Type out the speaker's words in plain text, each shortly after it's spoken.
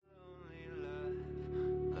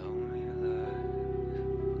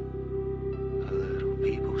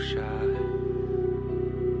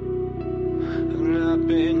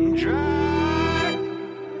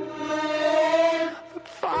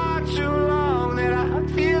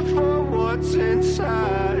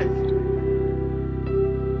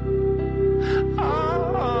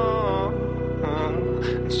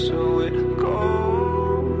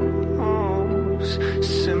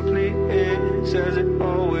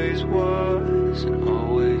always was and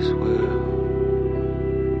always will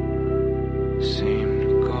seem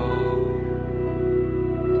to go.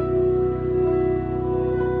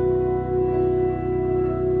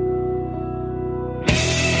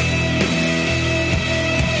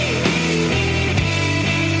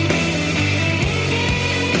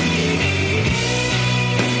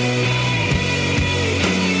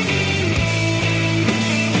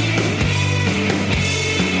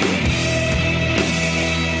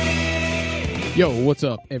 Yo, what's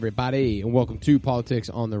up, everybody, and welcome to Politics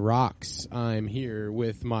on the Rocks. I'm here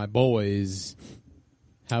with my boys.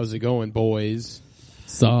 How's it going, boys?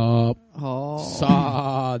 Sup?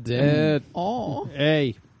 Saw dead. Oh.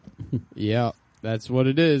 Hey. Yeah, that's what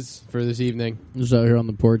it is for this evening. Just out here on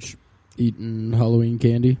the porch eating Halloween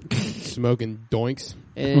candy. Smoking doinks.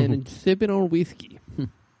 And sipping on whiskey.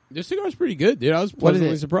 This cigar's pretty good, dude. I was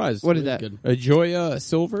pleasantly surprised. What is that? Good. A Joya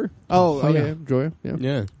Silver. Oh, Hoya. yeah. Joya. Yeah.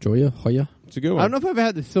 Yeah, Joya? Hoya? it's a good one. I don't know if I've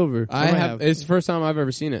had the silver. I have. It's the first time I've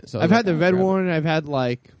ever seen it. So I've had the red grab it. one. I've had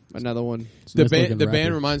like another one. The Nice looking band, the band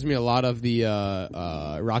wrapper. reminds me a lot of the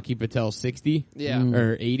Rocky Patel 60 Yeah.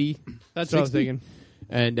 or 80. That's what I was 60? thinking.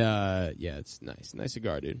 And yeah, it's nice. Nice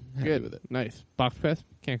cigar, dude. Happy Good. with it. Nice. Box press.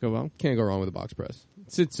 Can't go wrong. Can't go wrong with a box press.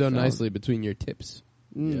 It sits so nicely between your tips.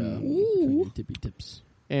 Yeah. Ooh. Tippy tips.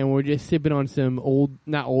 And we're just sipping on some old,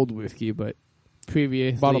 not old whiskey, but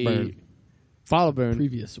previously. Bottle burn. Bottle burn.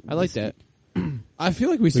 Previous. I like that. I feel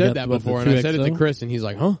like we said got that what, before, the and I said it to 2XO? Chris, and he's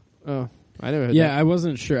like, "Huh?" Oh, I never heard Yeah, that. I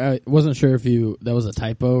wasn't sure. I wasn't sure if that was a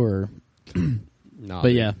typo or. Nah,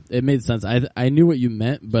 But yeah, it made sense. I knew what you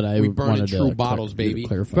meant, but I We burning wanted true to bottles, baby.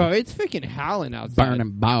 Clarify. Bro, it's freaking howling outside.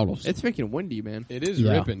 Burning bottles. It's freaking windy, man. it is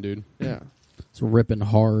Yeah. ripping, dude. Yeah. It's ripping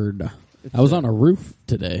hard. It's, I was on a roof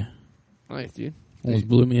today. Nice, dude. Almost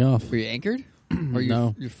blew me off. Were you anchored? Or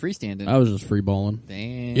No. you're freestanding? I was just freeballing.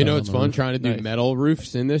 Damn. You know, on it's the fun roof. trying to do Nice. metal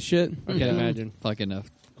roofs in this shit. I can imagine. Fucking a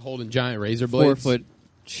Holding giant razor blades. 4-foot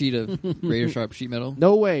sheet of razor sharp sheet metal.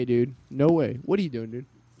 No way, dude. No way. What are you doing, dude?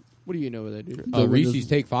 What do you know with that, dude? Reese's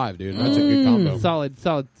Take 5, dude. That's a good combo.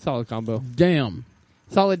 Solid combo. Damn.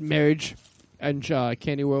 Solid marriage and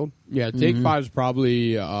Candy World. Yeah, Take 5 is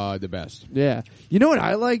probably the best. Yeah. You know what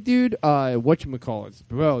I like, dude? Whatchamacallits.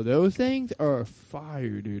 Bro, those things are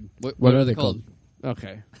fire, dude. What are they called?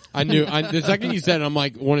 Okay. I knew the second you said it, I'm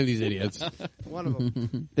like one of these idiots. One of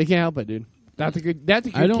them. They can't help it, dude. That's a good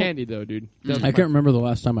candy, though, dude. I can't remember the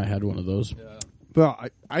last time I had one of those. Bro,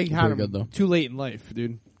 I had them good, though. too late in life,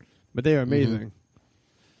 dude. But they are amazing.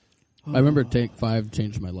 I remember Take 5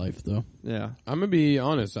 changed my life, though. Yeah. I'm gonna be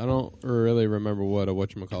honest. I don't really remember what a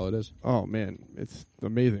whatchamacallit is. Oh, man. It's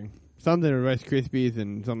amazing. Something with Rice Krispies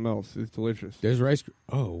and something else. It's delicious. There's rice.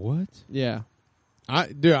 Oh, what? Yeah.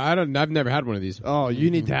 I've never had one of these. Oh, you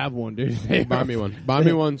need to have one, dude. Buy me one. Buy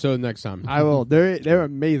me one. So next time. I will. They're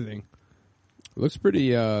amazing. Looks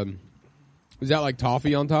pretty. Is that like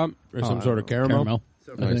toffee on top or some sort of caramel?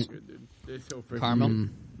 So Nice. good, dude. They're so freaking Caramel. good.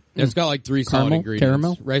 It's got like 3 solid Caramel? ingredients: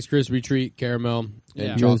 Caramel? Rice Krispie treat, caramel, and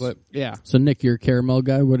Yeah. chocolate. Yeah. So, Nick, you're a caramel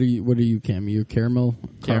guy. What are you, Cam? You caramel?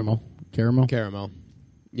 Caramel? Caramel.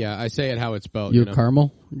 Yeah, I say it how it's spelled. You You a know?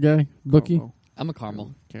 caramel guy, Bookie? Caramel. I'm a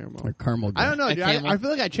caramel. Caramel. Or caramel guy? I don't know, A dude. camel. I feel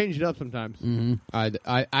like I change it up sometimes. Mm-hmm.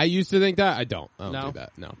 I used to think that. I don't No? do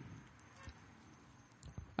that. No.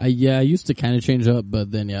 I used to kind of change up,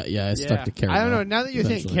 but then I stuck to caramel. I don't know. Now that you're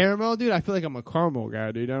saying eventually. caramel, dude, I feel like I'm a caramel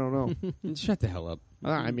guy, dude. I don't know. Shut the hell up.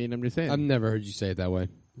 I mean, I'm just saying. I've never heard you say it that way.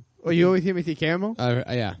 Oh, you always hear me say caramel?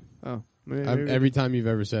 Yeah. Oh. Maybe. Every time you've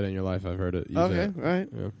ever said it in your life, I've heard it. You say Okay. it. All right.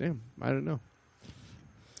 Yeah. Damn. I don't know.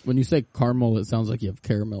 When you say caramel, it sounds like you have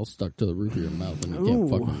caramel stuck to the roof of your mouth, and you Ooh. can't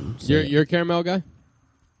fucking say it. You're a caramel guy?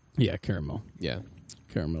 Yeah, caramel. Yeah.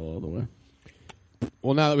 Caramel all the way.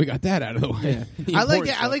 Well, now that we got that out of the way. The I like important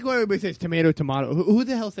it. I like when everybody says tomato. Who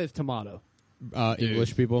the hell says tomato? stuff.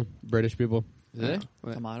 English people, British people. Is it?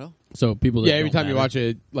 What? Tomato? So people that Yeah, every don't time you matter. watch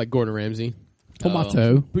it, like Gordon Ramsay.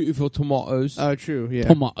 Tomato. Beautiful tomatoes. Oh, true. Yeah.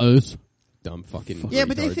 Tomatoes. Dumb fucking Yeah,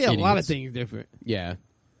 but they retards. say a lot of idiots. things different. Yeah.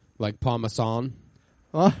 Like Parmesan.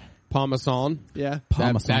 Huh? Parmesan. Yeah.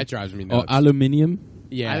 Parmesan. That drives me Oh, nuts. aluminium.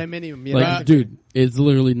 Yeah. Aluminium. Yeah. Like, dude, it's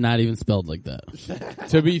literally not even spelled like that.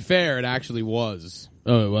 To be fair, it actually was.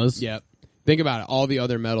 Oh, it was? Yep. Think about it. All the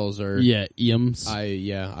other metals are Yeah, EMs.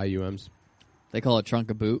 IUMs. They call it trunk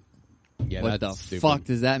a boot. Yeah, What the that's stupid. fuck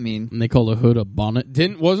does that mean? And they call the hood a bonnet.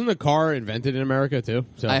 Wasn't the car invented in America too?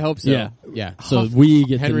 So I hope so. Yeah. Yeah. So we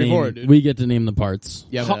get Henry to name Ford, dude. we get to name the parts.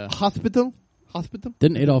 Yeah. Hospital.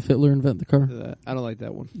 Didn't Adolf Hitler invent the car? I don't like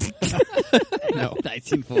that one. No.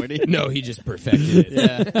 1940. No, he just perfected it.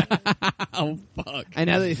 Yeah. Oh fuck. And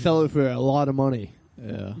now they sell it for a lot of money.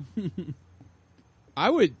 Yeah. I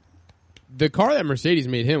would the car that Mercedes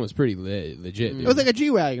made him was pretty legit. Dude. It was like a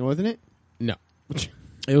G-Wagon, wasn't it? No.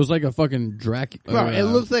 It was like a fucking Bro, it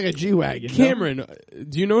looks like a G-Wagon. Cameron,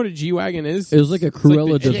 do you know what a G-Wagon is? It was like a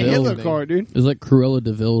Cruella It's like the It's a DeVille. Hitler car, dude. It was like Cruella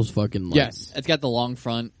DeVille's fucking. Like, Yes. It's got the long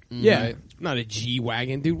front. Yeah. Right. Not a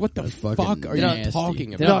G-Wagon, dude. What the That's fuck fucking are you nasty. talking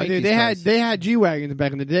They about? don't No, make dude, these cars. they had G-Wagons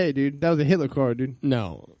back in the day, dude. That was a Hitler car, dude.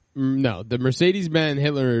 No. The Mercedes-Benz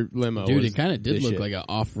Hitler limo. Dude, was it kind of did this look shit. like an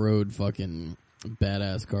off-road fucking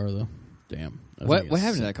badass car, though. Damn. What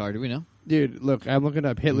happened to that car? Do we know? Dude, look, I'm looking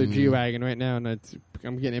up Hitler G-Wagon right now, and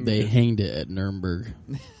I'm getting They images. hanged it at Nuremberg.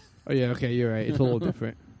 Oh, yeah, okay, you're right. It's a little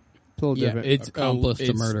different. It's a little Yeah, different. it's Accomplice to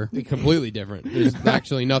it's murder. completely different. There's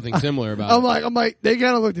actually nothing similar about I'm like, they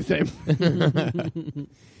kind of look the same. it.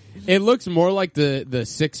 It looks more like the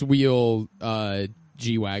 6-wheel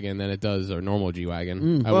G-Wagon than it does a normal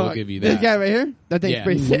G-Wagon. I will Well, give you This that. guy right here, that thing's Yeah.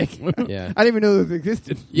 pretty sick. Yeah. I didn't even know this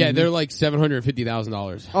existed. Yeah, they're like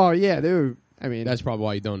 $750,000. Oh, yeah, they were, I mean. That's probably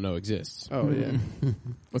why you don't know exists. Oh, yeah.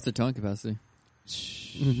 What's the towing capacity?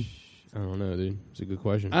 I don't know, dude. It's a good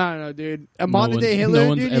question. I don't know, dude. A modern day no Hitler,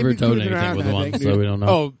 one's dude, he'd ever be towed cruising anything around with that one, thing, so dude. we don't know.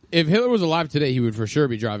 Oh, if Hitler was alive today, he would for sure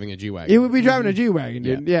be driving a G-Wagon. He would be driving a G-Wagon,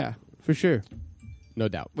 dude. Yeah, for sure. No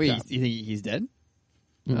doubt. Wait, Yeah. you think he's dead?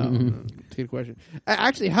 It's a good question.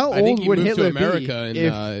 Actually, how I think old he would moved Hitler to America be?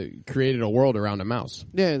 and created a world around a mouse.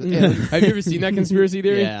 Yeah. Have you ever seen that conspiracy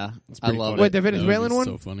theory? Yeah, I pretty love funny. Wait, the That would Venezuelan be one?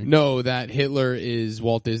 So funny. No, that Hitler is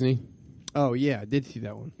Walt Disney. Oh, yeah, I did see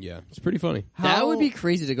that one. Yeah, it's pretty funny. That How would be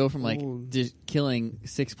crazy to go from like old? just killing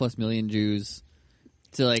 6+ million Jews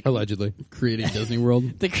to like Allegedly. Creating Disney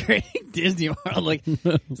World. the great Disney World. Like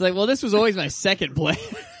it's like, well, this was always my second plan.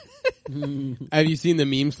 Have you seen the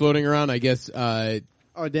memes floating around? I guess.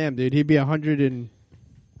 Oh, damn, dude. He'd be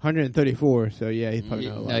 134, so yeah, he's probably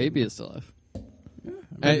not No, alive. he'd be still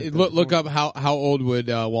alive. Look up how old would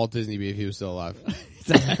Walt Disney be if he was still alive?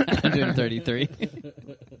 133.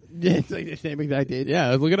 Yeah, it's like the same exact age. Yeah,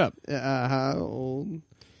 look it up. How old?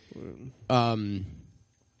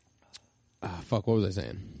 Fuck, what was I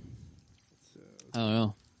saying? I don't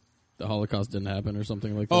know. The Holocaust didn't happen or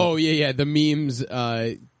something like that. Oh yeah. The memes.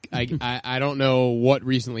 I don't know what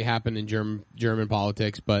recently happened in German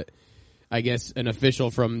politics, but I guess an official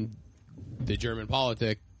from the German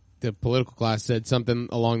the political class, said something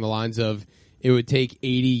along the lines of, it would take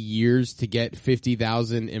 80 years to get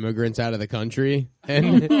 50,000 immigrants out of the country.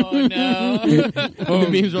 And Oh no. the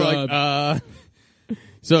memes were like,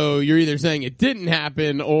 so you're either saying it didn't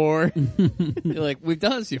happen or, You're like, we've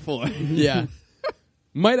done this before. yeah.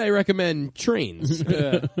 Might I recommend trains?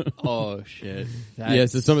 Oh shit. Yeah,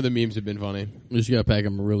 so some of the memes have been funny. You just gotta pack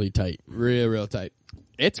them really tight. Real tight.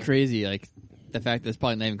 It's crazy, like the fact that it's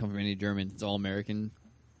probably not even coming from any Germans. It's all American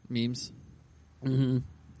memes. Mm-hmm.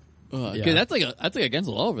 Cause that's like against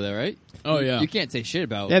the law over there, right? Oh yeah. You can't say shit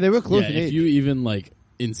about. Yeah, they were close Yeah, in if age. you even like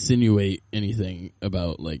insinuate anything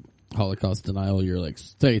about like Holocaust denial, you're like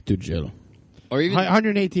straight to jail. Or even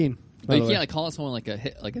 118. but you can't like call someone like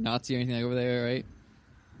a Nazi or anything like over there, right?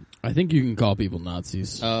 I think you can call people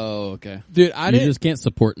Nazis. Oh, okay. Dude, I you didn't, just can't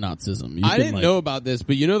support Nazism. You I can, didn't like, know about this,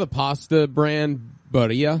 but you know the pasta brand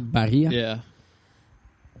Barilla? Bahia? Yeah.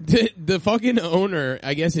 The fucking owner,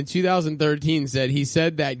 I guess in 2013, he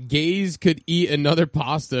said that gays could eat another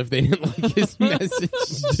pasta if they didn't like his message.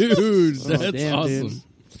 Dude, Oh, that's damn, awesome. dude.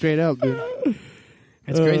 Straight up, dude.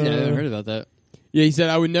 It's crazy. I haven't heard about that. Yeah, he said,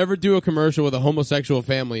 I would never do a commercial with a homosexual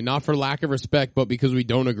family, not for lack of respect, but because we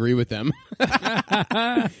don't agree with them.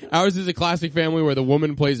 Ours is a classic family where the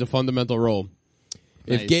woman plays a fundamental role.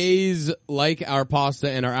 If Nice. gays like our pasta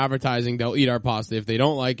and our advertising, they'll eat our pasta. If they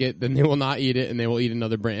don't like it, then they will not eat it and they will eat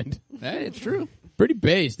another brand. Hey, it's true. Pretty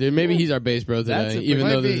base, dude. Maybe he's our base bro That's today, a even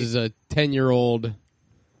might though this be. is a 10-year-old.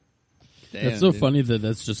 Damn, That's so dude. funny that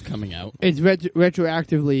that's just coming out. It's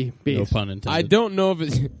retroactively No based. pun intended. I don't know if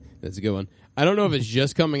it's that's a good one. I don't know if it's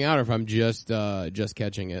just coming out or if I'm just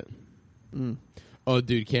catching it. Oh,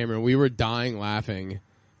 dude, Cameron, we were dying laughing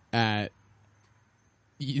at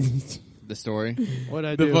The story. What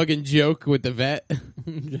I the do? fucking joke with the vet.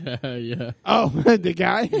 yeah. Oh, the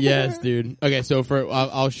guy? Yes, dude. Okay, so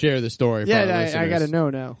I'll share the story. For our Yeah, I listeners. got to know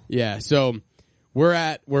now. Yeah, so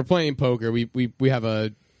we're playing poker. We have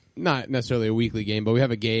a not necessarily a weekly game, but we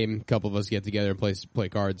have a game. A couple of us get together and play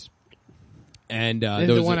cards. And This there is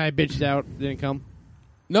the was one I bitched out didn't come.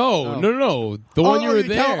 no, the one you were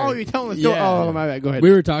there. You're telling the story. Yeah. Oh, my bad. Go ahead. We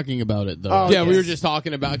were talking about it though. Oh, Yeah, we yes. were just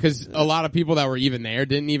talking about because a lot of people that were even there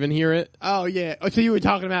didn't even hear it. Oh, yeah. Oh, so you were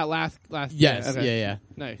talking about last. Yes, okay. yeah.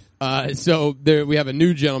 Nice. So there we have a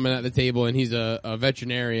new gentleman at the table, and he's a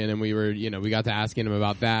veterinarian, and we got to asking him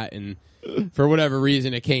about that, and for whatever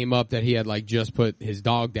reason, it came up that he had like just put his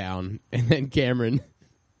dog down, and then Cameron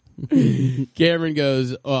Cameron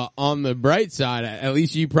goes, on the bright side, at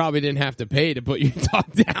least you probably didn't have to pay to put your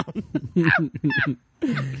dog down.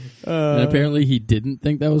 And apparently he didn't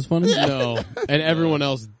think that was funny. No. And everyone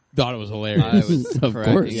else thought it was hilarious. I was Of correct,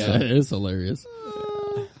 course, yeah. that is hilarious.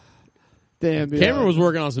 Damn, dude. Cameron was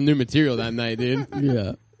working on some new material that night, dude.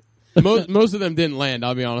 Yeah. Most of them didn't land,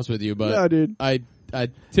 I'll be honest with you, but No, dude. I tip They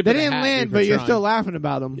of the didn't hat land, for but you're trying. still laughing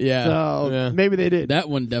about them. Yeah, So yeah. maybe they did. That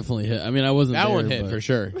one definitely hit. I mean, I wasn't That there, one hit but for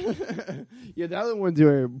sure. Yeah, the other ones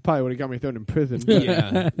probably would have got me thrown in prison.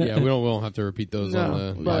 Yeah, we won't have to repeat those No,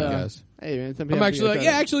 on the but, podcast. Hey, man. some I'm people actually think like,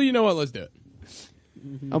 it's actually, you know what? Let's do it.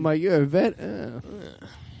 I'm like, you're a vet?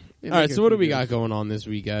 All right, so what do we got going on this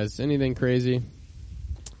week, guys? Anything crazy?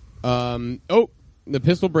 The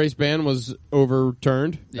pistol brace ban was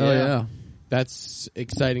overturned. Oh yeah. That's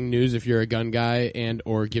exciting news if you're a gun guy and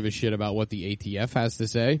or give a shit about what the ATF has to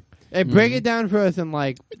say. Hey, break it down for us in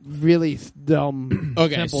like really dumb.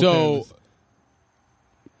 Okay, simple so terms.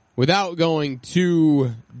 without going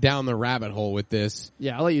too down the rabbit hole with this,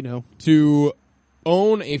 Yeah, I'll let you know. to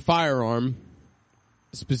own a firearm,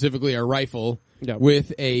 specifically a rifle, Yeah.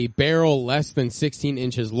 with a barrel less than 16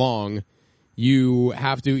 inches long, you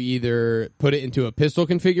have to either put it into a pistol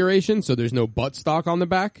configuration, so there's no buttstock on the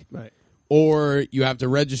back, Right. or you have to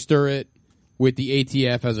register it with the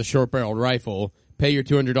ATF as a short-barreled rifle, pay your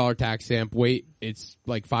 $200 tax stamp, wait, it's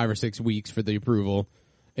like 5 or 6 weeks for the approval,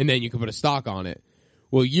 and then you can put a stock on it.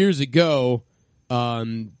 Well, years ago,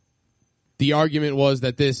 the argument was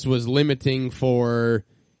that this was limiting for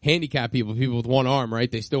handicapped people with one arm,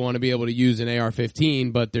 right? They still want to be able to use an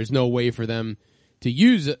AR-15, but there's no way for them to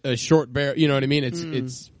use a short barrel. You know what I mean?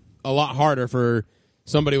 It's a lot harder for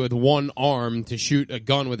somebody with one arm to shoot a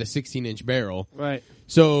gun with a 16-inch barrel. Right.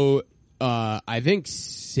 So I think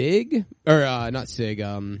SIG, or not SIG,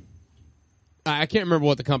 I can't remember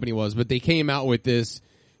what the company was, but they came out with this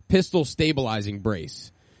pistol stabilizing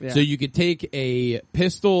brace. Yeah. So you could take a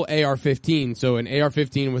pistol AR-15, so an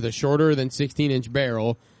AR-15 with a shorter than 16-inch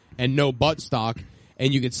barrel and no buttstock,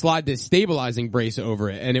 and you could slide this stabilizing brace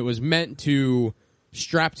over it, and it was meant to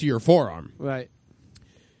strap to your forearm. Right.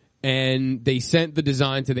 And they sent the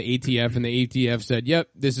design to the ATF, and the ATF said, yep,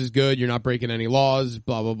 this is good, you're not breaking any laws,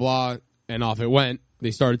 blah, blah, blah, and off it went.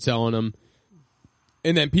 They started selling them.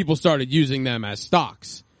 And then people started using them as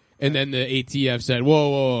stocks. And then the ATF said,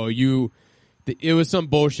 whoa, it was some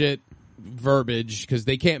bullshit verbiage, because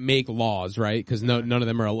they can't make laws, right? Because none of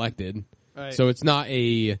them are elected. Right. So it's not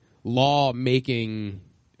a law-making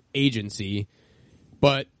agency,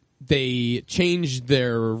 but they changed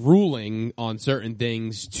their ruling on certain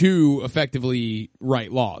things to effectively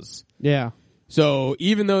write laws. Yeah. So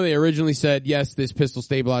even though they originally said, yes, this pistol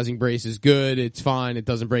stabilizing brace is good, it's fine, it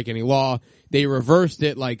doesn't break any law, they reversed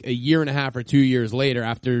it like a year and a half or 2 years later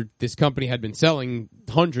after this company had been selling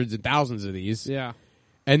hundreds and thousands of these. Yeah.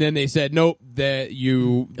 And then they said, nope, that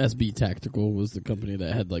you... SB Tactical was the company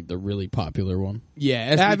that had like the really popular one.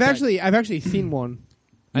 Yeah. I've actually seen one.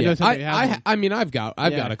 I know somebody has one. I mean, I've got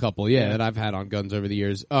a couple, that I've had on guns over the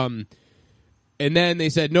years. And then they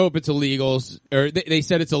said, nope, it's illegal. Or they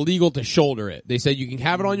said it's illegal to shoulder it. They said you can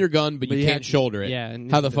have it on your gun, but you can't shoulder it. Yeah,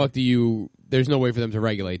 and How the fuck do you... There's no way for them to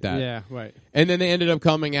regulate that. Yeah, right. And then they ended up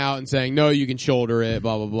coming out and saying, no, you can shoulder it,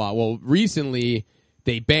 blah, blah, blah. Well, recently,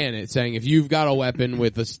 they ban it, saying if you've got a weapon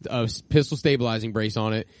with a pistol stabilizing brace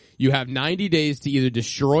on it, you have 90 days to either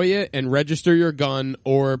destroy it and register your gun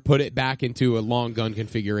or put it back into a long gun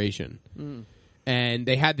configuration. And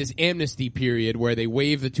they had this amnesty period where they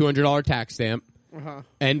waived the $200 tax stamp.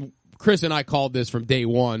 And Chris and I called this from day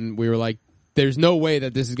one. We were like, there's no way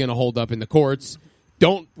that this is going to hold up in the courts.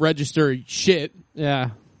 Don't register shit. Yeah.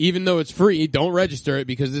 Even though it's free, don't register it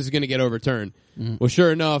because this is going to get overturned. Well,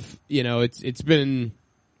 sure enough, it's been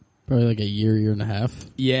Probably like a year and a half.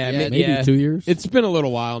 maybe 2 years. It's been a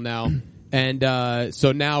little while now. And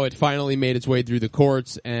so now it finally made its way through the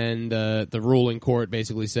courts, and the ruling court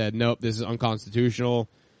basically said, nope, this is unconstitutional.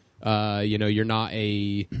 You're not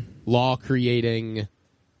a law-creating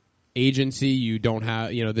agency. You don't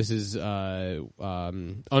have, this is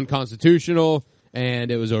unconstitutional,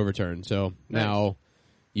 and it was overturned. So now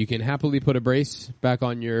you can happily put a brace back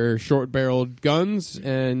on your short-barreled guns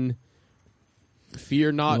and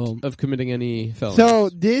fear not of committing any felonies. So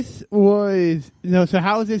this was so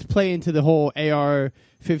how does this play into the whole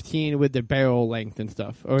AR-15 with the barrel length and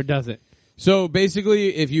stuff, or does it? So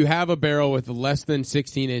basically, if you have a barrel with a less than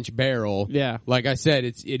 16-inch barrel, Yeah. like I said,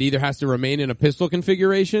 it either has to remain in a pistol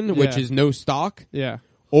configuration, which Yeah. is no stock, Yeah.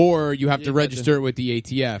 or you have to You have register it with the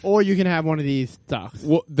ATF. Or you can have one of these stocks.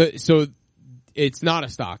 Well, so it's not a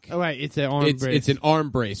stock. Oh, right. It's an arm brace. It's an arm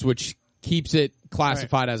brace, which keeps it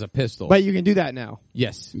classified as a pistol. But you can do that now.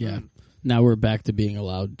 yes. Yeah. Now we're back to being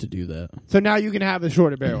allowed to do that. So now you can have a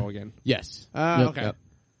shorter barrel again. Yes. Yep. Okay. Yep.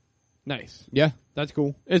 Nice. Yeah. That's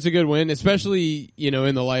cool. It's a good win, especially, in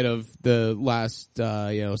the light of the last,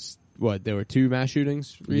 there were 2 mass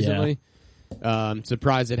shootings recently.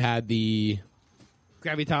 Surprised it had the...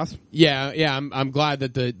 Gravitas. Yeah, I'm glad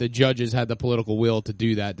that the judges had the political will to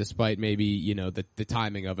do that, despite maybe the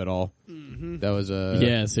timing of it all. Mm-hmm. That was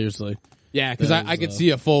Yeah, seriously. yeah, because I could see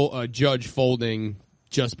a judge folding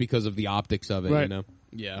just because of the optics of it, Right.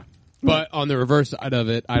 Yeah. But on the reverse side of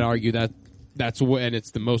it, I'd argue that's when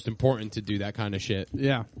it's the most important to do that kind of shit.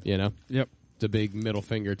 Yeah. Yep, Yep. it's a big middle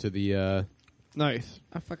finger to the. Nice.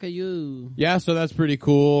 I fuck you. Yeah, so that's pretty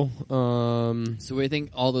cool. So what do you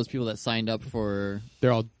think all those people that signed up for...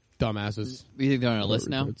 They're all dumbasses. You think they're on a list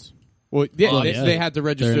now? Well, yeah, Oh, they, yeah. they had to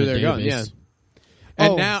register They're in their a gun. database. Yeah.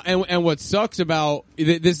 And Oh. now, and what sucks about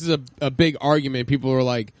this is a big argument. People are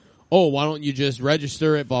like, "Oh, why don't you just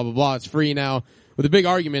register it? Blah blah blah. It's free now." Well, the big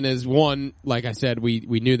argument is one, like I said, we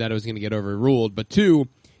knew that it was going to get overruled. But 2,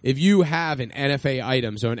 if you have an NFA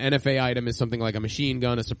item, so an NFA item is something like a machine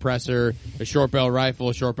gun, a suppressor, a short barrel rifle,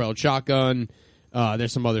 a short barreled shotgun.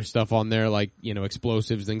 There's some other stuff on there like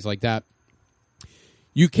explosives, things like that.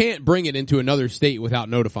 You can't bring it into another state without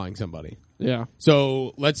notifying somebody. Yeah.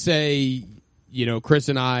 So let's say, Chris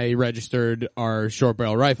and I registered our short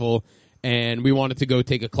barrel rifle and we wanted to go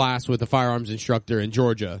take a class with a firearms instructor in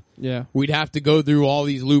Georgia. Yeah. We'd have to go through all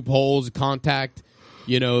these loopholes, contact,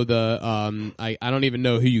 I don't even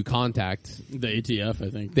know who you contact. The ATF, I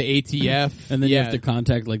think. The ATF. And then you yeah. have to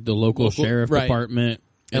contact like the local sheriff right. department.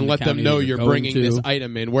 and in the let them county know that you're going bringing to. this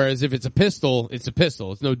item in. Whereas if it's a pistol, it's a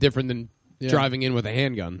pistol. It's no different than Yeah. driving in with a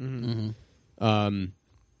handgun. Mm-hmm.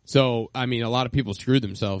 So, I mean, a lot of people screwed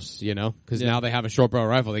themselves, because now they have a short barrel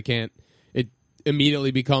rifle. They can't. It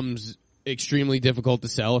immediately becomes extremely difficult to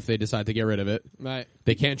sell if they decide to get rid of it. Right.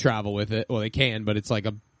 They can't travel with it. Well, they can, but it's like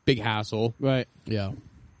a big hassle. Right. Yeah.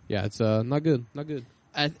 Yeah, it's not good. Not good.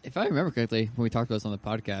 If I remember correctly, when we talked about this on the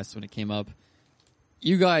podcast when it came up,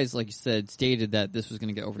 you guys, like you said, stated that this was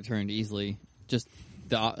going to get overturned easily. Just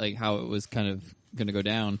how it was kind of going to go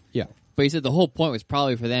down. Yeah. But you said the whole point was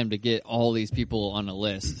probably for them to get all these people on a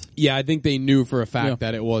list. Yeah, I think they knew for a fact Yeah.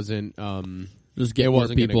 that it wasn't. Just get It more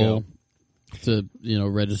wasn't gonna people to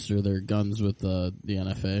register their guns with the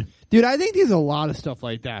NFA. Dude, I think there's a lot of stuff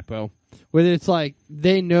like that, bro. Whether it's like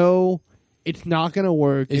they know it's not going to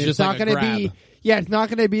work. It's and just not like a gonna be. grab. Yeah, it's not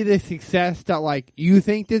going to be the success that like you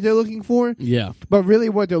think that they're looking for. Yeah. But really,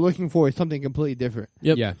 what they're looking for is something completely different.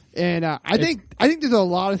 Yep. Yeah. And I think there's a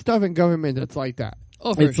lot of stuff in government that's like that.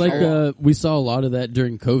 Oh, for It's sure. like we saw a lot of that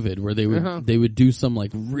during COVID, where they would do some like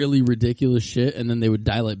really ridiculous shit, and then they would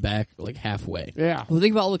dial it back like halfway. Yeah. Well,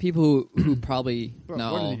 think about all the people who probably Bro,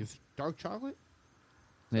 no, what are these? Dark chocolate?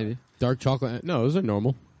 maybe. Dark chocolate. No, those are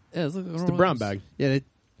normal. Yeah, It's the brown bag. Yeah.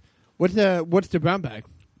 What's the brown bag?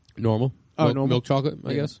 Normal. Oh, milk, normal. milk chocolate,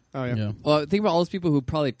 I guess. Oh yeah. Yeah. Well, think about all those people who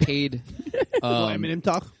probably paid Eminem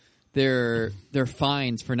talk. their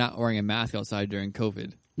fines for not wearing a mask outside during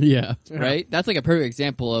COVID. Yeah. Right? That's like a perfect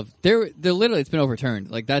example of they're literally it's been overturned.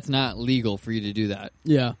 Like that's not legal for you to do that.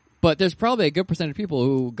 Yeah. But there's probably a good percentage of people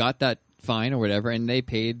who got that fine or whatever, and they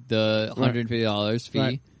paid the $150 fee,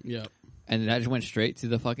 Right. Yeah. and that just went straight to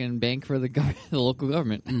the fucking bank for the the local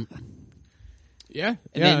government. Yeah. And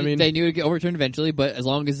Yeah, they, I mean. they knew it'd get overturned eventually, but as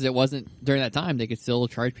long as it wasn't during that time, they could still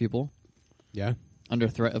charge people Yeah. under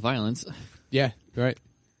threat of violence. Yeah. Right.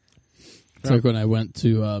 It's like when I went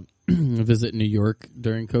to visit New York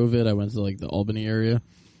during COVID. I went to like the Albany area,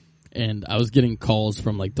 and I was getting calls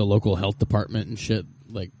from like the local health department and shit.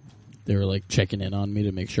 Like they were like checking in on me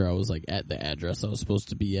to make sure I was like at the address I was supposed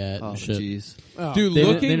to be at. Oh, and shit. jeez. Dude, They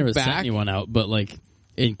looking never sent back. anyone out, but like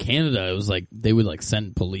in Canada, it was like they would like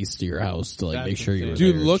send police to your house to like That's make sure you were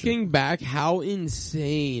Dude, there and looking back, how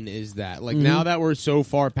insane is that? Like, now that we're so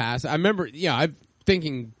far past, I remember, I'm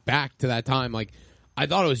thinking back to that time, like, I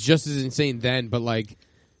thought it was just as insane then, but like,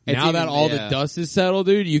 It's now that even- all the yeah. dust is settled,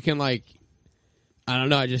 dude, you can like, I don't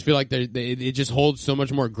know, I just feel like it just holds so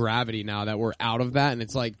much more gravity now that we're out of that, and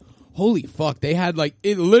it's like, holy fuck, they had like,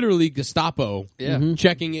 it literally Gestapo Yeah.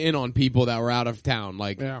 checking in on people that were out of town,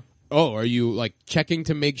 like, Yeah. oh, are you like checking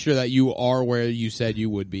to make sure that you are where you said you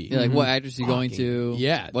would be? Yeah, like what address you going to?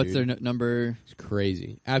 Yeah, What's dude. their number? It's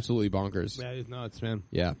crazy. Absolutely bonkers. That is nuts, man.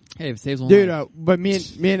 Yeah. Hey, if it saves one Dude, life. but me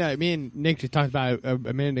and Nick just talked about it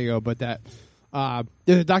a minute ago, but that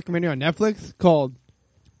there's a documentary on Netflix called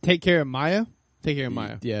 "Take Care of Maya." Take Care of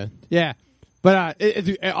Maya. Yeah. Yeah, but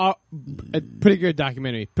it's a pretty good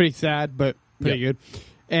documentary. Pretty sad, but pretty Yeah. good.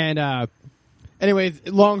 And anyways,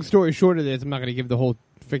 long story short of this, I'm not going to give the whole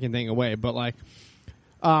freaking thing away. But like,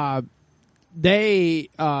 they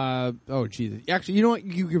oh Jesus, actually, you know what?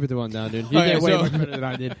 You give it the rundown, dude. You Okay, get way so- more credit than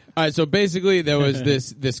I did. All right, so basically there was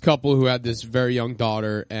this couple who had this very young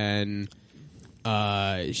daughter, and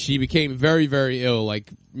she became very, very ill,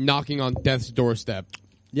 like knocking on death's doorstep.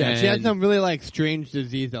 Yeah, she had And- some really like strange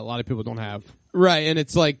disease that a lot of people don't have. Right, and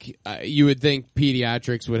it's like you would think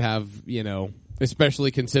pediatrics would have, you know,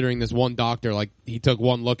 especially considering this one doctor, like he took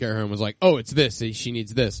one look at her and was like, "Oh, it's this. She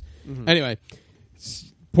needs this." Anyway,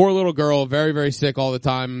 poor little girl, very, very sick all the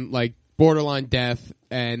time, like borderline death,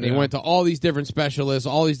 and they went to all these different specialists,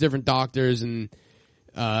 all these different doctors, and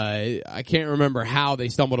I can't remember how they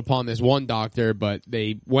stumbled upon this one doctor, but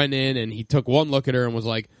they went in and he took one look at her and was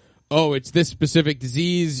like, "Oh, it's this specific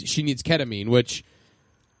disease. She needs ketamine," which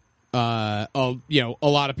you know, a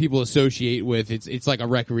lot of people associate with it's like a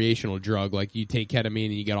recreational drug. Like you take ketamine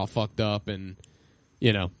and you get all fucked up, and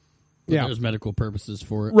you know, Yeah. There's medical purposes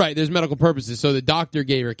for it. right? There's medical purposes. So the doctor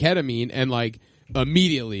gave her ketamine, and like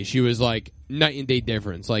immediately she was like night and day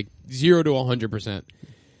difference, like 0 to 100%.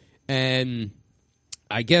 And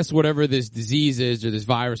I guess whatever this disease is or this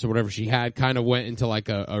virus or whatever she had kind of went into like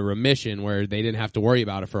a remission where they didn't have to worry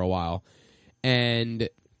about it for a while. And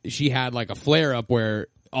she had like a flare up where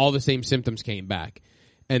all the same symptoms came back.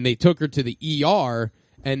 And they took her to the ER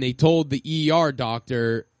and they told the ER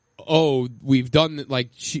doctor, "Oh, we've done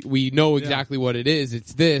like we know exactly what it is.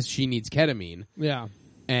 It's this. She needs ketamine." Yeah.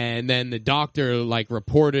 And then the doctor like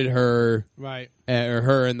reported her Right. or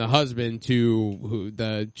her and the husband to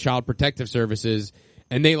the Child Protective Services,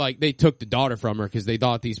 and they took the daughter from her because they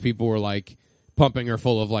thought these people were like pumping her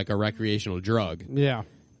full of like a recreational drug. Yeah.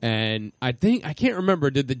 And I can't remember,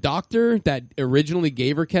 did the doctor that originally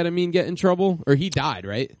gave her ketamine get in trouble, or he died,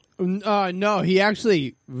 right? No, he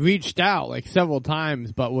actually reached out like several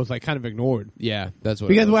times, but was like kind of ignored. Yeah, that's what.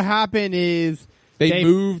 Because it was. what happened is they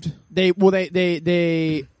moved. the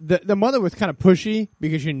mother was kind of pushy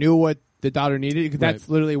because she knew what the daughter needed, because that's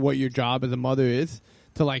literally what your job as a mother is,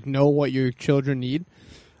 to like know what your children need.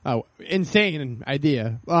 Insane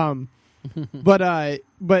idea. But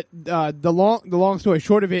the long story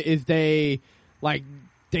short of it is they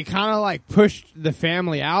kind of like pushed the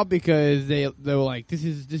family out because they were like, this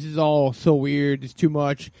is all so weird, it's too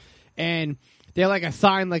much, and they like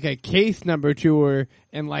assigned like a case number to her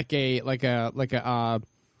and like a I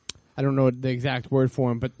don't know the exact word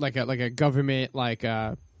for him, but like a government like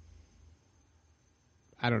I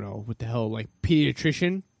don't know what the hell, like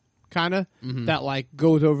pediatrician kind of that like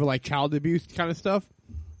goes over like child abuse kind of stuff.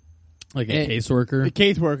 Like a caseworker. A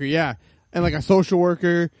caseworker, yeah. And like a social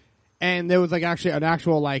worker. And there was like actually an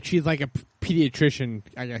actual like, she's like a pediatrician,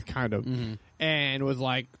 I guess, kind of. And was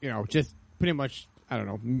like, you know, just pretty much, I don't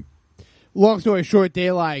know. Long story short,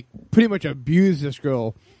 they like pretty much abused this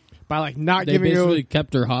girl by like not They giving her. basically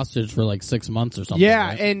kept her hostage for like 6 months or something. Yeah,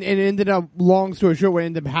 right? and it ended up, long story short, what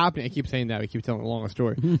ended up happening, I keep saying that, I keep telling a long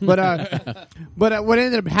story. But what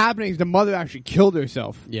ended up happening is the mother actually killed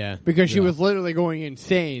herself. Yeah. Because she was literally going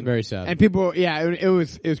insane. Very sad. And people, it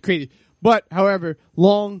was crazy. But, however,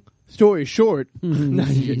 long story short,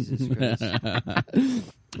 Jesus Christ.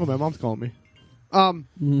 Oh, my mom's calling me.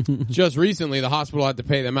 Just recently, the hospital had to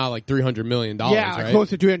pay them out like $300 million. Yeah, right? close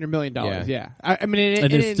to $300 million. Yeah. Yeah. I mean,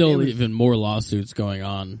 and there's still it was, even more lawsuits going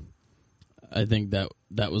on. I think that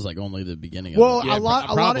was like only the beginning. well, of it. Yeah, a lot.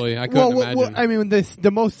 probably. I well, couldn't imagine. I mean,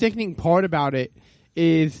 the most sickening part about it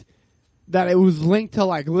is that it was linked to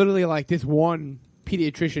like literally like this one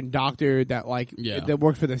pediatrician doctor that like that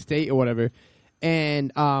works for the state or whatever,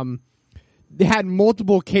 and they had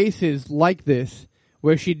multiple cases like this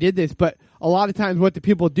where she did this, but a lot of times what the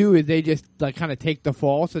people do is they just like kind of take the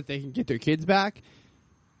fall so that they can get their kids back.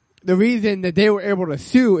 The reason that they were able to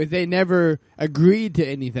sue is they never agreed to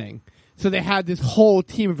anything. So they had this whole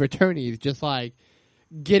team of attorneys just like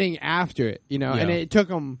getting after it, you know, and it took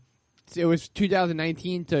them, it was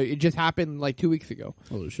 2019 it just happened like 2 weeks ago.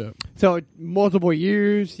 Holy shit. So multiple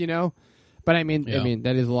years, you know, but I mean,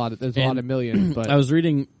 that is a lot there's a lot of millions, but I was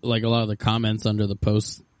reading like a lot of the comments under the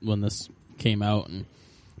post when this came out, and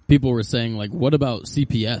people were saying like, what about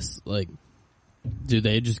CPS? Like, do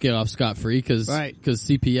they just get off scot-free? Because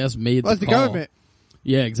CPS made well, the it's call. the government.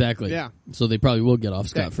 Yeah, exactly. Yeah. So they probably will get off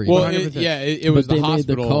scot-free. Well, 100%. it was But the they made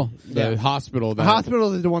the hospital. call. The hospital. The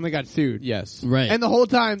hospital is the one that got sued. Yes. right. And the whole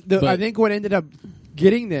time, I think what ended up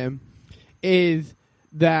getting them is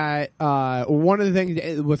that one of the things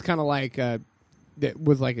that was kind of like that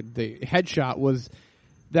was like the headshot was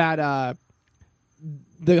that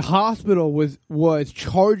the hospital was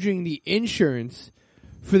charging the insurance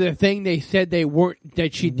for the thing they said that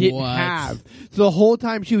she didn't What? have. So the whole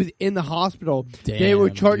time she was in the hospital, they were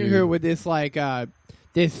Damn, charging her dude. with this like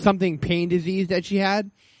there's something pain disease that she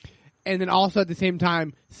had, and then also at the same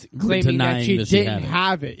time claiming that she didn't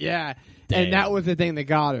have it. Yeah. Damn. And that was the thing that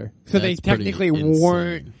got her. So they technically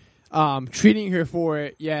weren't treating her for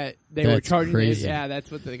it, yet they were charging her. Yeah, that's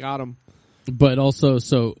what they got them. But also,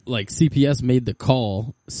 so like CPS made the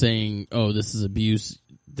call saying, "Oh, this is abuse.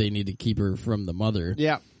 They need to keep her from the mother."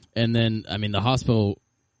 Yeah. And then, I mean, the hospital,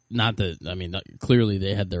 clearly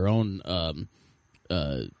they had their own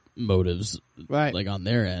motives, right, like on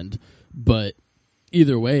their end. But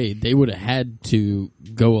either way, they would have had to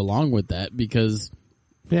go along with that because.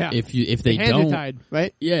 Yeah. If they don't, tied,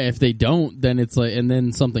 right? Yeah, if they don't, then it's like, and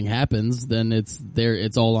then something happens, then it's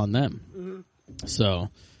all on them. Mm-hmm. So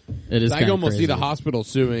it is. I can almost see the hospital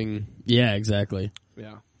suing. Yeah, exactly.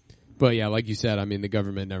 Yeah, but yeah, like you said, I mean, the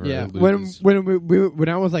government never. Yeah, loses. when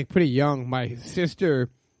I was like pretty young, my sister,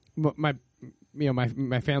 my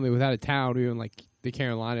family was out of town. We were in like the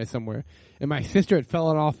Carolinas somewhere, and my sister had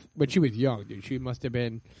fallen off when she was young. Dude, she must have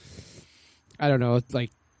been, I don't know,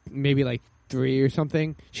 like maybe like 3 or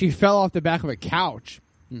something. She fell off the back of a couch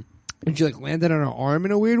and she like landed on her arm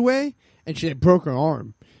in a weird way and she like, broke her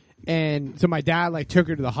arm. And so my dad like took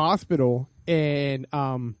her to the hospital and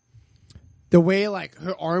the way like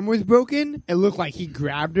her arm was broken, it looked like he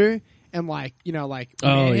grabbed her and like, you know, like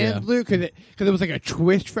blew because it was like a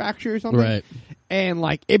twist fracture or something. Right. And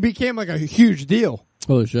like it became like a huge deal.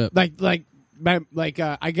 Holy shit. I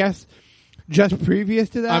guess just previous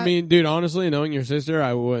to that, I mean, dude, honestly, knowing your sister,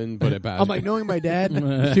 I wouldn't put it past. I'm like knowing my dad,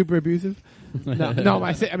 super abusive. No,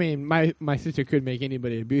 my sister could make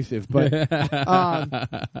anybody abusive, but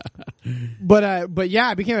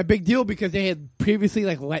yeah, it became a big deal because they had previously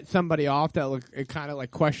like let somebody off that looked kind of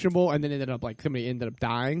like questionable, and then somebody ended up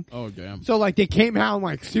dying. Oh damn! So like they came out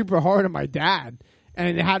like super hard on my dad.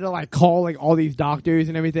 And they had to like call like all these doctors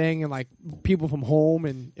and everything, and like people from home,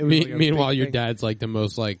 and it was. Meanwhile, your dad's like the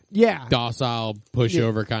most like docile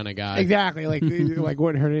pushover kind of guy. Exactly, like like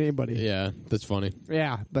wouldn't hurt anybody. Yeah, that's funny.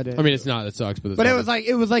 Yeah, but I mean, it's not. It sucks, but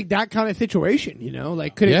it was like that kind of situation, you know,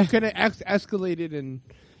 like could have escalated, and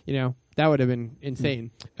you know that would have been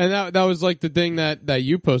insane. And that was like the thing that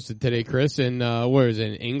you posted today, Chris, in where is it,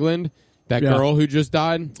 in England. That girl who just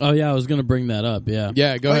died? Oh, yeah, I was going to bring that up, yeah.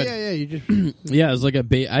 Yeah, go ahead. Yeah, you just... Yeah, it was like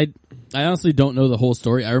I honestly don't know the whole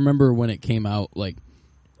story. I remember when it came out, like,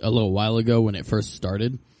 a little while ago when it first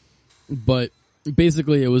started. But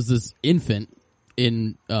basically, it was this infant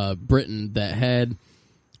in Britain that had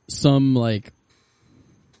some, like,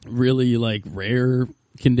 really, like, rare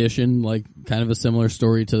condition, like, kind of a similar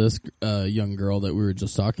story to this young girl that we were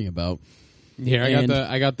just talking about. Here,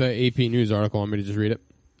 I got the AP News article. Want me to just read it?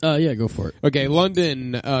 Yeah, go for it. Okay,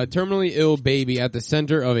 London, terminally ill baby at the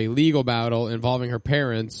center of a legal battle involving her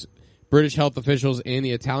parents, British health officials, and the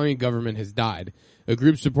Italian government has died. A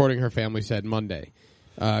group supporting her family said Monday.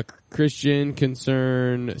 Christian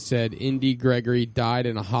Concern said Indy Gregory died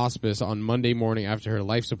in a hospice on Monday morning after her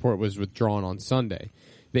life support was withdrawn on Sunday.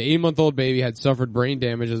 The 8-month-old baby had suffered brain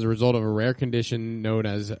damage as a result of a rare condition known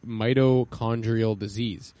as mitochondrial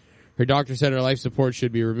disease. Her doctor said her life support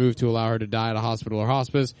should be removed to allow her to die at a hospital or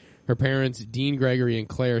hospice. Her parents, Dean Gregory and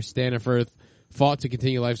Claire Staniforth, fought to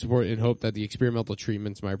continue life support in hope that the experimental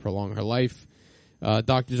treatments might prolong her life.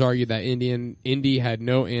 Doctors argued that Indy had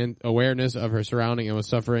no awareness of her surrounding and was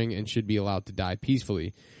suffering and should be allowed to die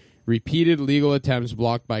peacefully. Repeated legal attempts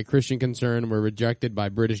blocked by Christian Concern were rejected by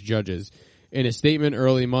British judges. In a statement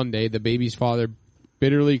early Monday, the baby's father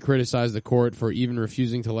bitterly criticized the court for even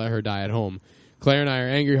refusing to let her die at home. Claire and I are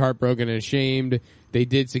angry, heartbroken, and ashamed. They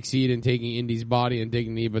did succeed in taking Indy's body and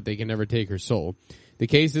dignity, but they can never take her soul. The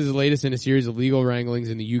case is the latest in a series of legal wranglings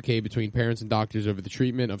in the UK between parents and doctors over the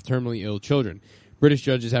treatment of terminally ill children. British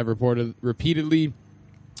judges have repeatedly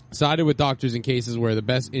sided with doctors in cases where the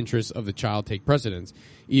best interests of the child take precedence,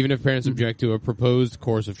 even if parents object to a proposed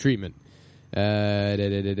course of treatment.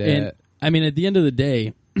 And, I mean, at the end of the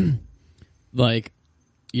day, like...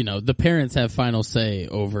 You know, the parents have final say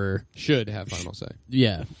over... Should have final say.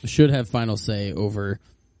 Yeah, should have final say over,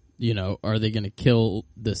 you know, are they going to kill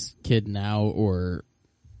this kid now or,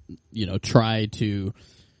 you know, try to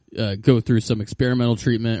go through some experimental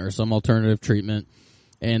treatment or some alternative treatment.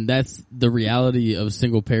 And that's the reality of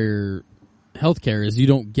single-payer healthcare is you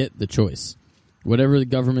don't get the choice. Whatever the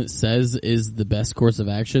government says is the best course of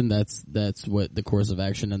action, that's what the course of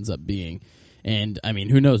action ends up being. And, I mean,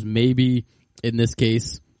 who knows, maybe... In this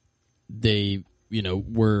case, they, you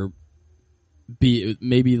know,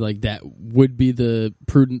 maybe like that would be the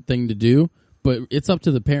prudent thing to do, but it's up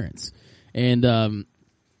to the parents. And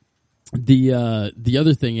the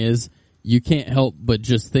other thing is you can't help but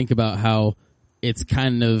just think about how it's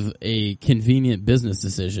kind of a convenient business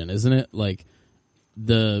decision, isn't it? Like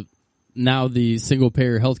now the single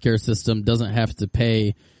payer healthcare system doesn't have to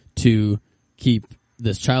pay to keep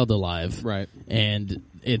this child alive. Right. And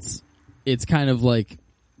it's kind of like,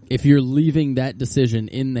 if you're leaving that decision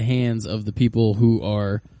in the hands of the people who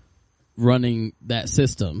are running that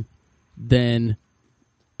system, then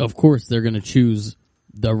of course they're going to choose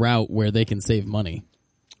the route where they can save money.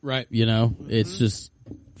 Right. You know, it's just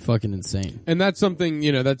fucking insane. And that's something,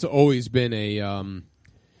 that's always been a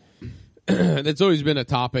that's always been a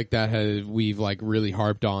topic that we've like really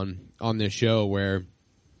harped on this show, where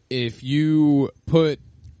if you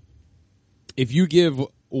give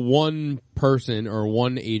one person or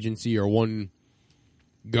one agency or one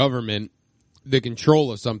government the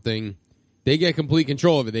control of something, they get complete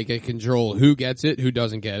control of it. They get control who gets it, who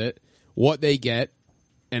doesn't get it, what they get,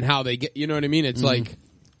 and how they get. You know what I mean? It's like,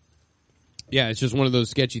 yeah, it's just one of those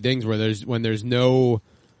sketchy things where when there's no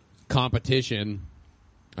competition,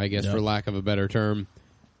 I guess, for lack of a better term,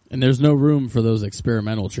 and there's no room for those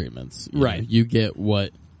experimental treatments. Right. You get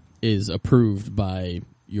what is approved by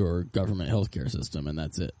your government healthcare system, and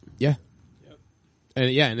that's it. Yeah.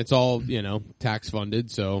 And it's all, tax funded,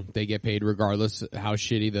 so they get paid regardless how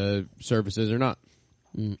shitty the services or not.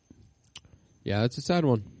 Yeah, that's a sad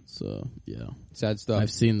one. So, yeah. Sad stuff. I've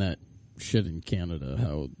seen that shit in Canada,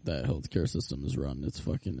 how that healthcare system is run. It's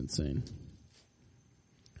fucking insane.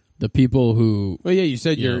 The people who... Well, yeah, you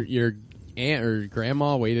said your aunt or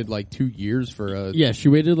grandma waited like 2 years for a... Yeah, she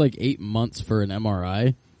waited like 8 months for an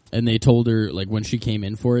MRI. And they told her, like, when she came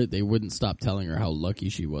in for it, they wouldn't stop telling her how lucky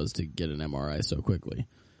she was to get an MRI so quickly.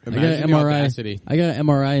 Imagine the audacity. I got an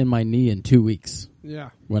MRI in my knee in 2 weeks. Yeah.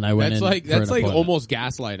 When I went that's in like for that's an like appointment. almost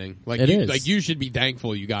gaslighting. Like it you, is. like you should be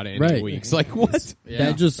thankful you got it in Right. 8 weeks. Like what? Yeah.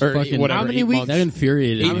 That just Or fucking... whatever, How many 8 weeks? months That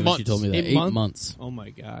infuriated 8 me when months. she told me that. 8 8 months. Oh my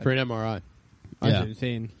god. for an MRI. That's Yeah.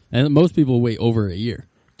 insane. And most people wait over a year.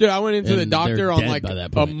 Dude, I went into the And doctor they're on dead like by that a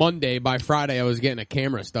point. Monday. By Friday, I was getting a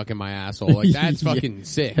camera stuck in my asshole. Like that's Yeah. fucking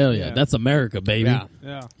sick. Hell yeah. Yeah. That's America, baby. Yeah.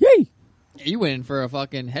 Yeah. Yay! You went in for a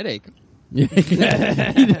fucking headache. I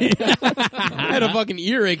had a fucking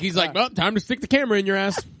earache. He's like, well, time to stick the camera in your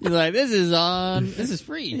ass. He's like, this is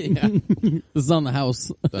free. This is on the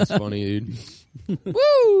house. That's funny, dude.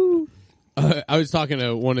 Woo! I was talking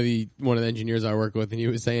to one of the engineers I work with, and he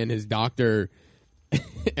was saying his doctor,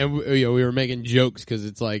 and we were making jokes because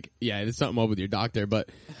it's like, yeah, there's something up with your doctor, but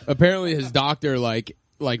apparently his doctor like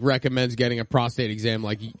recommends getting a prostate exam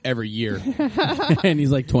like every year. And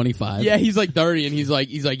he's like 25. Yeah, he's like 30, and he's like,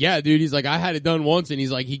 yeah, dude. He's like, I had it done once, and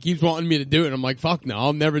he's like, he keeps wanting me to do it. And I'm like, fuck no,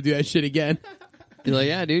 I'll never do that shit again. He's like,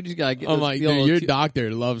 yeah, dude, you gotta get. I'm the like, old dude, your two-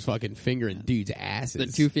 doctor loves fucking fingering dudes'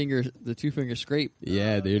 asses. the two finger scrape.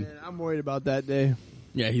 Yeah, dude. Man, I'm worried about that day.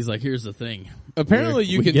 Yeah, he's like, here's the thing. Apparently,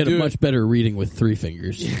 you we can get do a much better reading with 3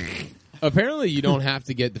 fingers. Apparently, you don't have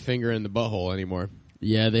to get the finger in the butthole anymore.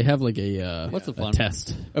 Yeah, they have like a What's the a fun?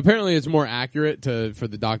 test. Apparently, it's more accurate for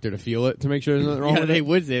the doctor to feel it to make sure there's nothing wrong Yeah, with they it.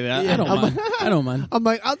 would say that. I don't mind. I don't mind. I'm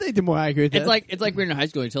like, I'll take the more accurate. It's like when you're in high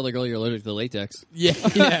school and you tell the girl you're allergic to the latex.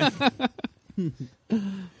 Yeah.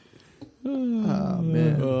 oh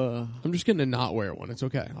man. I'm just gonna not wear one. It's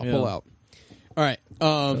okay. I'll pull out. All right.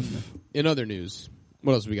 In other news,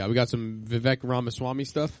 what else we got? We got some Vivek Ramaswamy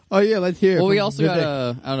stuff. Oh yeah, let's hear. it Well, we from also Vivek.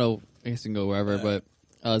 got I don't know. I guess you can go wherever, but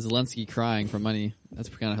Zelensky crying for money. That's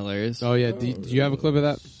kind of hilarious. Oh yeah. Do you have a clip of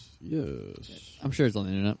that? Yes. I'm sure it's on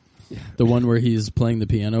the internet. The one where he's playing the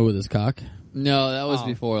piano with his cock? No, that was Oh.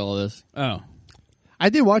 before all this. Oh. I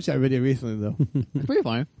did watch that video recently though. Pretty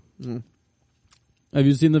funny. Have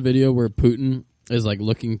you seen the video where Putin is like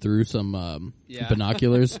looking through some Yeah.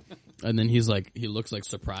 binoculars and then he looks like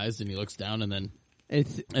surprised and he looks down and then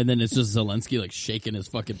It's it's just Zelensky like shaking his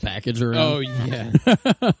fucking package around. Oh yeah.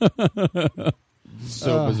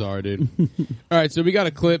 So bizarre, dude. All right, so we got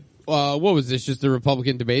a clip. What was this? Just the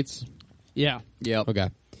Republican debates? yeah. Yep. Okay.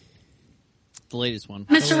 The latest one.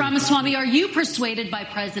 Mr. Ramaswamy, are you persuaded by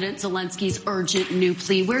President Zelensky's urgent new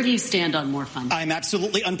plea? Where do you stand on more funding? I'm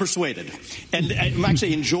absolutely unpersuaded. And I'm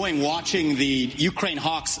actually enjoying watching the Ukraine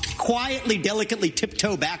hawks quietly, delicately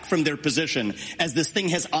tiptoe back from their position as this thing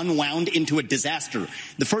has unwound into a disaster.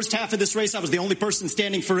 The first half of this race, I was the only person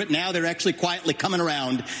standing for it. Now they're actually quietly coming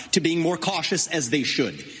around to being more cautious as they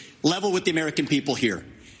should. Level with the American people here.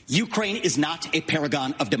 Ukraine is not a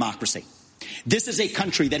paragon of democracy. This is a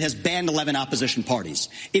country that has banned 11 opposition parties.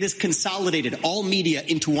 It has consolidated all media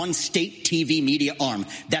into one state TV media arm.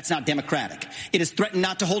 That's not democratic. It has threatened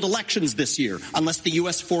not to hold elections this year unless the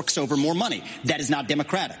U.S. forks over more money. That is not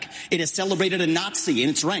democratic. It has celebrated a Nazi in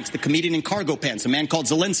its ranks, the comedian in cargo pants, a man called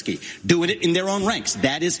Zelensky, doing it in their own ranks.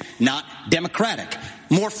 That is not democratic.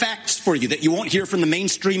 More facts for you that you won't hear from the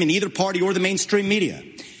mainstream in either party or the mainstream media.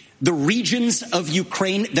 the regions of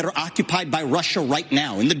Ukraine that are occupied by Russia right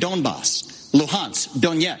now in the Donbass, Luhansk,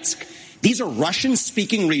 Donetsk. These are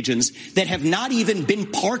Russian-speaking regions that have not even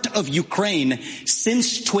been part of Ukraine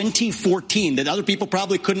since 2014, that other people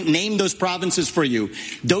probably couldn't name those provinces for you.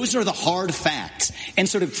 Those are the hard facts. And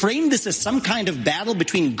so to frame this as some kind of battle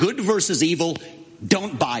between good versus evil,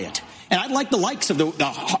 don't buy it. And I'd like the likes of the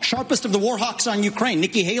sharpest of the war hawks on Ukraine,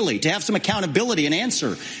 Nikki Haley, to have some accountability and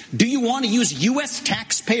answer. Do you want to use U.S.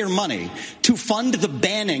 taxpayer money to fund the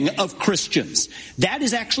banning of Christians? That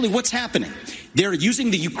is actually what's happening. They're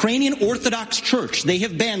using the Ukrainian Orthodox Church. They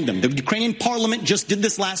have banned them. The Ukrainian parliament just did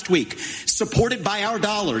this last week, supported by our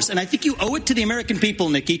dollars. And I think you owe it to the American people,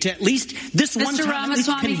 Nikki, to at least this one time at least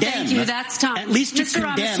condemn. Thank you. That's time. At least to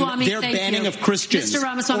condemn their banning of Christians. Mr.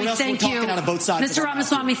 Ramaswamy, or else thank we're you. talking out of both sides Mr.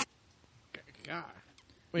 Ramaswamy.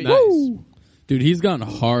 Wait, Nice. Dude, he's gone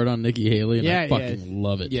hard on Nikki Haley, and Yeah, I he fucking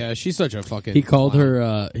love it. Yeah, she's such a fucking. He called clown.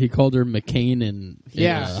 her. He called her McCain in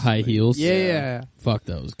high heels. Yeah. Fuck,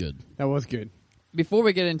 that was good. That was good. Before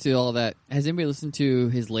we get into all that, has anybody listened to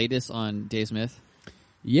his latest on Dave Smith?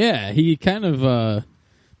 Yeah, he kind of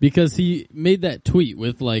because he made that tweet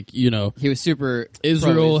with He was super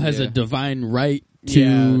Israel pro- has yeah. a divine right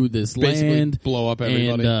to this basically land, blow up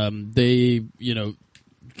everybody. and they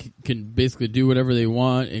can basically do whatever they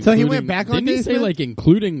want. So he went back on didn't he Dave say Smith?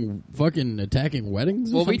 including fucking attacking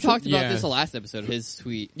weddings? or Well, we some talked shit? about Yeah. this the last episode. His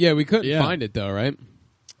tweet. Yeah, we couldn't Yeah. find it though, right?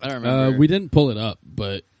 I don't remember. We didn't pull it up,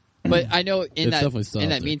 but I know in It's definitely still out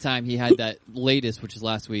that there. meantime, he had that latest, which is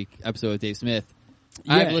last week episode with Dave Smith.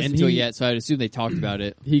 I haven't Yeah, listened and to it he- yet, so I'd assume they talked about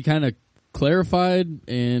it. he kind of clarified,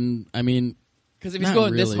 and I mean, Because if he's Not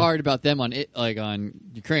going this really. hard about them on on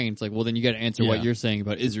Ukraine, it's like, well, then you got to answer what Yeah. you're saying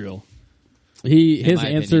about Israel. his my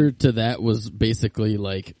answer opinion. to that was basically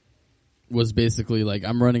like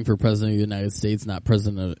I'm running for president of the United States, not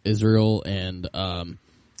president of Israel, and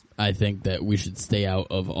I think that we should stay out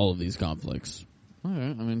of all of these conflicts. All right,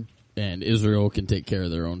 I mean, And Israel can take care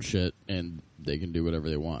of their own shit, and they can do whatever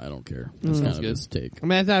they want. I don't care. That's kind of good. his take. I mean,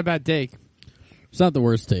 that's not a bad take. It's not the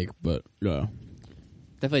worst take, but yeah.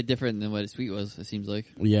 definitely different than what his tweet was. It seems like,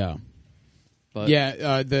 Yeah. but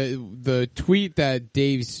Yeah, the tweet that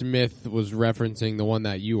Dave Smith was referencing, the one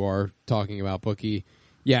that you are talking about, Bookie.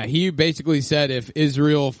 Yeah, he basically said if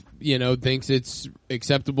Israel, thinks it's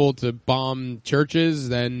acceptable to bomb churches,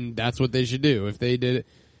 then that's what they should do. If they did it,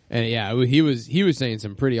 and yeah, he was saying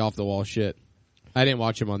some pretty off the wall shit. I didn't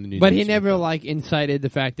watch him on the news, But he never incited the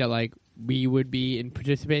fact that we would be in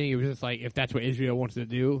participating. It was just if that's what Israel wants to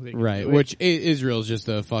do, they can right? do it. Which Israel's just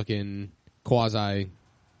a fucking quasi.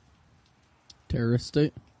 Terrorist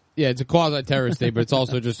state? Yeah, it's a quasi-terrorist state, but it's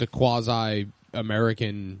also just a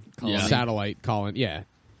quasi-American Colony. satellite colony. Yeah.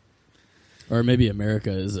 Or maybe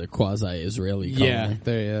America is a quasi-Israeli colony. Yeah,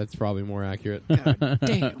 that's probably more accurate. God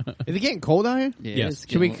damn. Is it getting cold out here? yeah, Yes.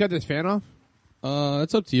 it's Should we getting- cut this fan off?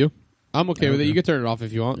 It's up to you. I'm okay with it. Okay. You can turn it off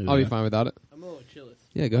if you want. I'll be Yeah. fine without it. I'm a little chilly.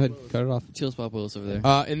 Yeah, go ahead. Cut it off. Chill Spot Willis over there?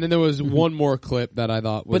 And then there was one more clip that I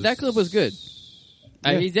thought was... But that clip was good.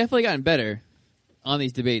 Yeah. He's definitely gotten better on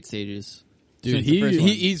these debate stages. Dude, Since the first one.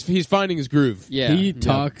 He's finding his groove. Yeah, He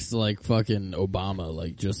talks like fucking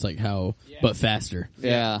Obama, just like how, but faster.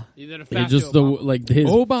 yeah. It just his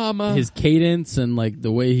Obama. his cadence and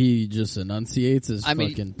the way he just enunciates is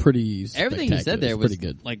fucking pretty. Everything he said there It's was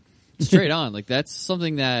pretty good. straight on. That's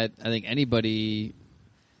something that I think anybody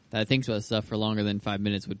that thinks about stuff for longer than 5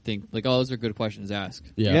 minutes would think oh, those are good questions to ask.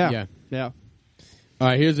 Yeah. Yeah. All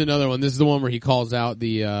right, here's another one. This is the one where he calls out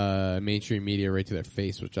the mainstream media right to their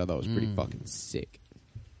face, which I thought was pretty fucking sick.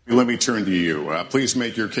 Let me turn to you. Please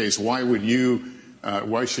make your case. Why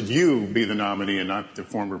should you be the nominee and not the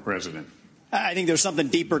former president? I think there's something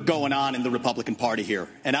deeper going on in the Republican Party here,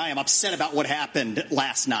 and I am upset about what happened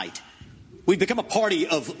last night. We've become a party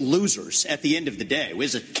of losers at the end of the day. It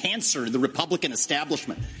is a cancer in the Republican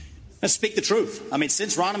establishment. Let's speak the truth. I mean,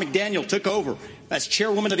 since Ronna McDaniel took over as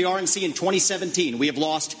chairwoman of the RNC in 2017, we have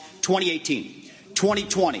lost 2018,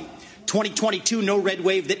 2020, 2022, no red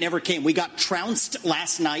wave that never came. We got trounced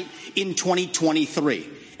last night in 2023.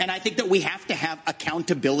 And I think that we have to have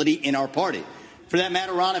accountability in our party. For that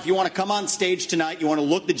matter, Ron, if you want to come on stage tonight, you want to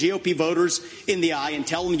look the GOP voters in the eye and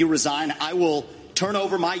tell them you resign, I will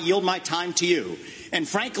yield my time to you. And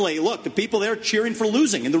frankly, look, the people there cheering for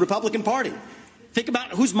losing in the Republican Party. Think about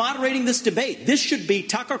who's moderating this debate. This should be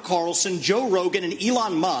Tucker Carlson, Joe Rogan, and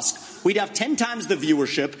Elon Musk. We'd have 10 times the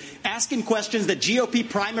viewership, asking questions that GOP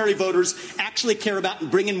primary voters actually care about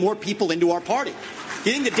and bringing more people into our party.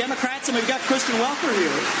 You think the Democrats, and we've got Kristen Welker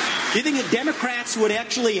here, do you think the Democrats would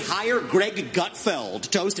actually hire Greg Gutfeld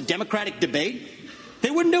to host a Democratic debate?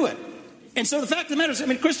 They wouldn't do it. And so the fact of the matter is,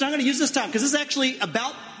 Christian, I'm going to use this time because this is actually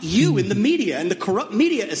about you in the media and the corrupt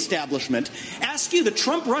media establishment. Ask you, the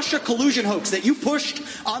Trump-Russia collusion hoax that you pushed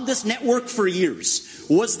on this network for years,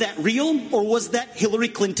 was that real or was that Hillary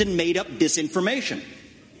Clinton made up disinformation?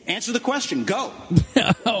 Answer the question. Go.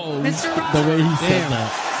 Mr. Ross. The way he said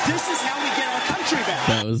that. This is how we get our country back.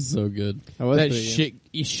 That was so good. That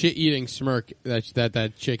shit-eating smirk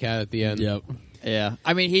that chick had at the end. Yep. Yeah.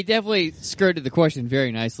 I mean, he definitely skirted the question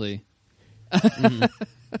very nicely.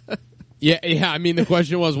 Yeah. I mean, the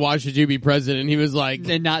question was, why should you be president? And he was like,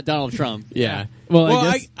 And not Donald Trump. yeah.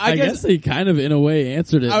 Well, I guess he kind of, in a way,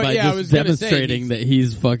 answered it by I was just gonna say, demonstrating that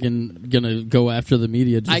he's fucking gonna go after the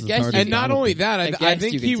media just I as guess- hard as And not Donald only did. that, I guess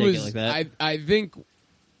think you could he take was. it like that. I think,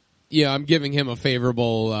 yeah, I'm giving him a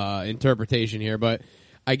favorable interpretation here, but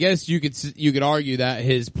I guess you could argue that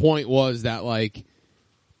his point was that like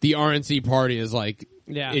the RNC party is like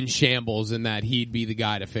in shambles, and that he'd be the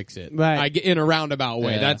guy to fix it. Right. In a roundabout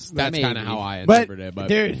way. Yeah, That's maybe. kind of how I interpret it. But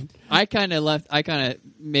dude, I kind of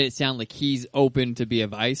made it sound like he's open to be a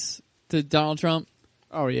vice to Donald Trump.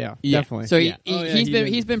 oh yeah, Yeah. definitely. So Yeah.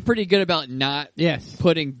 he's been pretty good about not yes,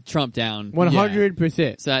 putting Trump down.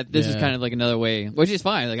 100%. So this is Yeah. kind of like another way, which is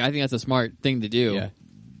fine. Like I think that's a smart thing to do. yeah.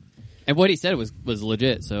 And what he said was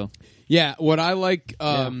legit. So Yeah, what I like,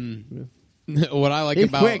 what I like He's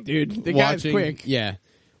about quick, dude. The guy's watching, quick. Yeah,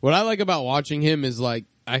 what I like about watching him is like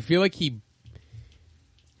I feel like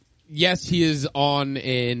yes, he is on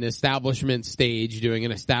an establishment stage doing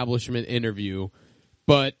an establishment interview,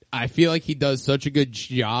 but I feel like he does such a good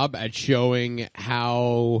job at showing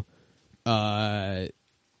how I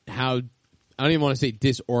don't even want to say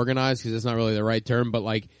disorganized because it's not really the right term, but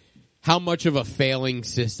like how much of a failing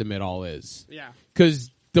system it all is. Yeah.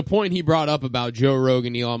 Because the point he brought up about Joe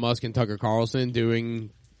Rogan, Elon Musk, and Tucker Carlson doing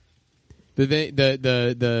the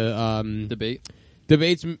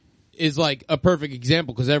debates is like a perfect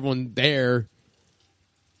example because everyone there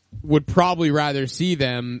would probably rather see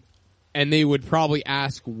them, and they would probably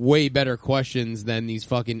ask way better questions than these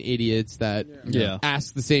fucking idiots that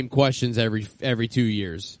ask the same questions every 2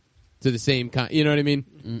 years to the same kind. You know what I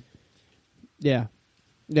mean? Yeah.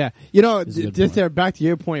 Yeah. You know, That's a good just point. there, back to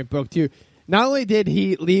your point, Brooke, too. Not only did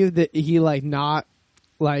he leave not,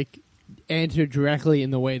 like, answer directly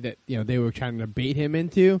in the way that, you know, they were trying to bait him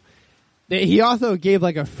into, he also gave,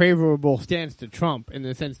 like, a favorable stance to Trump in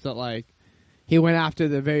the sense that, like, he went after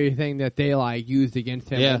the very thing that they, like, used against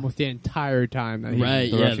him almost the entire time. That he Right,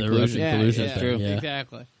 the yeah, Russian the collusion. Russian collusion yeah, thing. Yeah.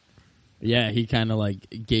 exactly. Yeah, he kind of like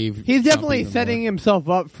gave. He's Trump definitely even setting more. himself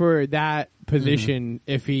up for that position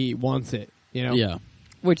if he wants it, you know? Yeah,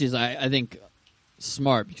 Which is, I think,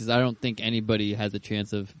 smart because I don't think anybody has a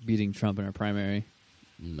chance of beating Trump in a primary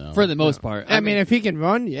no. for the most part. I mean, if he can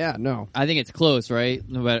run, no. I think it's close, right?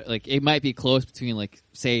 No matter, like it might be close between, like,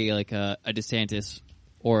 say, like a DeSantis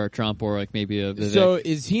or a Trump or like maybe a Vivek. So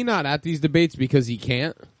is he not at these debates because he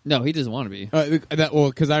can't? No, he doesn't want to be.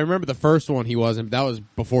 Because I remember the first one he wasn't. That was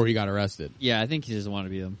before he got arrested. Yeah, I think he doesn't want to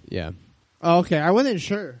be them. Yeah. Oh, okay, I wasn't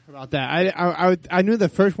sure about that. I knew the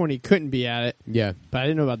first one he couldn't be at it, Yeah. but I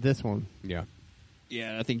didn't know about this one. Yeah.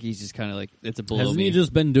 Yeah, I think he's just kind of like it's a below Hasn't me. he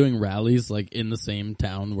just been doing rallies like in the same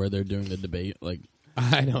town where they're doing the debate? Like,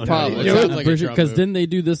 I don't Probably. know. It sounds like a Trump because move. didn't they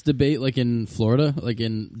do this debate like in Florida, like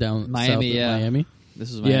in down Miami, south of yeah. Miami?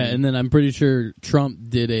 This is Yeah, and then I'm pretty sure Trump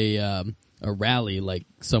did a rally like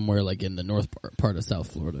somewhere like in the north part of South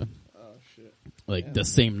Florida. Oh shit! Like the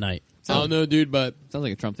same night. I don't know, dude, but sounds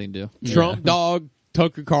like a Trump thing to do. Trump Dog,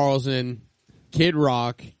 Tucker Carlson, Kid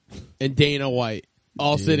Rock, and Dana White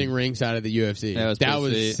all sitting ringside of the UFC. That was That pretty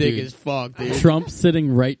was sweet. sick Dude. as fuck, dude. Trump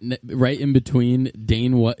sitting right in between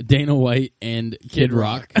Dana White and Kid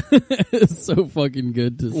Rock. It's so fucking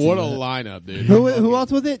good to see. What a that. lineup, dude. Who else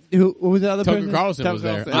was it? Who was the other Tucker person? Carlson Tucker was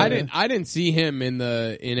there. Carlson. I didn't see him in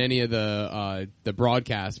any of the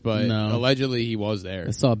broadcasts, but No. allegedly he was there.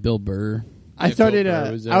 I saw Bill Burr. I Yeah, started. Bill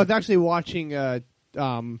Burr was there. I was actually watching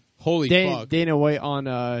Holy fuck. Dana White on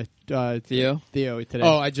Theo? today.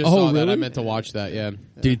 Oh, I just Oh, saw that. really? I meant to watch that, yeah.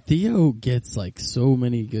 Dude, Theo gets like so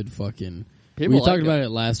many good fucking. People we like talked him. about it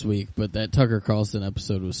last week, but that Tucker Carlson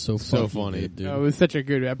episode was so So fucking funny. good, dude. It was such a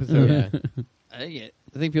good episode. Yeah. I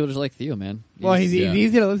think people just like Theo, man. Well, he's Yeah.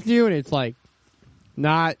 easy to listen to, and it's like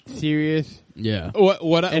not serious. Yeah.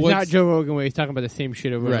 What It's not Joe Rogan where he's talking about the same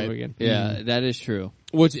shit over and Right. over again. Yeah, that is true.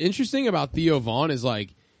 What's interesting about Theo Vaughn is like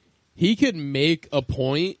he could make a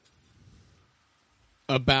point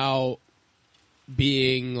about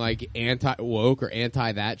being like anti woke or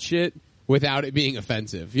anti that shit without it being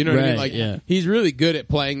offensive. You know what I mean? Right, Like, he's really good at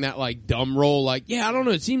playing that, like, dumb role. Like, yeah, I don't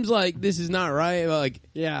know. It seems like this is not right. Like,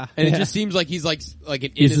 Yeah. and it just seems like he's like an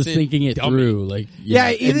innocent He's just thinking it dummy. through, like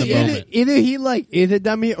Either, in the moment. either he like is a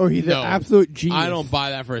dummy or he's No. an absolute genius. I don't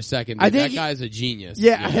buy that for a second. I Dude. think That guy's a genius.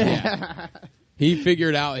 Yeah. He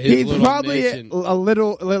figured out his He's little probably niche and-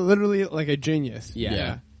 literally like a genius.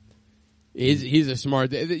 Yeah. He's a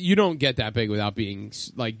smart. You don't get that big without being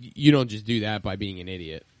like. You don't just do that by being an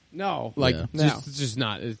idiot. No. Like, Yeah. it's just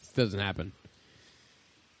not. It doesn't happen.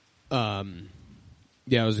 Yeah,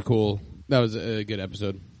 it was that was a good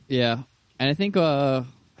episode. Yeah, and I think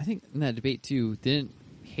in that debate too, didn't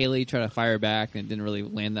Haley try to fire back and it didn't really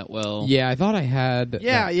land that well? Yeah, I thought I had.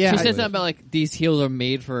 Yeah. She said something about like these heels are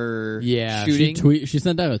made for shooting. She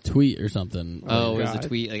sent out a tweet or something. Oh, it was God. a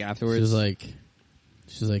tweet like She afterwards. was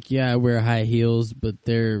like, yeah, I wear high heels, but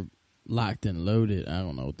they're locked and loaded. I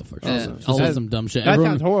don't know what the fuck. She said some dumb shit. That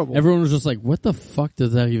sounds horrible. Everyone was just like, what the fuck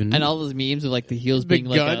does that even mean? and all those memes of like the heels The being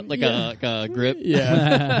gun? like a grip.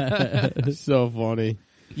 Yeah, so funny.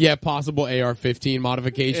 Yeah, possible AR-15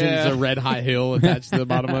 modifications. Yeah. A red high heel attached to the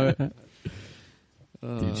bottom of it.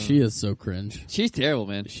 Dude, she is so cringe. She's terrible,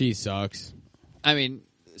 man. She sucks. I mean,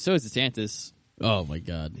 so is DeSantis. Oh my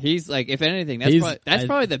god. He's like, if anything, that's He's-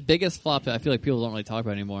 probably the biggest flop that I feel like people don't really talk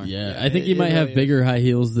about anymore. Yeah, I think he might have bigger high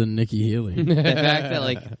heels than Nikki Haley. The fact that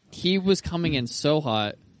like he was coming in so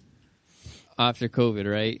hot after COVID,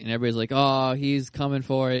 right? And everybody's like, "Oh, he's coming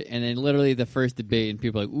for it," and then literally the first debate, and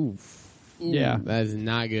people are like, "Oof." Yeah. That is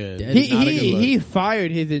not good. That He is not a good look. he fired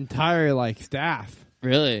his entire like staff.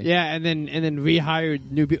 Really? Yeah, and then rehired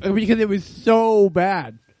new people because it was so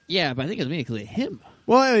bad. Yeah, but I think it was mainly because of him.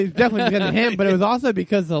 Well, it was definitely because of him, but it was also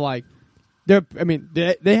because of like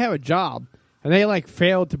they have a job and they like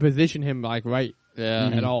failed to position him like right Yeah.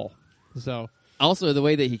 at all. So Also, the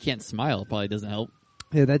way that he can't smile probably doesn't help.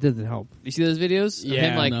 yeah, that doesn't help. You see those videos? Of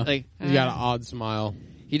him, like, no. like He's got an odd smile.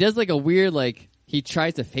 he does like a weird like he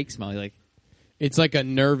tries to fake smile, like It's like a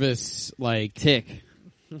nervous, like, tick.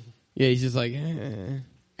 yeah, he's just like,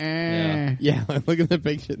 Yeah. yeah, like, look at the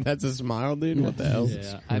picture. That's a smile, dude. What the hell?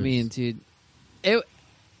 Yeah, I mean, dude,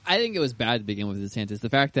 I think it was bad to begin with DeSantis. The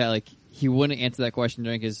fact that like he wouldn't answer that question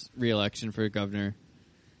during his re-election for governor,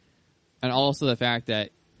 and also the fact that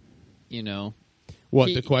What,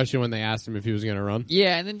 He- the question when they asked him if he was going to run?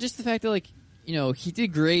 yeah, and then just the fact that like he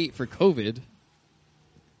did great for COVID,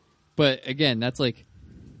 but again, that's like,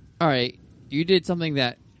 all right, you did something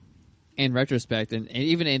that, in retrospect, and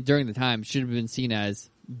even during the time, should have been seen as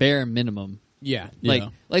bare minimum. Yeah. Like, Yeah.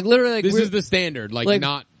 like literally, like This we're- is the standard. Like, like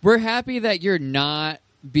not. we're happy that you're not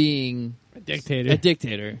being A dictator. a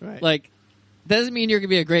dictator. Right. Like, that doesn't mean you're going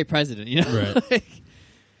to be a great president, you know? Right.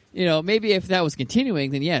 Like, maybe if that was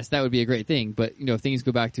continuing, then yes, that would be a great thing. But, if things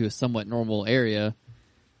go back to a somewhat normal area,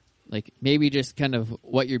 like, maybe just kind of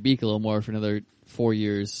wet your beak a little more for another 4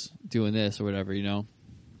 years doing this or whatever, I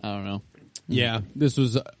don't know. Yeah. This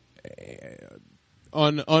was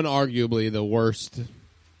unarguably the worst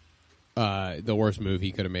move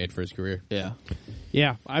he could have made for his career. Yeah.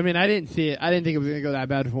 Yeah, I mean, I didn't see it. I didn't think it was going to go that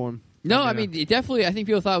bad for him. No, I mean, it definitely, I think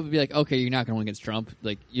people thought it would be like, okay, you're not going to win against Trump.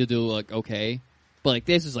 Like, you'll do, like, okay. But, like,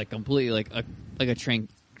 this was, like, completely, like a train.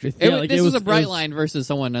 This was a bright line versus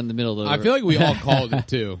someone in the middle of the I feel like we all called it,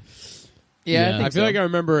 too. Yeah, Yeah. I, I feel like I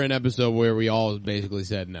remember an episode where we all basically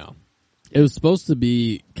said no. It was supposed to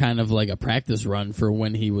be kind of like a practice run for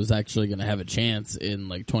when he was actually going to have a chance in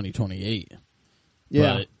like 2028.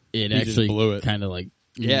 Yeah. But it just actually blew it. kind of like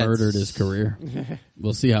Yeah, murdered it's- his career.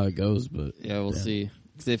 We'll see how it goes, but Yeah, we'll see.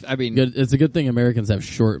 'Cause it's a good thing Americans have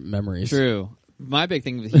short memories. True. My big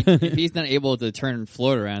thing, if he's not able to turn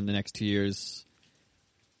Florida around the next 2 years,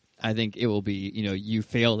 I think it will be, you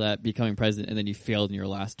failed at becoming president and then you failed in your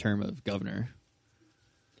last term of governor.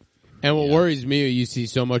 And what worries me, you see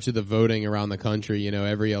so much of the voting around the country,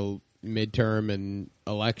 every midterm and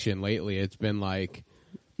election lately, it's been like,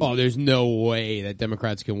 oh, there's no way that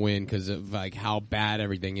Democrats can win because of like how bad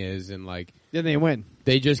everything is, and like Then they win.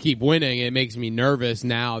 they just keep winning. It makes me nervous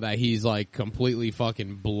now that he's like completely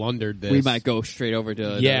fucking blundered this. We might go straight over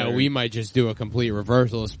to yeah, another- we might just do a complete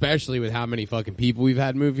reversal, especially with how many fucking people we've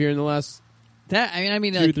had move here in the last that. I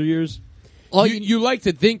mean, 2 or 3 years. all You like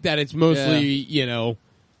to think that it's mostly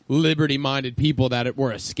liberty-minded people that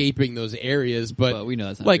were escaping those areas, but we know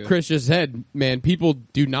that's not like true. Chris just said, man, people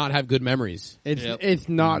do not have good memories. It's Yep. it's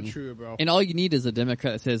not true, bro. and all you need is a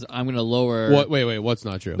Democrat that says, I'm going to lower. What? Wait, what's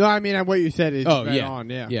not true? No, I mean what you said is Oh right yeah, on.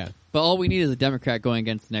 Yeah. yeah. But all we need is a Democrat going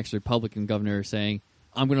against the next Republican governor saying,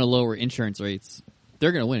 I'm going to lower insurance rates.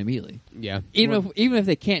 They're going to win immediately. Yeah. Even if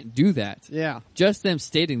they can't do that, Yeah. just them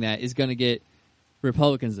stating that is going to get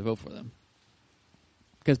Republicans to vote for them.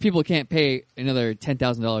 because people can't pay another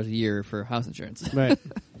 $10,000 a year for house insurance. Right.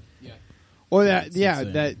 Or that,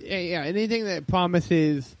 That's anything that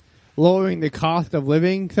promises lowering the cost of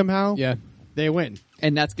living somehow, they win.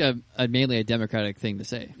 And that's mainly a Democratic thing to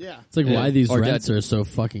say. Yeah. It's like why these Or rents are so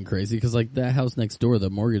fucking crazy. Because like that house next door, the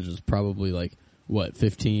mortgage is probably like, what,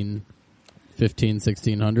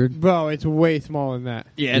 1,600? Bro, it's way smaller than that.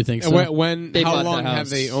 Yeah, You think so? They How bought long the have house.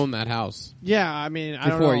 they owned that house? Yeah, I mean, I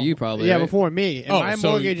don't Before know. you probably, Yeah, right? before me. And my so-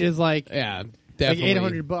 mortgage is like Yeah, definitely.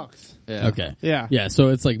 $800. Yeah. Okay. Yeah. Yeah, so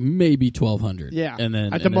it's like maybe 1,200. Yeah. And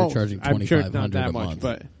then At the they're most. charging I'm sure it's 2,500 not that a much, month.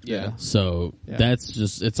 but Yeah. So Yeah. that's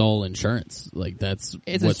just, it's all insurance. Like that's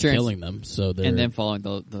It's what's insurance. killing them. So they're, And then following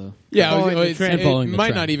the Yeah, Following the it trend. Following the might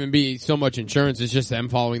trend. not even be so much insurance. It's just them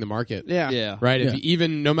following the market. yeah. Right? If Yeah.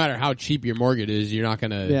 even no matter how cheap your mortgage is, you're not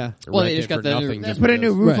going to Yeah. Well, they rent just it got for the- nothing. They just put a new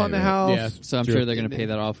because. roof Right, on the right. house. Yeah. So I'm True. sure they're going to pay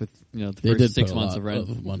that off with the they first did 6 put a months lot of rent.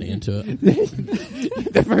 of money into it.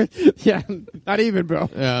 The first- yeah, not even, bro.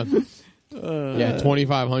 Yeah. Yeah,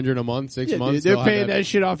 $2,500 a month, 6 Yeah, months. dude, they're they'll paying have that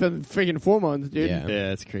shit off in freaking 4 months, dude. Yeah.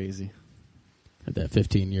 Yeah, it's crazy. Had that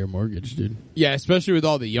 15-year mortgage, dude. Yeah, especially with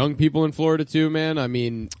all the young people in Florida too, man. I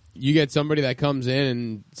mean, you get somebody that comes in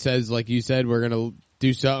and says, like you said, we're going to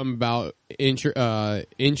do something about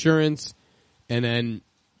insurance, and then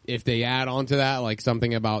if they add on to that, like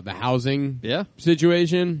something about the housing Yeah.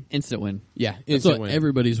 situation, Instant win. yeah, That's instant what win.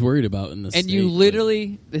 everybody's worried about in this And state. you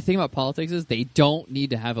literally, the thing about politics is they don't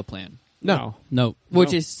need to have a plan. No. No.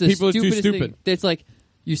 Which is the People are too stupidest thing. stupid. It's like,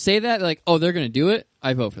 you say that, like, oh, they're going to do it,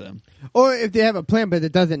 I vote for them. Or if they have a plan, but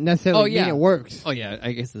it doesn't necessarily Oh, yeah. mean it works. Oh, yeah,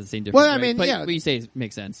 I guess it's the same difference. Well, I right? mean, but yeah. what you say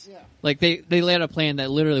makes sense. Like, they lay out a plan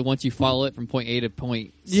that literally, once you follow it from point A to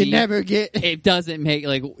point C, You never get. it doesn't make,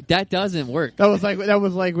 like, that doesn't work. That was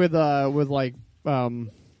like with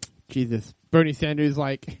Jesus, Bernie Sanders,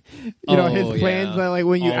 like, you know, his Oh, plans, yeah. like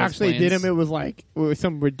when you All his actually did plans. them, it was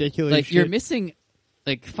some ridiculous Like, shit. you're missing,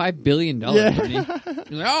 like, $5 billion, Yeah. Bernie. You're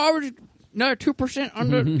like, oh, we're just another 2%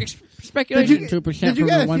 under Did speculation. you, 2% did you from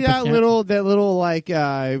guys the see that 1%.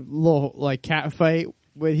 little cat fight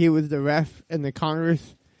when he was the ref in the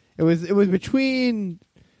Congress? It was between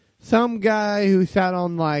some guy who sat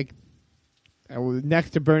on like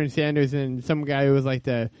next to Bernie Sanders and some guy who was like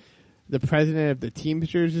the president of the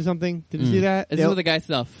Teamsters or something. Did you see that? Is this what the guy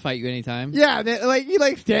said, I'll fight you anytime? Yeah, he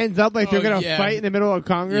like stands up like they're Oh, gonna yeah. fight in the middle of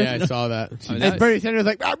Congress. Yeah, I saw that. I mean, And Bernie Sanders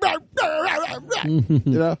like, rah, rah, rah, rah, rah, rah. You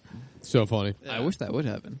know, So funny. I wish that would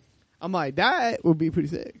happen. I'm like, that would be pretty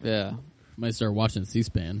sick. Yeah. Might start watching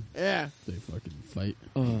C-SPAN. Yeah, They fucking fight.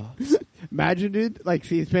 imagine, dude, like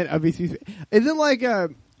C-SPAN, C-SPAN.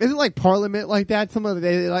 Isn't like Parliament like that? Some of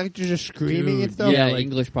they like just screaming and Dude, stuff. Yeah, like-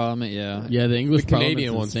 English Parliament, yeah. Yeah, the English The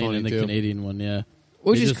Canadian Parliament's one's insane, funny, and the too. Canadian one, yeah.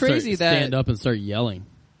 Which They is just start- crazy that stand up and start yelling.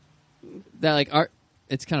 that like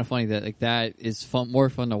it's kind of funny that like that is more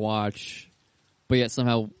fun to watch, but yet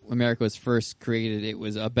somehow America was first created. It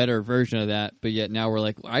was a better version of that, but yet now we're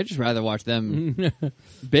like, I'd just rather watch them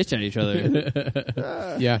bitch at each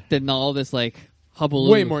other Yeah. than all this like hubbub.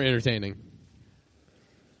 Way more entertaining.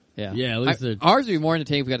 Yeah, Yeah, at least they're- ours would be more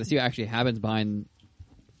entertaining if we got to see what actually happens behind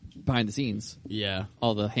the scenes. Yeah.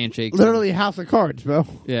 All the handshakes, Literally House of Cards, bro.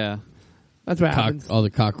 yeah, That's what happens. All the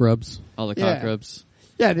cock rubs. all the Yeah. cock rubs.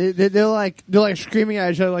 Yeah, they're like screaming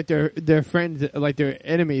at each other like they're friends, like they're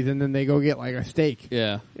enemies, and then they go get like a steak.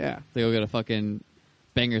 Yeah, Yeah, they go get a fucking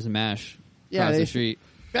bangers and mash Yeah, across they- the street.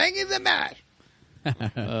 banging the mash.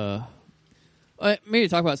 Maybe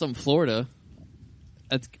talk about something Florida.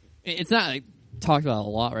 It's not like, talked about a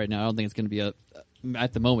lot right now. I don't think it's going to be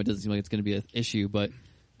at the moment. It doesn't seem like it's going to be an issue. But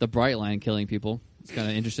the Bright Line killing people, it's kind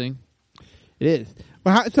of interesting. It is.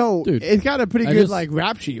 Well, so Dude, it's got a pretty I good just- like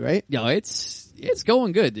rap sheet, right? Yeah, it's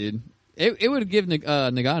going good, dude. It would give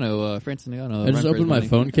Nagano, Francis Nagano. I just opened my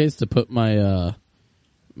phone case to put my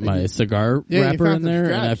my cigar Yeah, you wrapper found in some there,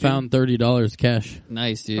 scratch, and I dude. found $30 cash.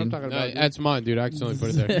 Nice, I'm dude. talking about. dude. That's mine, dude. I accidentally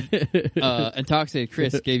put it there. Intoxicated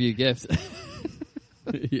Chris gave you a gift.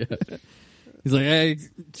 Yeah. He's like, hey,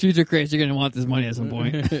 future Chris, you're going to want this money at some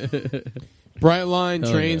point. Bright Line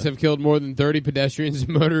Hell trains yeah. have killed more than 30 pedestrians and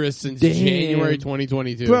motorists since Damn. January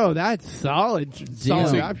 2022. Bro, that's solid.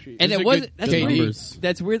 Solid Damn. rap sheet. And These it are wasn't. good That's KD. weird. numbers.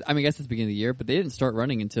 That's weird. I mean, I guess it's the beginning of the year, but they didn't start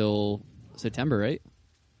running until September, right?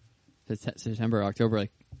 September, October,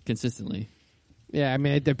 like consistently. Yeah, I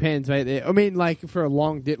mean it depends, right? I mean, like for a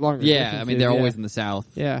longer. Yeah, I mean they're distances, always in the South.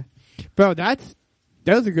 Yeah, bro,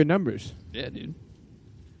 those are good numbers. Yeah, dude.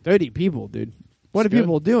 30 people, dude. What are good.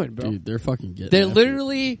 people doing, bro? Dude, they're fucking getting They're after it.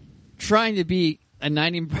 literally trying to beat a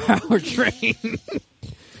 90-mile train.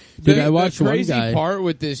 Dude, I watched the crazy one guy. part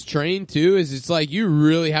with this train too is it's like you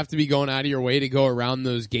really have to be going out of your way to go around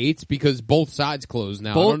those gates because both sides close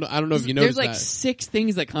now. I don't know if you noticed There's like that. 6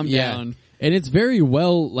 things that come Yeah. down. And it's very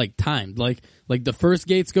well like timed. Like the first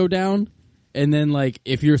gates go down, and then like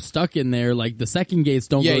if you're stuck in there, like the second gates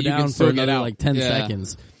don't Yeah, go you can down still for get another out. like 10 Yeah.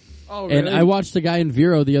 seconds. Oh, And I watched a guy in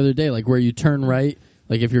Vero the other day, like where you turn right,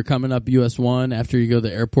 like if you're coming up US 1 after you go to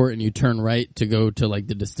the airport and you turn right to go to like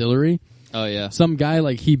the distillery. Oh yeah. Some guy,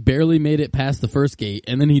 like, he barely made it past the first gate,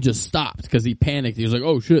 and then he just stopped because he panicked. He was like,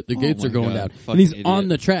 oh shit, the gates my are going God. down. Fucking And he's idiot. on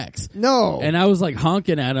the tracks. No. And I was like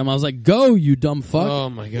honking at him. I was like, go, you dumb fuck. Oh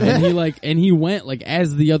my god! And he went like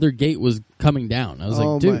as the other gate was coming down. I was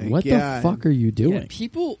Oh like, dude, my what God. the fuck are you doing?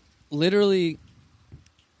 People literally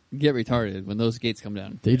get retarded when those gates come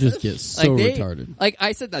down. They just get so they- retarded. Like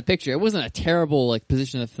I said, that picture, it wasn't a terrible like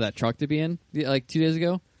position for that truck to be in like 2 days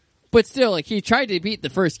ago, but still, like he tried to beat the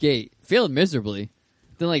first gate, failed miserably,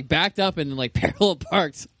 then like backed up and like parallel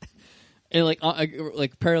parked, and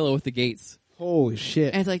like parallel with the gates. Holy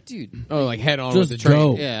shit. And it's like, dude, Oh, like head on Just with the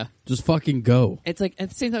train. go. yeah. Just fucking go. It's like at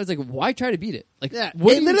the same time, it's like, why try to beat it? Like, Yeah,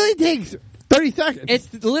 what it do you- literally takes 30 seconds.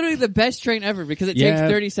 it's literally the best train ever because it Yeah.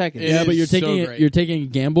 takes 30 seconds. It Yeah, but is you're so taking great. you're taking a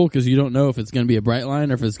gamble because you don't know if it's going to be a bright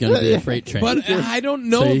line or if it's going to be a freight train. But I don't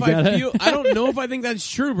know So if you I gotta- feel. I don't know if I think that's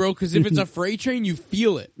true, bro. Because if it's a freight train, you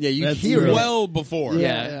feel it. Yeah, you That's hear true. it. Well before.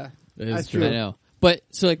 Yeah. It is That's true. true. I know. But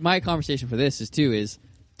so like my conversation for this is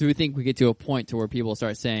do we think we get to a point to where people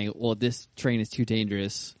start saying, well, this train is too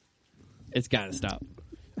dangerous. It's got to stop.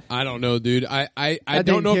 I don't know, dude. I think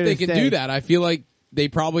don't know here if they to can stay. do that. I feel like they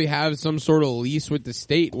probably have some sort of lease with the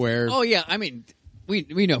state where. Oh yeah, I mean, we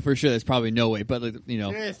know for sure there's probably no way, but like, you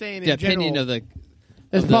know, They're saying the in opinion general. of the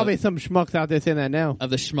There's of the- probably some schmucks out there saying that now. of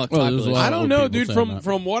the schmuck Well, there's a population. lot I of don't old know, people dude. saying From that.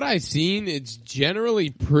 from what I've seen, it's generally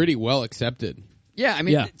pretty well accepted. Yeah, I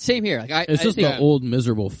mean, Yeah. same here. Like It's I just think the old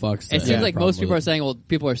miserable fucks. that it have seems like problem most people with are it. saying, well,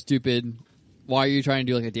 people are stupid. Why are you trying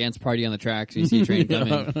to do like a dance party on the tracks? You see a train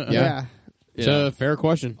coming. Yeah. It's Yeah. a fair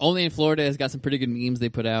question. Only in Florida has got some pretty good memes they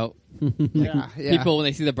put out. Yeah. People, when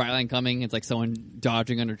they see the bright line coming, it's like someone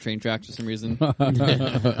dodging under train tracks for some reason.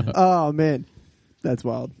 Oh, man. That's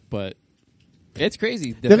wild. But it's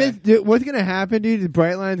crazy. The Dude, what's going to happen, dude, is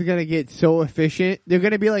Brightline's going to get so efficient. They're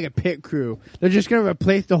going to be like a pit crew. They're just going to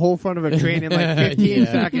replace the whole front of a train in like 15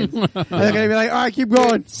 seconds. And they're going to be like, all right, keep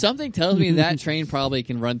going. Something tells me that train probably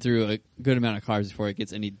can run through a good amount of cars before it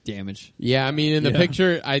gets any damage. Yeah, I mean, in the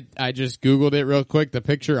picture, I just Googled it real quick. The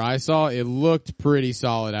picture I saw, it looked pretty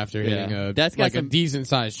solid after hitting a That's got like a some- decent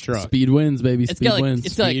sized truck. Speed wins, baby. It's Speed got like wins.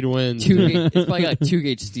 it's got Speed like wins. it's probably got like 2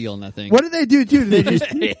 gauge steel in that thing. What do they do, too? They just,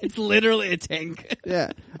 It's literally a tank.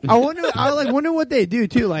 yeah. I wonder what they do,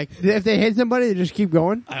 too. Like, if they hit somebody, they just keep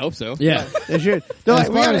going. I hope so. yeah. They should. They're As like,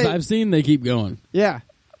 we far as gotta- I've seen, they keep going. yeah.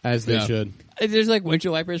 As they Yeah. should. There's like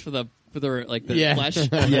windshield wipers for the like the Yeah. flesh.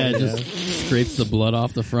 Yeah, it just scrapes the blood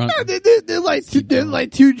off the front. They're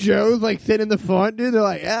like two Joes like sitting in the front, dude. They're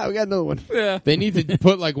like, yeah, we got another one. Yeah. They need to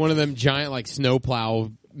put like one of them giant like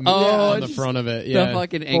snowplow on the just front of it. The Yeah.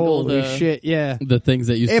 fucking angle. Holy to, shit, yeah. The things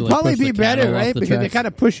that used It'd to like, probably push be the better, cattle off right? the Because they tracks. kind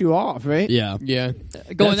of push you off, right? Yeah. Yeah. Going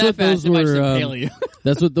That's that what fast, those it might just were, impale you.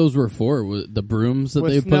 That's what those were for. The brooms that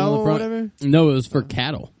With they put in snow the or front. whatever? No, it was for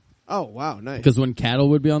cattle. Oh wow, nice. Because when cattle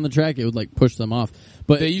would be on the track, it would like push them off.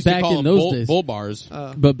 But They used back to call in them those days, bull bars.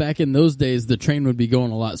 but back in those days, the train would be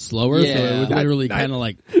going a lot slower, so Yeah. it would literally Not- kind of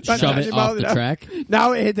like not shove much it about off the it. track.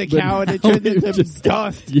 Now it hits a cow and it now turns it into just-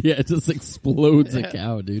 dust. Yeah, it just explodes a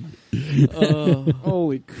cow, dude.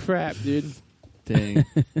 Holy crap, dude! Dang.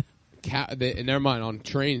 Never mind. On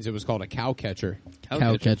trains, it was called a cow catcher.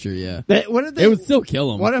 Cow catcher, yeah. What if they? It would still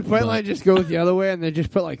kill them. What if Brightline just goes the other way and they just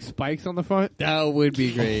put like spikes on the front? That would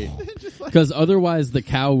be great. Because otherwise, the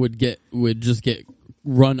cow would just get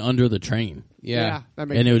run under the train, Yeah. that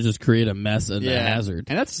makes and it would sense. just create a mess and a Yeah. hazard.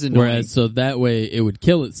 And that's just annoying. Whereas, so that way, it would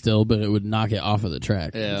kill it still, but it would knock it off of the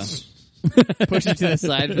track. Yeah. Push it to the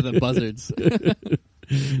side for the buzzards.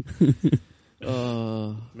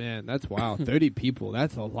 Man, that's wild. 30 people.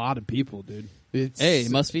 That's a lot of people, dude. Hey,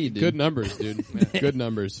 must feed, dude. Good numbers, dude. Good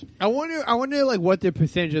numbers. I wonder, like, what the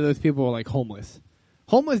percentage of those people are like homeless.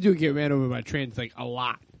 Homeless do get ran over by trains like a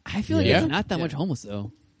lot. I feel like Yeah. it's not that much homeless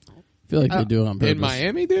though. I feel like they do it on purpose. In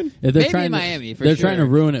Miami, dude? Yeah, they're Maybe trying in to, Miami, for they're trying to sure.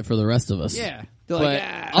 ruin it for the rest of us. Yeah, But they're like,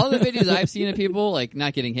 ah. all the videos I've seen of people like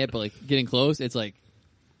not getting hit, but like getting close, it's like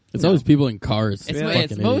It's always people in cars. it's, Fucking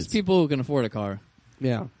it's most idiots. people who can afford a car.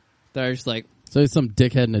 yeah. that are just like, It's always some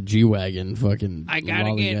dickhead in a G-Wagon fucking I gotta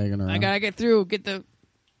lollygagging around. get through, gotta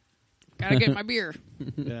get my beer.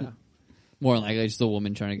 Yeah. More likely just a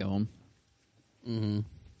woman trying to go home.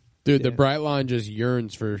 Dude, the Bright Line just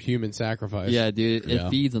yearns for human sacrifice. Yeah, dude, it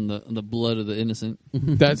feeds on the blood of the innocent.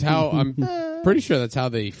 That's how I'm pretty sure that's how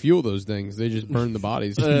they fuel those things. They just burn the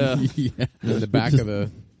bodies in the back of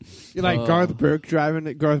the. You're like Garth Brooks driving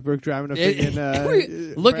a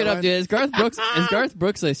freaking. Look it up, dude. Is Garth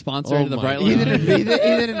Brooks a sponsor to the Bright Line? He's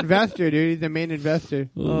an investor, dude. He's the main investor.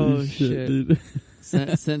 Oh shit, dude.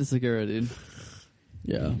 Send Segura, dude.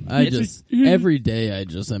 Yeah, every day I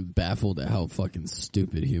just am baffled at how fucking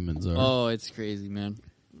stupid humans are. Oh, it's crazy, man.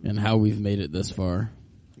 And how we've made it this far.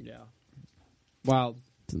 Yeah. Wow.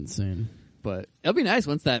 It's insane. But it'll be nice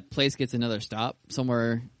once that place gets another stop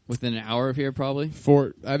somewhere within an hour of here, probably.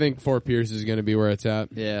 I think Fort Pierce is going to be where it's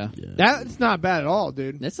at. Yeah. That's not bad at all,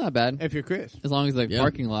 dude. That's not bad. If you're Chris. As long as the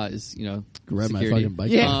parking lot is, grab security. my fucking bike.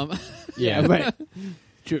 Yeah. Yeah, but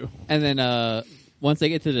true. And then once they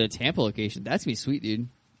get to the Tampa location, that's gonna be sweet, dude.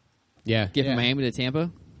 Yeah. Get from Miami to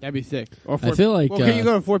Tampa. That'd be sick. Or I feel like can you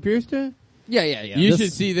go to Fort Pierce too? Yeah. You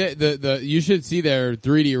should see you should see their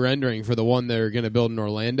 3D rendering for the one they're going to build in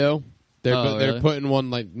Orlando. They're really? putting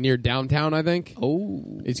one like near downtown, I think.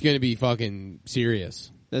 Oh, it's going to be fucking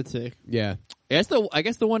serious. That's sick. Yeah. I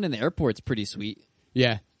guess the one in the airport's pretty sweet.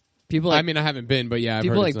 Yeah. People. I mean, I haven't been, but yeah, I've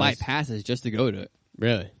people heard buy nice. passes just to go to it.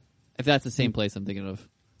 Really? If that's the same place I'm thinking of.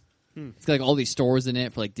 It's got like all these stores in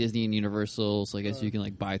it for like Disney and Universal, so I guess you can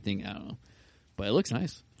like buy things. I don't know, but it looks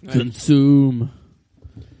nice. Consume.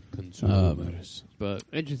 But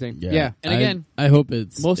interesting. Yeah. And again, I hope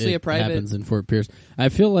it's mostly a private. Happens in Fort Pierce. I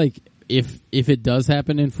feel like if it does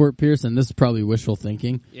happen in Fort Pierce, and this is probably wishful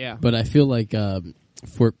thinking, but I feel like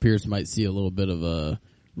Fort Pierce might see a little bit of a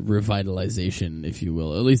revitalization, if you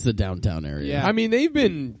will, at least the downtown area. Yeah. I mean, they've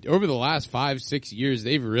been over the last 5-6 years.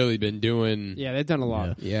 They've really been doing. Yeah, they've done a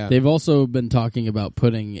lot. Yeah. They've also been talking about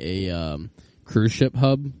putting a cruise ship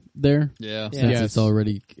hub there. Yeah. Since it's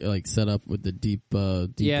already like set up with the deep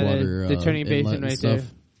water, the turning basin right there.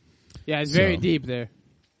 Yeah, it's very deep there.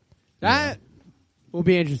 That will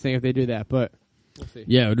be interesting if they do that, but we'll see.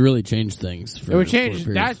 Yeah, it would really change things. It would change.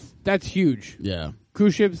 That's huge. Yeah.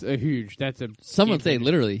 Cruise ships are huge. Some would say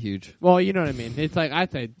literally huge. Well, you know what I mean. It's like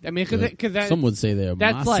because some would say they're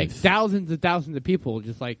that's massive. like thousands and thousands of people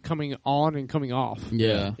just like coming on and coming off.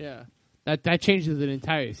 Yeah. That changes an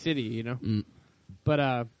entire city, you know.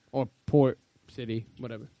 But or port city,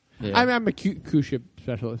 whatever. Yeah. I'm a cruise ship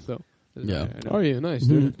specialist, so yeah. Oh yeah, nice,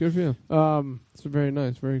 dude. Good for you. It's very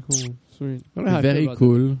nice, very cool, sweet. I don't know how very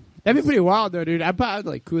cool. That'd be pretty wild, though, dude. I'd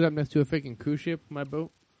like cruise up next to a freaking cruise ship, my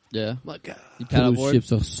boat. Yeah. Like, Cruise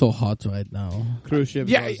ships are so hot right now. Cruise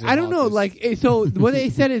ships. Yeah, I don't know. Like, so what they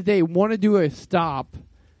said is they want to do a stop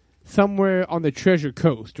somewhere on the Treasure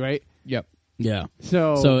Coast, right? Yep. Yeah.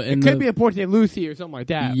 So it could be a Port St. Lucie or something like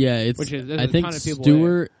that. Yeah, it's. I think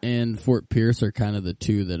Stewart and Fort Pierce are kind of the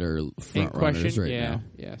two that are front runners right now.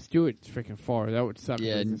 Yeah, Stewart's freaking far. That would suck.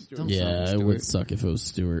 Yeah, it would suck if it was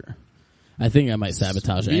Stewart. I think I might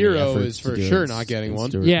sabotage any Vero efforts is for to do sure it not getting one.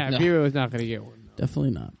 Stewart. Yeah, Vero is not going to get one.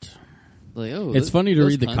 Definitely not. Like, it's funny to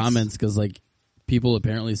read the comments because like people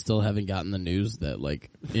apparently still haven't gotten the news that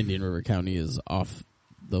like Indian River County is off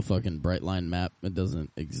the fucking Brightline map. It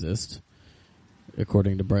doesn't exist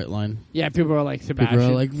according to Brightline. Yeah, people are like Sebastian.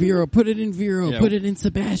 People are like Vero, put it in Vero, put it in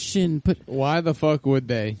Sebastian. Why the fuck would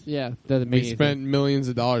they? Yeah, doesn't make We spent millions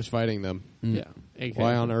of dollars fighting them. Yeah, exactly.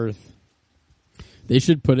 Why on earth? They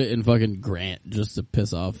should put it in fucking Grant just to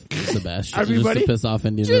piss off Sebastian. Everybody? Just to piss off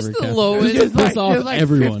Indian Just River the County. lowest. Just to piss off like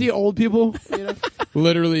everyone. 50 old people. You know?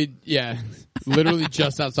 Literally, yeah. Literally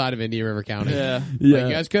just outside of Indian River County. Yeah. Like, you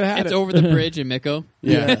guys could have had It's it. over the bridge in Miko.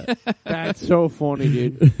 Yeah. That's so funny,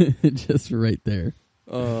 dude. Just right there.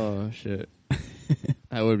 Oh, shit.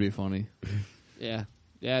 That would be funny. Yeah.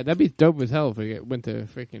 Yeah, that'd be dope as hell if we went to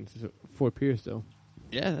freaking Fort Pierce, though.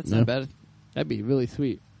 Yeah, that's not bad. That'd be really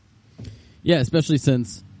sweet. Yeah, especially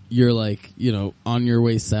since you're like, on your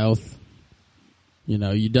way south.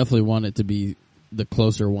 You definitely want it to be the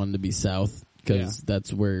closer one to be south because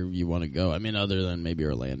that's where you want to go. I mean, other than maybe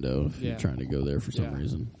Orlando if you're trying to go there for some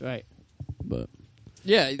reason. Right. But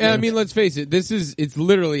yeah, I mean, let's face it. It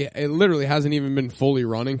literally hasn't even been fully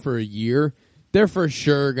running for a year. They're for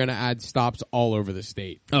sure going to add stops all over the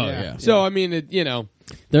state. Oh, yeah. So, I mean,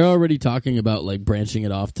 they're already talking about like branching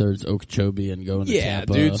it off towards Okeechobee and going to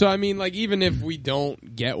Tampa. Dude. So, I mean, like, even if we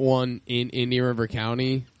don't get one in Indian River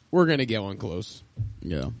County, we're going to get one close.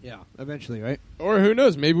 Yeah. Yeah, eventually, right? Or who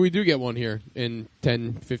knows? Maybe we do get one here in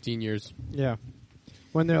 10, 15 years. Yeah.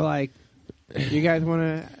 When they're like, you guys want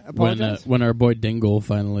to apologize? When our boy Dingle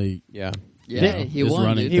finally he is won.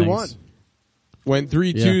 running Dude. He things. won. When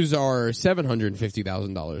 3 twos are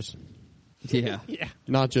 $750,000, Yeah. Yeah.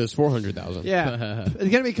 not just $400,000. Yeah. It's going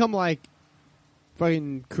to become like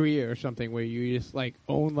fucking Korea or something where you just like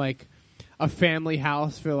own like a family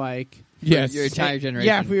house for like Yes. your entire generation.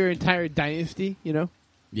 yeah, for your entire dynasty, you know?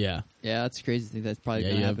 Yeah. Yeah, that's crazy. I think that's probably Yeah,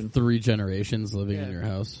 going you to have happen. 3 generations living in Yeah. your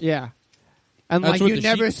house. Yeah. And That's like what you the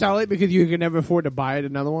never Sheiks- sell it because you can never afford to buy it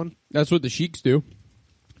another one. That's what the sheiks do.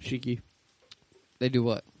 Cheeky. They do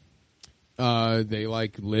what? They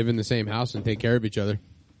like live in the same house and take care of each other.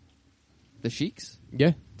 The sheiks?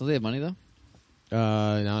 Yeah. Don't they have money though?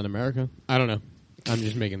 Not in America. I don't know. I'm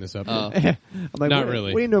just making this up. Oh. I'm like, Not what,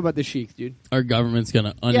 really. What do you know about the Sheiks, dude? Our government's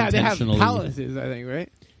gonna Yeah, they have unintentionally. palaces, I think, right?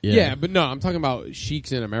 Yeah. But no, I'm talking about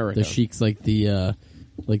sheiks in America. The sheiks like the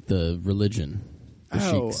religion. The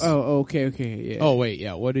sheiks. Okay, yeah. Oh wait,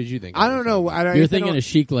 yeah. What did you think? I don't know. I don't. You're I thinking don't, a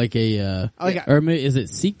sheik like a, Like or maybe, is it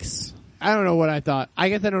Sikhs? I don't know what I thought. I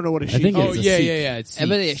guess I don't know what a I sheik think is. Oh it's a yeah, Sikh. yeah. It's Yeah,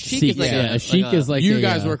 but a Sikhs. sheik Sikh, is like yeah, a sheik like a- is like You a,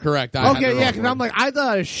 guys were correct. I had Okay, the yeah, wrong because word. I'm like, I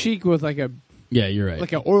thought a sheik was like a Yeah,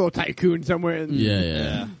 an oil tycoon somewhere in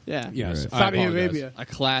Yeah. yeah. Yes, Right. I Saudi apologize. Arabia. a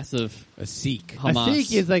class of A Sikh. Hamas. A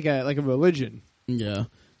Sikh is like a religion. Yeah.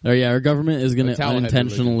 Oh yeah, our government is going A to towelhead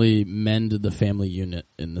unintentionally mend the family unit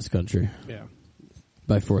in this country Yeah.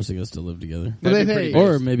 by forcing us to live together. But That'd they be say pretty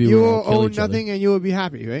Or maybe you we'll will all kill own each nothing and you will be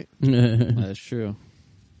happy, right? other. That's true.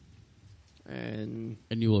 And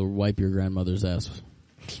And you will wipe your grandmother's ass.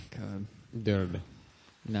 God, Dude.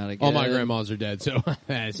 not again. All my grandmas are dead, so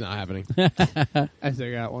it's not happening. I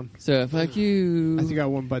still got one. So fuck you. I still got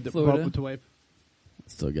one butt Florida. to wipe.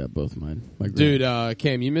 Still got both mine. My Dude,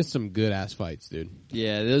 Cam, you missed some good ass fights, dude.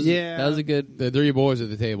 Yeah, Yeah. that was a good. The 3 boys at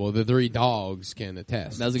the table, the 3 dogs can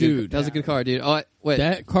attest. That was a Dude, good. That was a good card, dude. Oh, wait.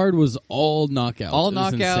 that card was all knockouts. All It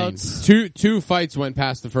was knockouts. insane. Two fights went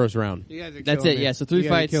past the first round. You guys are That's killing it. me. Yeah. So 3 You guys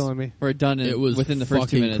are fights killing me. were done It was within the first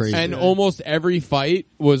 2 fucking minutes. crazy. And Yeah. almost every fight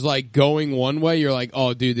was like going one way. You're like,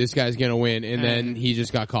 oh, dude, this guy's gonna win, and then he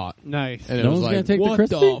just got caught. Nice. And it No was one's like, gonna take the what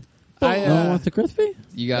crispy? the? No one wants the crispy?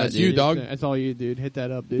 You got That's it, you, dude. dog. That's all you, dude. Hit that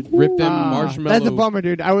up, dude. Rip them marshmallow. That's a bummer,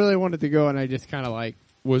 dude. I really wanted to go, and I just kind of like,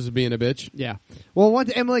 Was being a bitch. yeah. Well,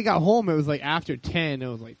 once Emily got home, it was like after 10. It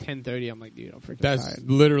was like 10:30. I'm like, dude, I'm freaking That's tired.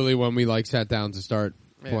 literally when we like sat down to start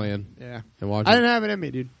Yeah. playing Yeah. and watching. I didn't have it in me,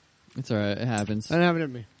 dude. It's all right. It happens. I didn't have it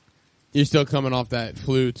in me. You're still coming off that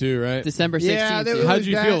flu too, right? December 16th. Yeah, there dude. was- How'd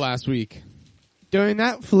you that- feel last week? During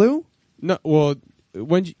that flu? No, well,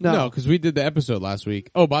 when No. no, because we did the episode last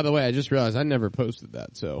week. Oh, by the way, I just realized I never posted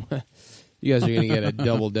that, so you guys are gonna get a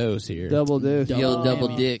double dose here. Double dose. The old double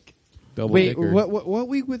dick. Double Wait, dicker. what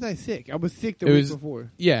week was I sick? I was sick the It week was- before.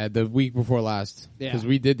 Yeah, the week before last. Yeah. Because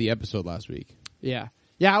we did the episode last week. Yeah.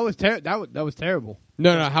 Yeah, I was that was terrible.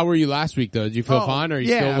 No, how were you last week though? Did you feel Oh, fine, or are you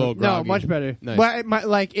yeah, still a little groggy? No, much better. Nice. But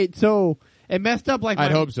it messed up like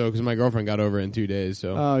I'd my, hope so because my girlfriend got over it in 2 days.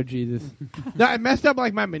 So Oh Jesus! No, it messed up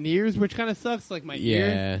like my menieres, which kind of sucks, like my yeah.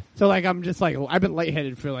 ear. So like I'm just like I've been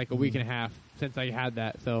lightheaded for like a week and a half since I had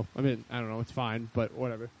that. So I mean I don't know, it's fine, but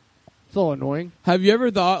whatever. It's a little annoying. Have you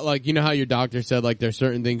ever thought like you know how your doctor said like there's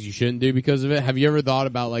certain things you shouldn't do because of it? Have you ever thought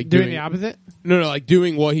about like Doing the opposite. No, like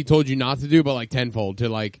doing what he told you not to do, but like tenfold to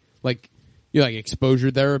like you like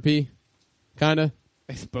exposure therapy, kind of.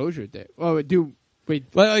 Exposure day. Oh, do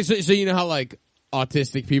wait. Like so you know how like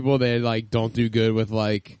autistic people they like don't do good with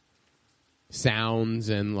like sounds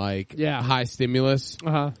and like Yeah. high stimulus,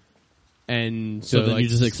 Uh-huh. and So, then like, you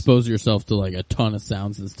just expose yourself to like a ton of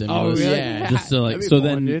sounds and stimulus. really? Yeah. Just to like, That'd be so fun,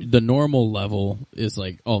 then dude. the normal level is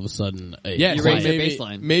like all of a sudden a Yeah, You so raise your maybe,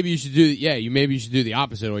 baseline. maybe you should do. Yeah, maybe you should do the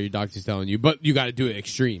opposite of what your doctor's telling you, but you got to do it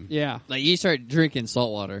extreme. Yeah. Like you start drinking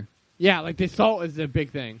salt water. Yeah, like the salt is a big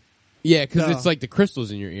thing. Yeah, because So- it's like the crystals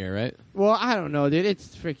in your ear, right? Well, I don't know, dude.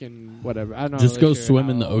 It's freaking whatever. I don't know. Just really go sure swim how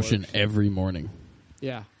in the it all ocean works. every morning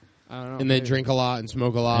Yeah. I don't know. And then Maybe. drink a lot and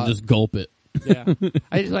smoke a lot. and just gulp it. Yeah.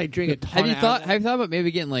 I just like drink a ton. Have you of thought? alcohol. Have you thought about maybe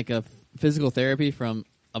getting like a physical therapy from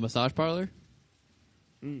a massage parlor?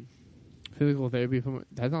 physical therapy?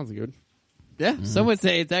 That sounds good. Yeah, some would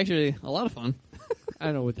say it's actually a lot of fun. I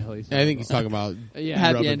don't know what the hell he's I think he's talking about Yeah.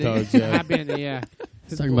 Happy rubbing ending. toads. Yeah. Happy ending, yeah.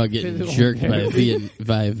 He's talking about getting Physical jerked by therapy.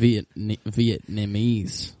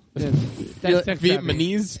 Vietnamese. That's sex trafficking.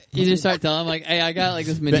 Vietnamese. You just start telling them like, "Hey, I got like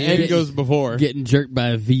this The N meningitis." goes before. Getting jerked by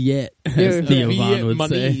a Viet, as Dude, Theo Von would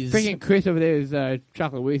say. Vietnamese. Freaking Chris over there is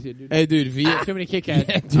chocolate wasted, dude. Hey, dude, Viet. Too many Kit Kats.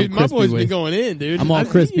 Yeah, dude, I'm my crispy boy's been with- going in, dude. I'm all I see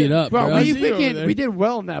crispied it. up, Bro, bro. I we see you over there. we did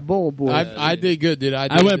well in that bowl, boy. I did good, dude.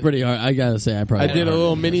 I went pretty hard. I gotta say, I probably I did a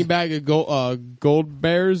little mini bag of gold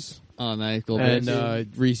bears Oh, nice. Gold and bears.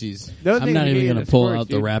 Reese's. Those I'm things not are even getting gonna the pull squirts, out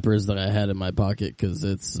the dude. wrappers that I had in my pocket because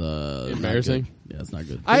it's Embarrassing? not good. Yeah, it's not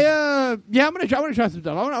good. I'm gonna try some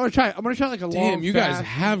stuff. I'm gonna try like a long Damn, you guys fast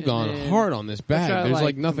have and gone then hard on this try, bag. There's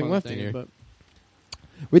like some nothing other left in things, here. but-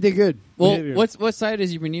 We did good. Well, We did good. what side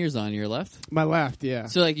is your veneers on? Your left? My left? Yeah.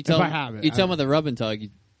 So like you tell If I have it, you I tell have them with the rub and tug,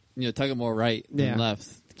 you tug it more right Yeah. than left.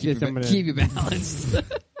 Just Keep, I'm gonna- keep you balanced.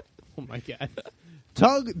 Oh my god.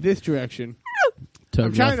 Tug this direction. Tug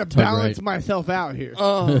I'm trying left, to tug balance right. myself out here.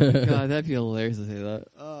 oh god, that'd be hilarious to say that.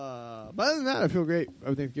 But other than that, I feel great.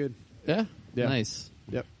 Everything's good. Yeah, Yeah. nice.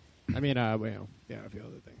 Yep. I mean, well, yeah, I feel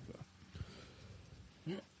other things.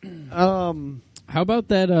 So. How about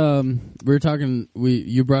that? We were talking.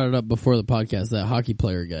 You brought it up before the podcast. That hockey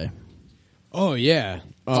player guy. Oh yeah.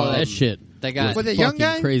 That shit. That guy, Was it young Fucking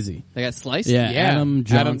guy? crazy. that got sliced. Yeah, Yeah. Adam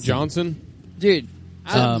Johnson. dude,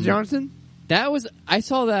 Adam Johnson? that was I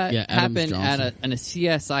saw that Yeah, Adams happen Johnson. in a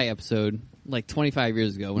CSI episode like 25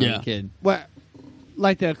 years ago when I was Yeah. a kid. What?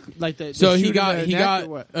 Like the So the he shoot got in the he neck got or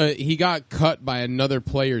what? he got cut by another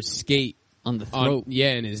player's skate On the on throat.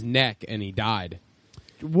 in his neck, and he died.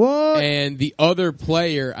 What? And the other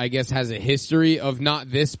player, I guess, has a history of not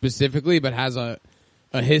this specifically, but has a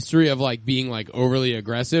history of like being like overly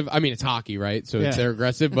aggressive. I mean, it's hockey, right? So Yeah. they're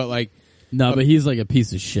aggressive, but like, No, but he's like a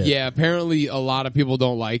piece of shit. yeah, apparently a lot of people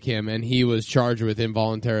don't like him, and he was charged with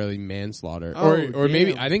involuntarily manslaughter, Oh, or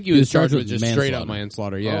maybe damn. I think he was charged with just straight up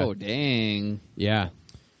manslaughter. manslaughter. Yeah, Oh dang! yeah.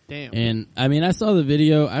 Damn. And I mean, I saw the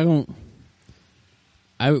video.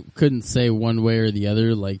 I couldn't say one way or the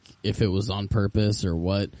other, like if it was on purpose or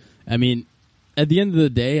what. I mean, at the end of the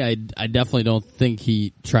day, I definitely don't think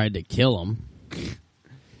he tried to kill him.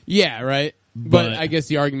 Yeah, right. But But- I guess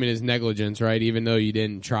the argument is negligence, right? Even though you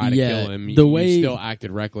didn't try to Yeah, kill him, the you way- still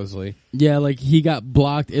acted recklessly. Yeah, like he got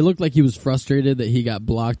blocked. It looked like he was frustrated that he got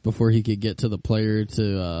blocked before he could get to the player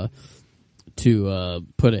to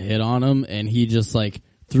put a hit on him, and he just like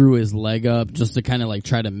threw his leg up just to kind of like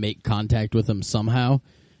try to make contact with him somehow,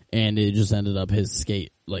 and it just ended up his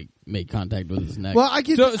skate like made contact with his neck. Well, I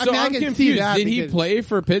can. So, I mean, I I'm can see confused. that Did he because- play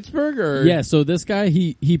for Pittsburgh or? Yeah, so this guy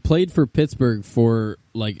he played for Pittsburgh for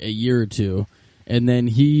like a year or two, and then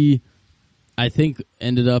he I think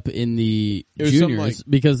ended up in the It was something juniors like-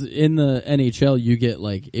 because in the NHL you get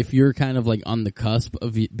like if you're kind of like on the cusp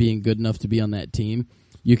of being good enough to be on that team,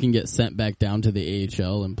 you can get sent back down to the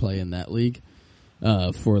AHL and play in that league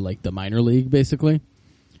for like the minor league basically.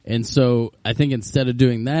 And so I think instead of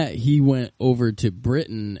doing that, he went over to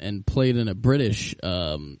Britain and played in a British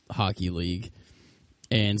hockey league.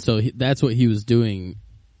 And so that's what he was doing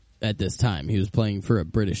at this time. He was playing for a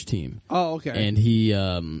British team. Oh, okay. And he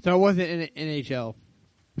so it wasn't in NHL.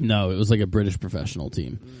 no, it was like a British professional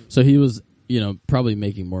team. So he was, probably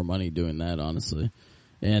making more money doing that, honestly.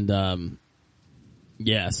 And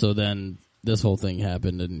yeah, so then this whole thing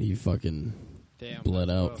happened and he fucking bled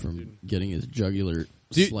out from getting his jugular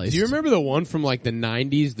sliced. Do you remember the one from like the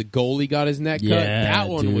 90s? The goalie got his neck cut. Yeah, That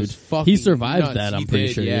one dude. was fucking. He survived nuts. that. I'm He pretty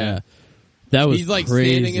did, sure. Yeah, that was He's like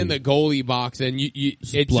crazy. standing in the goalie box, and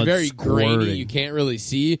it's blood very grainy. squirting. You can't really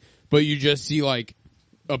see, but you just see like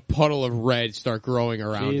a puddle of red start growing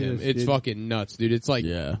around him. Jesus, It's dude. fucking nuts, dude. It's like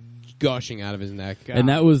Yeah. gushing out of his neck. And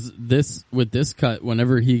that was with this cut.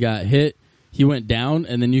 Whenever he got hit, he went down,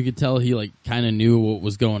 and then you could tell he like kind of knew what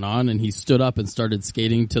was going on, and he stood up and started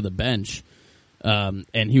skating to the bench. And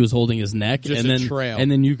he was holding his neck, Just and a then trail.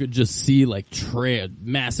 and then you could just see like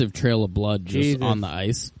massive trail of blood just Jesus. on the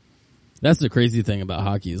ice. That's the crazy thing about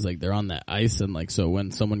hockey is like they're on that ice, and like so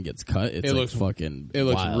when someone gets cut, it's It like looks- fucking. It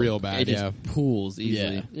looks wild. real bad. It just Yeah. pools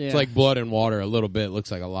easily. Yeah. It's like blood and water a little bit.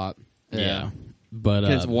 Looks like a lot. Yeah, but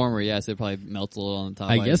 'Cause it's warmer, yes, it probably melts a little on the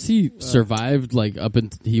top. I ice. guess he survived like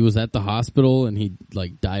he was at the hospital, and he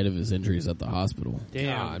like died of his injuries at the hospital. Damn,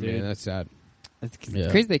 God, dude. man, that's sad. It's Yeah.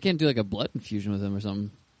 crazy they can't do like a blood infusion with him or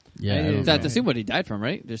something. Yeah, I I don't didn't- That's know. assume what he died from,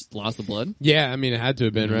 right? Just lost the blood. Yeah, I mean, it had to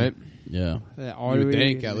have been right. Yeah. That You artery- would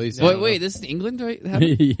think at least. Wait, this is England, right? That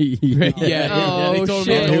happened? yeah, Oh, they told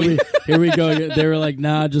shit. him. Here we go. They were like,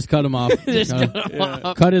 "Nah, just cut him off. Just cut, cut him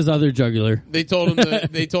off. cut his other jugular." They told him.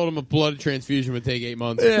 They told him a blood transfusion would take 8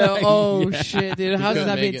 months. Yeah, oh shit, dude! How's couldn't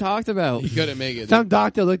that make being it. talked about? He couldn't make it. Some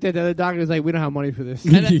doctor looked at the other doctor and was like, we don't have money for this.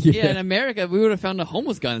 And, Yeah. yeah, in America, we would have found a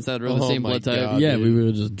homeless guy instead of the Oh same my blood type. God. Yeah, dude. we would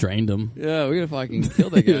have just drained him. Yeah, we would have fucking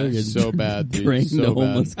killed that guy. Yeah. so bad, dude. Drained So the bad.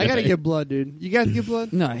 homeless I gotta guy. get blood, dude. You guys get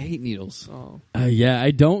blood? No, I hate needles. Oh. Yeah, I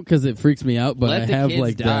don't because it freaks me out. But Let I the have kids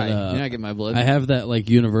like die. that. You're not getting my blood. I have that like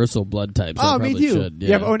universal blood type. So I Oh, me probably too. Should. You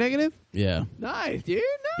Yeah. have O negative? Yeah. Nice, dude.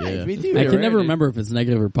 Nice. Yeah. Me too. I can right, never dude. remember if it's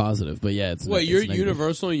negative or positive, but yeah, it's. Wait, it's you're negative.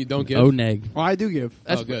 universal and you don't give? O neg. Oh, I do give.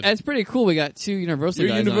 That's, Oh, good. that's pretty cool. We got two universal You're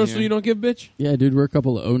guys universal. on here. You don't give, bitch. Yeah, dude, we're a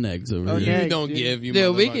couple of O negs over Oh, here. yeah. You don't dude. give. You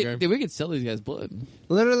Dude, we motherfucker. could could sell these guys blood.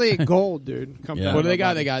 Literally gold, dude. Comes Yeah. out What of do they my got?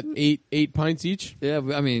 body. They got eight pints each. Yeah,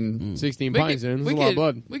 I mean, 16 we pints. could, That's we a lot of could-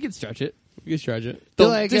 blood. We could stretch it. You can stretch it.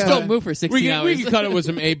 Just don't move for 16 hours. We can cut it with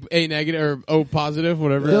some A negative or O positive,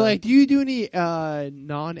 whatever. They're like, do you do any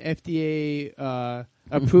non-FDA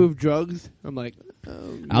approved drugs? I'm like,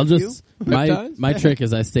 I'll just Peptides? my trick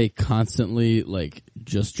is I stay constantly like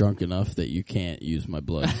just drunk enough that you can't use my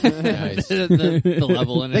blood. Nice. the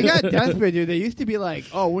level in they it. got desperate, dude. They used to be like,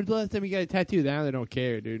 oh, when's the last time you got a tattoo? Now they don't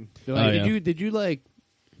care, dude. They're like, did you like?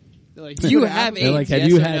 Like, Do you have They're like, AIDS? have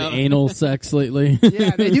you Yes or had no? anal sex lately?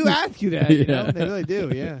 Yeah, they do ask you that. You know? Yeah. They really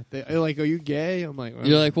do. Yeah, they're like, are you gay? I'm like, well,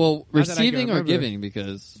 You're like, well, Not that I can receiving or remember. giving?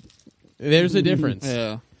 Because There's a difference.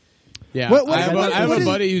 yeah, Yeah, What I have is- a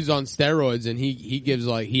buddy who's on steroids, and he gives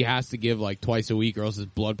like he has to give like twice a week, or else his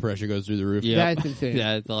blood pressure goes through the roof. yeah, That's insane.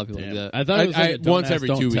 yeah. A lot of people do that. I thought it was like a don't once ask, every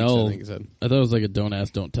don't 2 weeks. tell. I think he said. I thought it was like a don't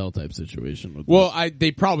ask, don't tell type situation. With Well,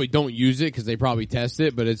 they probably don't use it because they probably test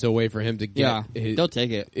it, but it's a way for him to get. Yeah, his, they'll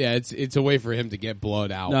take it. yeah, it's a way for him to get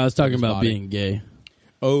blood out. no, I was talking of his about body. being gay.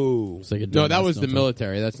 Oh, It's like a no, don't that ask, was don't the tell.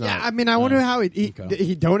 military. That's not. Yeah, I mean, I wonder how he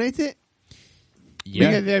donates it. Yeah,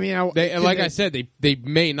 Because, I mean, they, like I said, they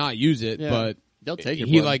may not use it, Yeah. but They'll take your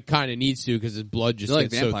he blood. like kind of needs to because his blood just They're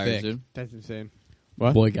like gets so vampires, thick. dude. that's insane.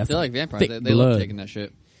 What? Boy, got They're like vampires. thick They love blood. taking that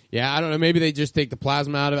shit. Yeah, I don't know. Maybe they just take the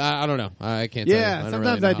plasma out of it. I don't know. I can't. Tell you. Yeah, I don't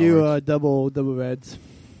sometimes really know I how it works. do double reds.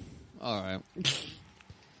 All right.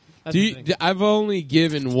 That's Do the you, thing. I've only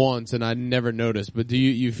given once, and I never noticed. But do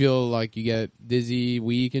you feel like you get dizzy,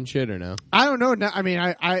 weak, and shit, or no? I don't know. I mean,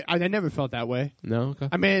 I never felt that way. No. Okay.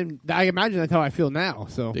 I mean, I imagine that's how I feel now.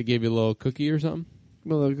 So They gave you a little cookie or something?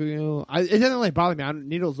 well, you know, it doesn't really bother me.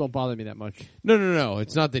 Needles don't bother me that much. No.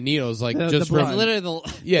 It's not the needles. Like The just blood. from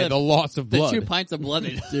Literally the loss of the blood. 2 pints of blood.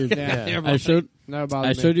 Dude, Yeah. I showed Never bothered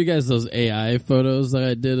I me. showed you guys those AI photos that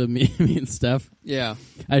I did of me and Steph. Yeah.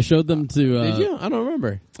 I showed them to. Did you? I don't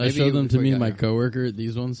remember. I Maybe showed them to before me you and got my here. coworker.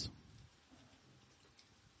 These ones.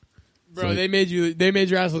 Bro, like- they made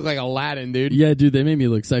your ass look like Aladdin, dude. Yeah, dude, they made me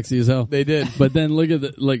look sexy as hell. They did. But then look at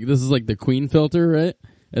this is like the Queen filter, right?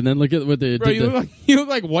 And then look at what they Bro, did. you look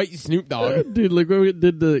like white Snoop Dogg. Dude, look what we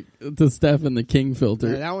did to Steph and the King filter.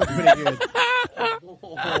 Yeah, that one's pretty good.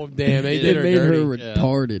 Oh damn, they it did her made dirty. her Yeah.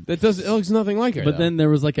 retarded. It looks nothing like her. But though. then there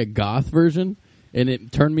was like a goth version, and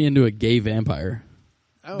it turned me into a gay vampire.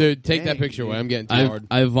 Oh, dude, take that dang, picture away. dude. I'm getting too I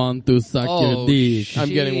hard. want to suck your dick. I'm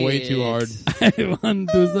getting way too hard. I want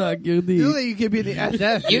to suck your You dick. look like you could be in the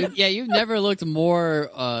SS. dude. You've never looked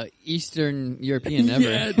more Eastern European ever.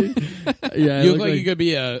 Yeah, dude. Yeah, I You look like you could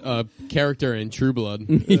be a character in True Blood.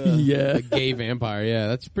 yeah, A gay vampire. Yeah,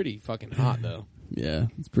 that's pretty fucking hot though. yeah,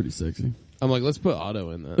 it's pretty sexy. I'm like, let's put Otto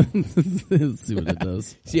in that. Let's see what it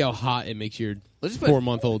does. See how hot it makes your Let's just put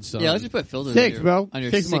 4-month-old son. Yeah, let's just put filters 6, on your, bro. on your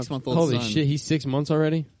 6 months. 6-month-old Holy son. shit, he's 6 months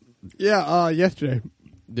already? Yeah, yesterday.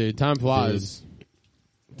 Dude, time flies.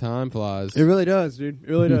 Time flies. It really does, dude. It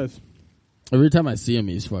really does. Every time I see him,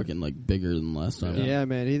 he's fucking like bigger than last time. Yeah,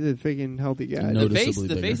 man. He's a freaking healthy guy. No. The face, noticeably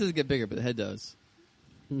the bigger. face doesn't get bigger, but the head does.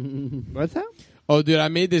 What's that? Oh, dude, I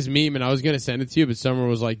made this meme and I was going to send it to you, but someone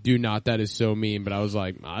was like, do not, that is so mean. But I was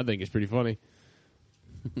like, I think it's pretty funny.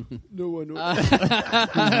 No one.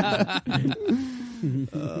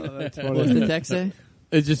 What's the text say?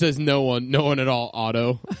 It just says no one at all,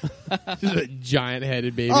 Otto. Just a giant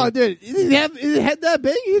headed baby. Oh, dude. Is his head that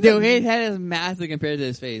big? Dude, his head is massive compared to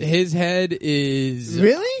his face. His head is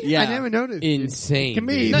Really? Yeah. I never noticed. dude. insane. To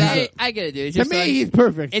me, dude. No, he's I get it, dude. It's To your me, son. he's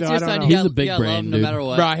perfect. It's so your I don't son. know. You He's gotta, a big you gotta brain, love him no dude. matter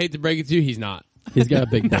what. Bro, I hate to break it to you, he's not. He's got a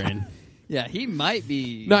big brain. Yeah, he might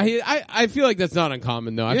be. No, I feel like that's not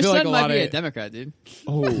uncommon though. I Your feel son like a might lot be of a Democrat, dude.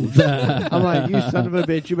 I'm like, you son of a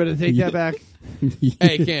bitch. You better take that back.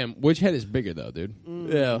 Hey Cam, which head is bigger though, dude?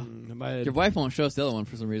 Yeah. My head. Your wife won't show us the other one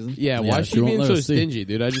for some reason. Yeah, Yeah, why is she she won't being let so us see. stingy,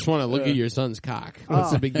 dude? I just want to look at your son's cock. What's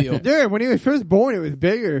Oh. the big deal? Dude, when he was first born, it was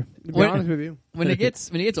bigger. To be When- honest with you. When it gets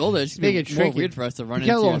older, it's Make gonna it be more shrinking. weird for us to run You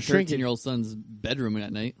got a into your little shrinking. 13-year-old son's bedroom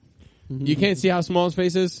at night. You can't see how small his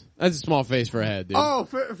face is? That's a small face for a head, dude. Oh,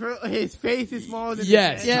 for his face is smaller than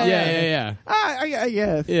yes. his head? Yeah. I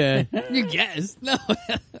guess. Yeah. You guess? No.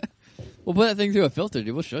 We'll put that thing through a filter,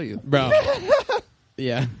 dude. We'll show you. Bro.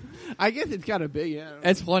 Yeah. I guess it's kind of big, yeah.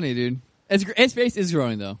 It's funny, dude. His face is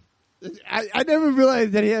growing, though. I never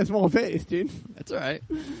realized that he had a small face, dude. That's all right.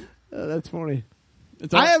 That's funny.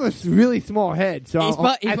 It's all I have a really small head, so He's I pro-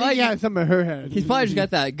 he think probably- he has some of her head. He's probably just got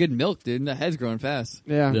that good milk, dude. And that head's growing fast.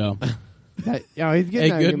 Yeah. Yeah. Yeah, he's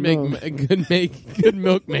getting that Good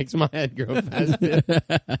milk makes my head grow fast.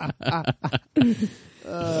 Holy shit.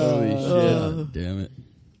 God damn it.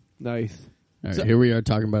 Nice. All right, here we are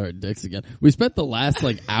talking about our dicks again. We spent the last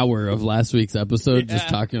hour of last week's episode just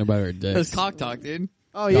talking about our It's dicks. cock talk, dude.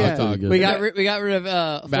 Oh yeah, Talk. We got rid of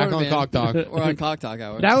Back Florida on Man. Cock Talk. We're on Cock Talk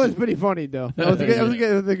hour. that was pretty funny though. That was a good.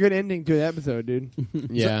 It was a good ending to the episode, dude.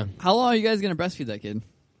 Yeah. How long are you guys gonna breastfeed that kid?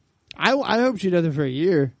 I hope she does it for a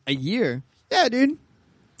year. A year? Yeah, dude.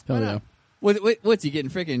 Hell yeah. What's he getting?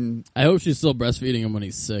 Freaking? I hope she's still breastfeeding him when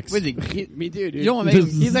he's 6. What's he? Me too, dude. You don't want to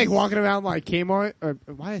make him. He's like walking around like Kmart, or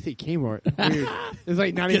why did I say Kmart? Weird. It's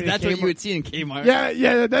like not even. That's a what Kmart. you would see in Kmart.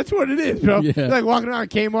 Yeah, that's what it is, bro. Yeah. You're like walking around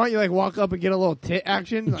Kmart, you like walk up and get a little tit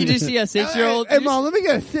action. Like, You just see a 6-year-old. Hey, mom, let me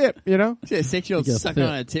get a sip. You know, See a 6-year-old You get sucking fit.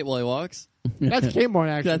 on a tit while he walks. that's Kmart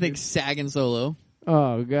action. I think sagging so low.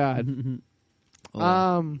 Oh God.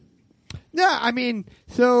 Oh. Yeah, I mean,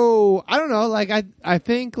 so I don't know. Like, I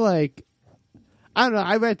think like I don't know.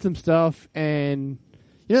 I read some stuff, and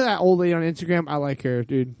you know that old lady on Instagram. I like her,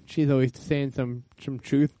 dude. She's always saying some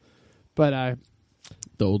truth. But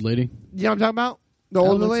The old lady? you know what I'm talking about? The I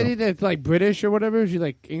don't older think lady so. that's like British or whatever. She's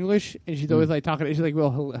like English, and she's always like talking. She's like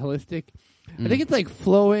real holistic. I think it's like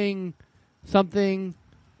flowing something.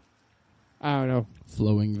 I don't know.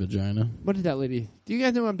 Flowing vagina. What is that lady? Do you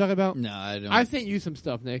guys know what I'm talking about? No, I don't. I sent you some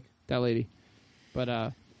stuff, Nick. That lady. But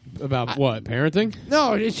About what? Parenting?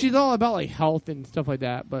 no, she's all about like health and stuff like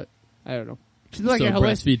that. But I don't know. She's like so a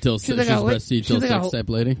breastfeed till she's she's like a breastfeed till she's like a 6 type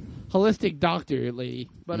lady. holistic doctor lady.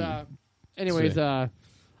 But anyways, Sick.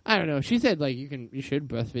 I don't know. She said like you should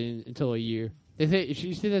breastfeed until a year.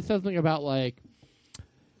 She said something about like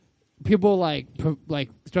people like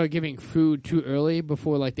start giving food too early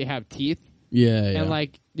before like they have teeth, Yeah, yeah. and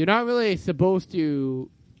like you're not really supposed to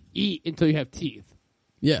eat until you have teeth.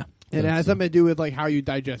 yeah. And it has something to do with like how you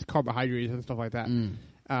digest carbohydrates and stuff like that.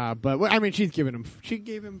 But I mean, she gave him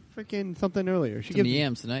freaking something earlier. She Some gives him,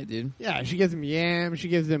 yams tonight, dude. yeah, she gives him yams. She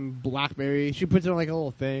gives him blackberry. She puts it on like a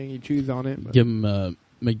little thing. He chews on it. But Give him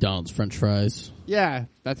McDonald's French fries. yeah,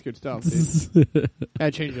 that's good stuff, dude.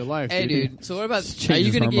 That changed your life. Hey, dude. So what about? Change Are you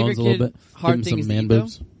his gonna give your hormones a little kid bit. hard Give him things some to man eat? Though?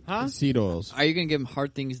 boobs. Huh? Seed oils. Are you gonna give him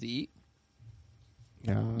hard things to eat?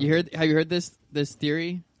 Yeah. Have you heard this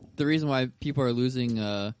theory? The reason why people are losing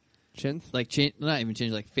Chins? like not even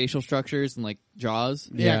change, like facial structures and like jaws.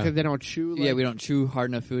 Yeah, Yeah. because they don't chew. Like, Yeah, we don't chew hard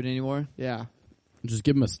enough food anymore. Yeah. Just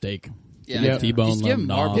give him a steak. Yeah, Give him a T-bone. Just let give him him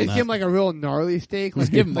gnaw marbles. on Just that. give him like a real gnarly steak, like,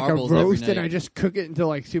 give him like a marbles every roast, and night. I just cook it until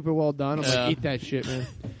like super well done. I'm Yeah. like, eat that shit, man.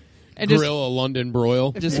 And just Grill a London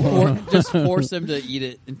broil. just force them to eat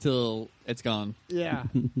it until it's gone. Yeah.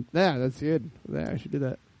 Yeah, that's good. Yeah, I should do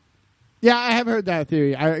that. Yeah, I have heard that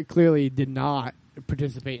theory. I clearly did not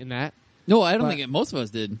participate in that. No, I don't But- think most of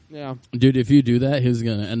us did. Yeah. Dude, if you do that, he's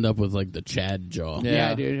going to end up with like the Chad jaw. Yeah.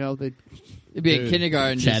 Yeah, dude. Healthy. It'd be a Dude.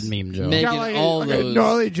 kindergarten. Chad just meme Joe. Making Got like, all a those.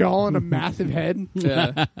 gnarly jaw and a massive head.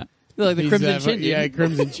 Yeah. Like the He's, crimson chin. Dude. Yeah,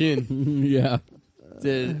 crimson chin. Yeah.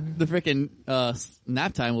 The freaking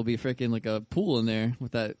nap time will be freaking like a pool in there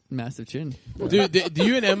with that massive chin. Dude, do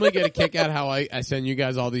you and Emily get a kick out how I send you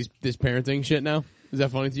guys all this parenting shit now? Is that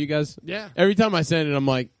funny to you guys? Yeah. Every time I send it, I'm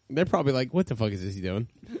like, they're probably like, what the fuck is this he doing?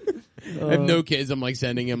 I have no kids. I'm like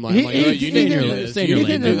sending him like, I'm like, oh, you need to do this. stay in You your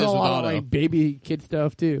need to lane, do dude. this There's a with lot of Otto. like baby kid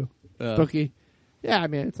stuff too. Bookie. Yeah, I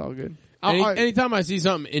mean, it's all good. Anytime I see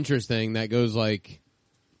something interesting that goes like,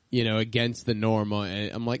 against the norm,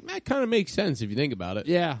 I'm like, that kind of makes sense if you think about it.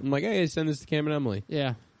 Yeah. I'm like, hey, send this to Cam and Emily.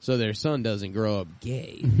 Yeah. So their son doesn't grow up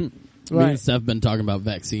gay. Me Right. and Steph been talking about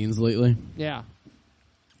vaccines lately. Yeah.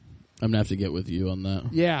 I'm going to have to get with you on that.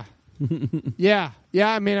 Yeah. Yeah. Yeah.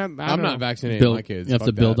 I mean, I'm not vaccinating Build, my kids. you have Fuck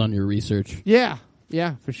to build that. on your research. Yeah.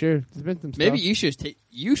 Yeah, for sure. There's been some stuff. Maybe you should take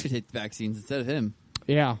the vaccines instead of him.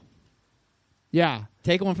 Yeah. Yeah.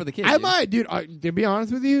 Take one for the kids. I dude. might, dude. To be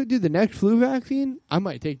honest with you, dude, the next flu vaccine, I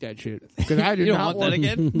might take that shit because I do You don't not want that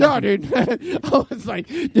again? No, dude. I was like,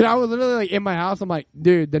 dude, I was literally like in my house. I'm like,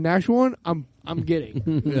 dude, the next one, I'm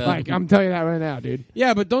getting. Yeah. Like, I'm telling you that right now, dude.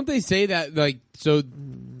 Yeah, but don't they say that like so?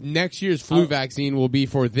 Next year's flu vaccine will be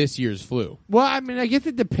for this year's flu. Well, I mean, I guess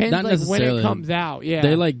it depends Not like when it necessarily. comes out. Yeah,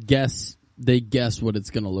 They like guess. They guess what it's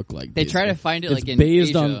going to look like. They try to basically. find it It's like in based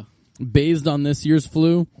Asia. based on this year's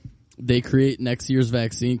flu. They create next year's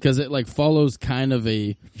vaccine because it like follows kind of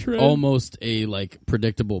a almost a like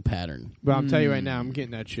predictable pattern. But I'm telling you right now, I'm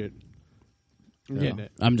getting that shit. I'm getting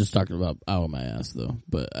it. I'm just talking about out of my ass though,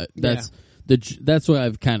 but that's what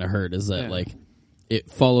I've kind of heard is that Yeah. like it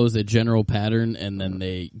follows a general pattern and then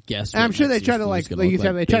they guess. And I'm what sure they next try year's to flu is like gonna you look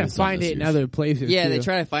said, they try to based on find this it in year's. other places. Yeah, too. they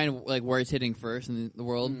try to find like where it's hitting first in the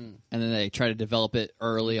world, and then they try to develop it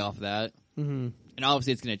early off that. Mm-hmm. And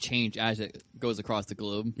obviously, it's going to change as it goes across the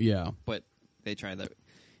globe. Yeah, But they try their,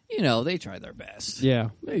 they try their best. Yeah,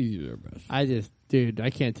 they do their best. I just, dude, I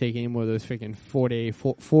can't take any more of those freaking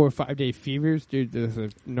 4 or 5 day fevers, dude. Those are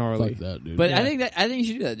gnarly. Fuck that, dude. But Yeah. I think you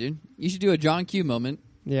should do that, dude. You should do a John Q moment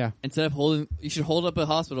Yeah. Instead of you should hold up a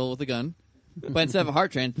hospital with a gun. But instead of a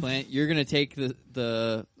heart transplant, you're going to take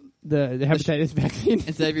the hepatitis vaccine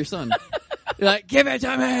instead of your son. You're like, give it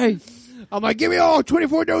to me. I'm like, give me all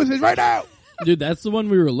 24 doses right now. Dude, that's the one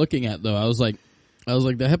we were looking at, though. I was like, the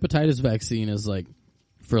hepatitis vaccine is like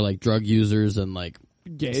for like drug users and like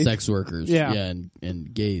gays. sex workers, yeah,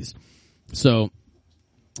 and gays. So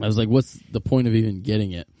I was like, what's the point of even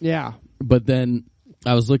getting it? Yeah, but then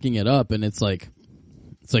I was looking it up, and it's like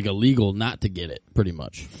illegal not to get it, pretty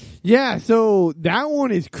much. Yeah, so that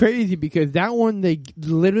one is crazy because that one they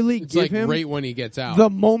literally it's give like him right when he gets out, the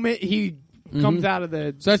moment he comes out of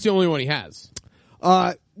the. So that's the only one he has.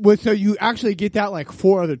 So you actually get that like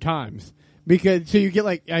 4 other times because so you get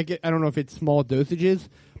like I don't know if it's small dosages,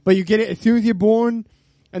 but you get it as soon as you're born,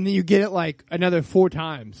 and then you get it like another 4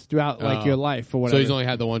 times throughout like your life or whatever. So he's only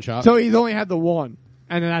had the one shot. So he's only had the one,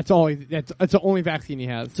 and then that's all. That's the only vaccine he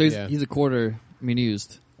has. So he's a quarter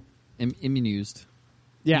immunized.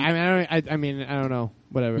 Yeah, I mean I don't know.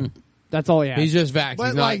 Whatever. That's all he has. He's just vaxxed. But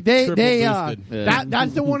he's like not they boosted.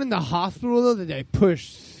 that's the one in the hospital though that they push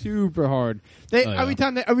super hard. Every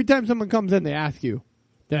time someone comes in, they ask you,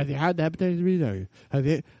 "Have you had the hepatitis B?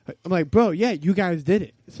 I'm like, bro, yeah, you guys did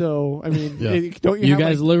it. So I mean, don't you? You have,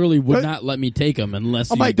 guys like, literally would not let me take them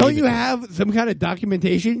unless. I'm like, don't you have some kind of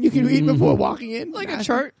documentation you can read before walking in, like a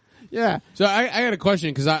chart? Yeah. So I got a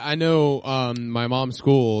question because I know my mom's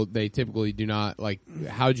school, they typically do not like.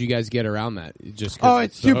 How'd you guys get around that? Just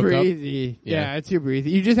it's super easy. Yeah, it's super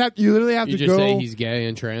easy. You literally have to just go. say he's gay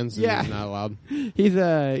and trans. And he's not allowed. He's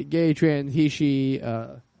a gay, trans, he, she,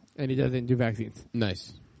 and he doesn't do vaccines.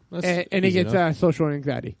 Nice. And he gets social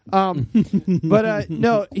anxiety. But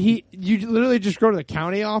no, you literally just go to the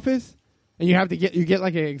county office, and you get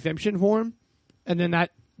like an exemption form, and then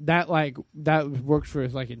that works for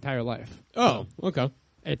his like entire life. Oh, okay.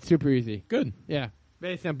 It's super easy. Good. Yeah,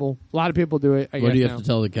 very simple. A lot of people do it. I What guess do you now. have to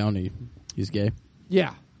tell the county? He's gay.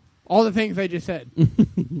 Yeah, all the things I just said.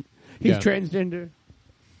 He's transgender.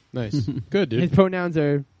 Nice. Good, dude. His pronouns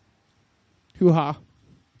are hoo-ha.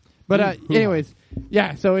 But anyways,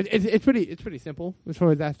 yeah. So it's pretty simple as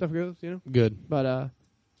far as that stuff goes. You know. Good. But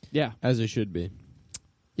yeah, as it should be.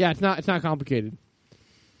 Yeah, it's not complicated.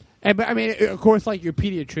 But I mean, of course, like your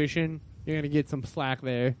pediatrician, you're gonna get some slack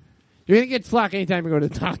there. You're gonna get slack anytime you go to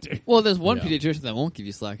the doctor. Well, there's one pediatrician that won't give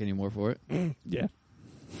you slack anymore for it. Yeah.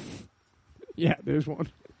 Yeah, there's one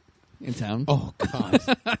in town. Oh God!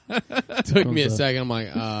 Took me a second. I'm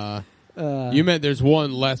like, you meant there's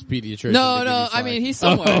one less pediatrician? No. I mean, he's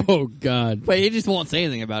somewhere. Oh God! But he just won't say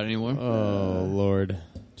anything about it anymore. Oh Lord!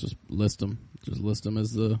 Just list him. Just list him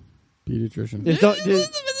as the pediatrician.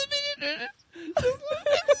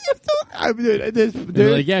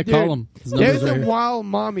 They're like, yeah, call him. There's some wild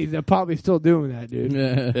mommies that probably still doing that, dude.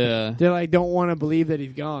 Yeah. They're like, don't want to believe that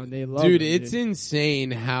he's gone. They love dude, him, it's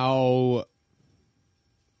insane how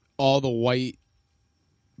all the white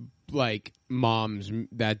like moms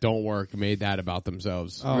that don't work made that about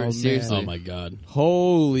themselves. Oh, seriously. Oh my God!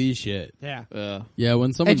 Holy shit! Yeah. Yeah,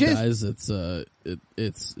 when someone dies, it's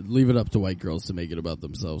leave it up to white girls to make it about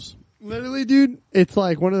themselves. Literally, dude, it's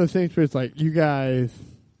like one of those things where it's like you guys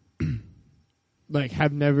like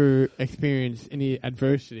have never experienced any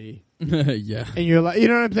adversity. Yeah. And you're like, you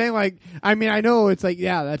know what I'm saying? Like, I mean, I know it's like,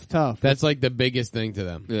 yeah, that's tough. That's like the biggest thing to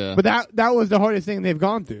them. Yeah. But that was the hardest thing they've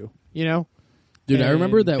gone through, you know? Dude, and I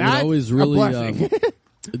remember that would always really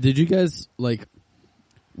did you guys like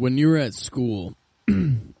when you were at school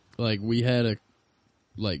like we had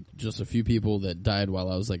just a few people that died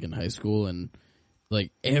while I was like in high school, and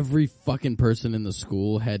like every fucking person in the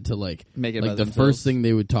school had to like make it like about the themselves. first thing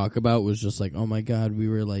they would talk about was just like, oh my God, we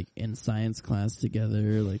were like in science class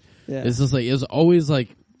together. Like it's just like it was always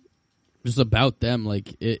like just about them.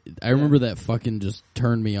 Like I remember that fucking just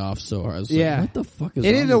turned me off so hard. I was like, what the fuck is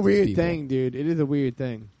it wrong is a with these weird people? thing, dude. It is a weird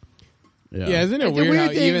thing. Yeah, isn't it It's a weird weird how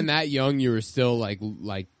thing. even that young you were still like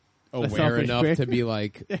aware selfish enough prick. to be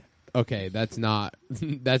like, okay, that's not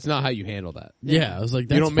how you handle that. Yeah, I was like, you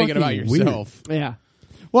that's don't make it about fucking weird. yourself. Yeah.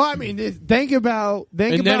 Well, I mean, think about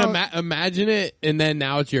and then imagine it, and then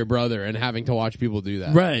now it's your brother, and having to watch people do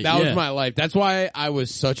that. Right, that yeah. was my life. That's why I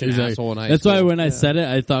was such an asshole in high That's school. why when I said it,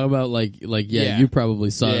 I thought about like you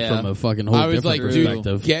probably saw it Yeah. from a fucking whole I was different like, dude,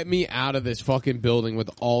 perspective. get me out of this fucking building with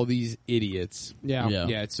all these idiots. Yeah.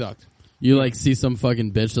 Yeah, it sucked. You like see some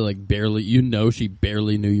fucking bitch that like she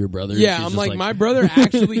barely knew your brother. Yeah, She's I'm just like, my brother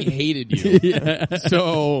actually hated you. Yeah.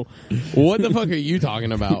 So, what the fuck are you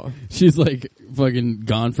talking about? She's like fucking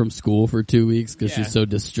gone from school for 2 weeks because Yeah. she's so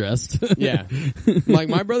distressed. Yeah. Like,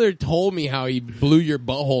 my brother told me how he blew your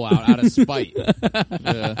butthole out of spite.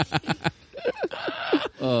 Yeah.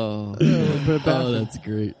 Oh. Oh, that's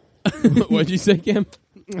great. What'd you say, Cam?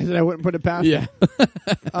 I said I wouldn't put it past. Yeah.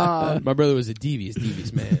 My brother was a devious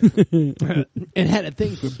man. and had a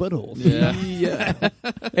thing for buttholes. Yeah. Yeah.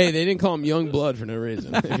 Hey, they didn't call him Young Blood for no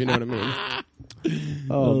reason, if you know what I mean.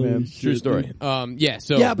 Oh man, True story. Yeah.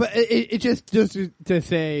 So yeah, but it just to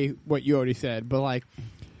say what you already said, but like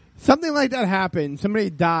something like that happens, somebody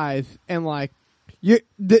dies, and like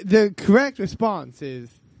the correct response is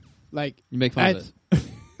like You make fun of it.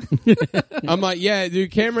 I'm like, yeah, dude,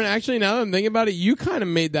 Cameron. Actually, now that I'm thinking about it, you kind of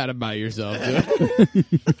made that about yourself,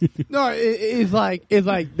 dude. No, it's like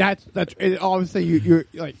that's obviously you're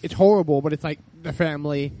like it's horrible, but it's like the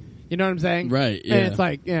family. You know what I'm saying? Right, yeah. And it's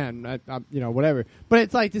like, yeah, whatever. But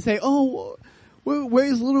it's like to say, oh,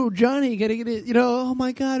 where's little Johnny gonna get it? You know, oh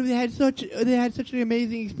my God, they had such an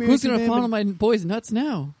amazing experience. Who's going to fondle my boy's nuts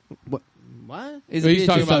now? What? He's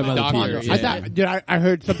talking about the doctor. pediatrician. I thought, dude, I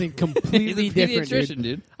heard something completely He's a different, pediatrician,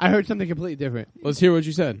 dude. I heard something completely different. Let's hear what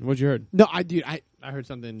you said. What you heard. No, I heard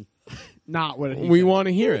something not what he We said. want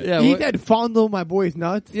to hear it. Yeah, He what- said fondle my boy's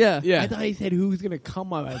nuts. Yeah. Yeah. I thought he said who's gonna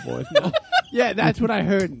come on my boy's nuts. Yeah, that's what I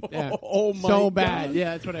heard. Yeah. Oh my so God. bad.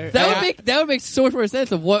 Yeah, that's what I heard. That would make so much more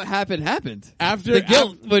sense of what happened. After The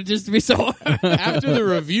guilt would just be so. after the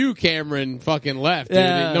review, Cameron fucking left. Dude.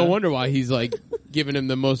 Yeah. No wonder why he's like giving him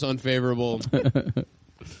the most unfavorable.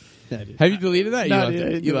 Have you deleted that? No, you dude, I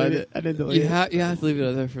didn't you delete left it. I didn't delete You it. have to leave it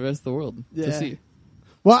out there for the rest of the world Yeah. to see.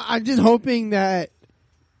 Well, I'm just hoping that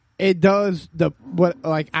it does what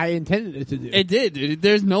I intended it to do. It did, dude.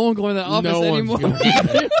 There's no one going to that office No one's anymore. going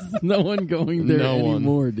There's no one going there No one.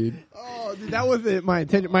 anymore, dude. Oh, dude, that wasn't my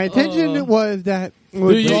intention. My intention was that.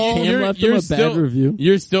 Dude, Cam left him a bad review.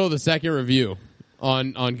 You're still the second review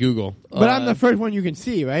on Google. but I'm the first one you can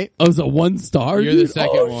see, right? Oh, it was a 1-star, You're dude? the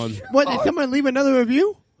second Oh, one. What? Did someone leave another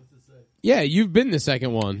review? Yeah, you've been the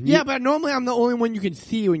second one. Yeah, but normally I'm the only one you can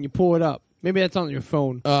see when you pull it up. Maybe that's on your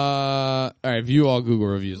phone. All right, view all Google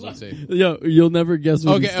reviews. Let's see. Yo, you'll never guess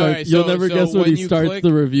what Okay, he starts. alright, You'll so- never so guess what when he you starts click-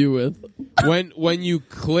 the review with. When you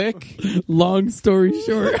click, Long story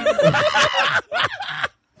short.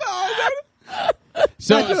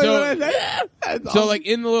 so like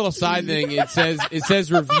in the little side thing, it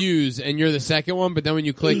says reviews, and you're the second one. But then when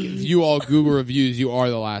you click view all Google reviews, you are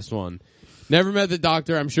the last one. Never met the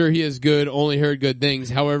doctor. I'm sure he is good. Only heard good things.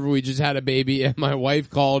 However, we just had a baby, and my wife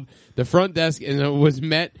called the front desk and was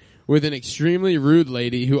met with an extremely rude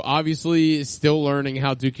lady who obviously is still learning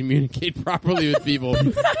how to communicate properly with people.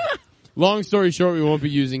 Long story short, we won't be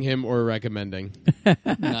using him or recommending.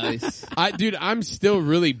 Nice. Dude, I'm still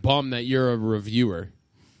really bummed that you're a reviewer.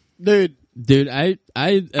 Dude, I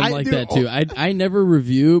am like do- that too. I never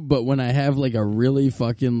review, but when I have like a really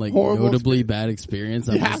fucking like Horrible notably bad experience,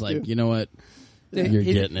 I'm You just have like, to. you know what? Dude, You're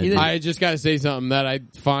he- getting he it. didn't- I just got to say something that I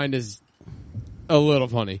find is a little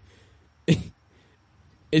funny.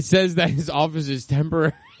 It says that his office is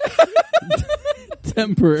temporarily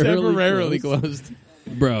Temporarily closed.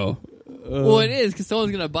 bro. Well, it is because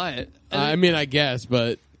someone's gonna buy it. I mean, I guess,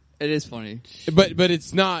 but It is funny.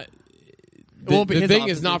 it's not. The, won't be the his thing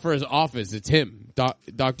office. is not for his office. It's him,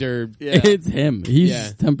 Doctor. Yeah. It's him. He's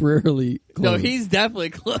Yeah. temporarily closed. No, he's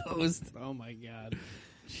definitely closed. oh my God.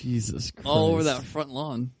 Jesus Christ. All over that front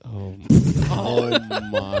lawn. Oh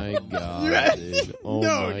my god, dude! Oh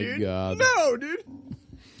No, my dude. god! No, dude.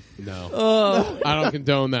 No, Oh, I don't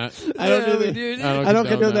condone that. I don't do that. dude. I don't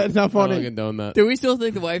condone that. It's not I funny. don't condone that. Do we still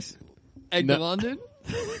think the wife's egged No. him on, dude?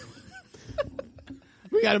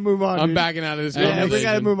 We gotta move on. I'm dude. backing out of this Yeah, conversation. we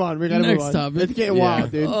gotta move on. We gotta Next move on. topic. It's getting Yeah.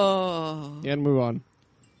 wild, dude. Oh, You gotta move on.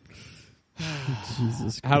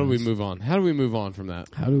 Jesus Christ. How do we move on? How do we move on from that?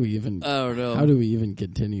 How do we even? I don't know. How do we even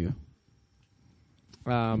continue?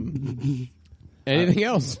 Anything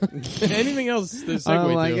else? Anything else to segue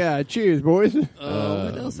Oh my to? God! Cheers, boys.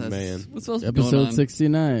 What else has? man. What's else been going Episode on?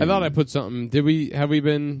 69. I thought I put something. Did we? Have we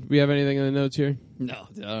been? We have anything in the notes here? No,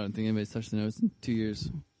 dude, I don't think anybody's touched the notes in 2 years.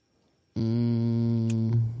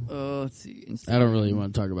 Let's see. I don't really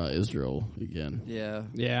want to talk about Israel again. Yeah.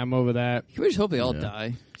 Yeah, I'm over that. Can we just hope they all Yeah.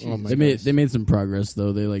 die? Oh my They made some progress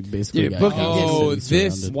though. They like basically Dude, got Booking Oh, gets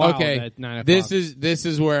this. surrounded. Wow, Okay, at 9 this o'clock.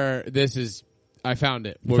 is where this is. I found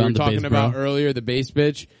it. What we found were the talking base about bro? earlier, the base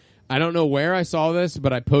bitch. I don't know where I saw this,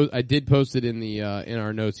 but I did post it in the in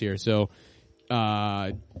our notes here. So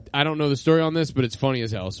I don't know the story on this, but it's funny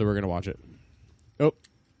as hell. So we're gonna watch it. Oh,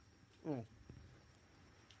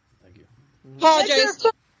 Apologize.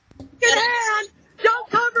 Get hand! Don't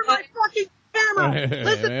cover my fucking camera!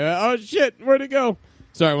 Listen oh shit! Where'd it go?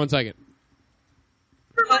 Sorry, 1 second.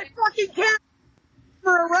 for my fucking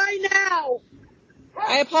camera right now!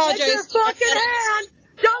 I apologize. Get your fucking hand!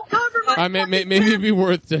 Don't cover my maybe it'd be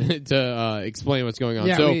worth to explain what's going on.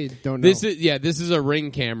 Yeah, so we don't know. this is a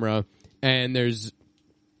Ring camera, and there's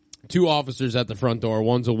 2 officers at the front door.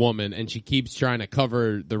 One's a woman, and she keeps trying to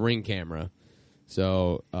cover the Ring camera.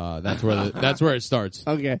 So that's where it starts.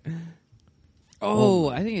 Okay. Oh,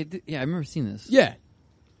 I think I remember seeing this. Yeah.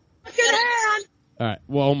 fucking hand All right.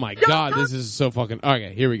 Well, oh my God, this is so fucking.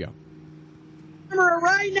 Okay, here we go. camera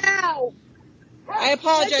right now. I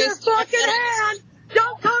apologize. Take your fucking hand.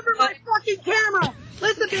 Don't cover my fucking camera.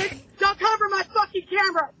 Listen, bitch. Don't cover my fucking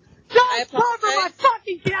camera. I Don't cover apologize. my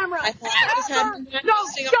fucking camera. I thought I was having No, no,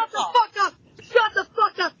 shut the fuck up. Shut the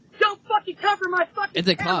fuck up. Don't fucking cover my fucking It's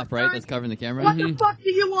a camera. cop, right? That's covering the camera. What the fuck do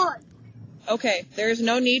you want? Okay, there's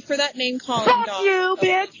no need for that name calling, Fuck dog. you,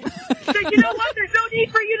 bitch. So you know what? There's no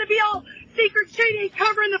need for you to be all secret shady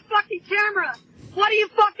covering the fucking camera. What do you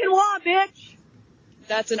fucking want, bitch?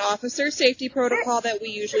 That's an officer safety protocol that we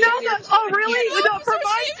usually No, adhere to. oh really? No, for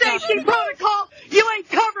my safety protocol, you ain't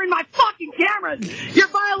covering my fucking cameras. You're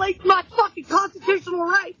violating my fucking constitutional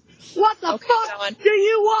rights. What the Okay, fuck Dawn. do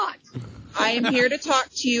you want? I am here to talk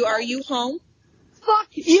to you. Are you home? Fuck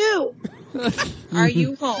you. Are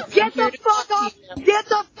you home? Get I'm here the to fuck talk off. to you. Get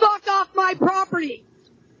the fuck off my property.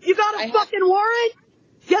 You got I a have- fucking warrant?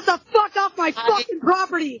 Get the fuck off my fucking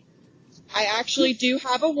property. I actually do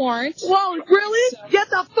have a warrant. Well, really? Get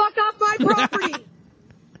the fuck off my property.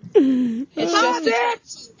 It's Bye,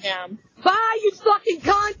 just bitch. Damn. Bye, you fucking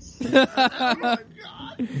cunt.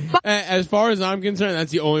 As far as I'm concerned,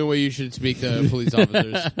 that's the only way you should speak to police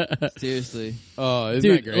officers. Seriously. Oh, isn't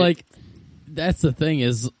Dude, that great? like, that's the thing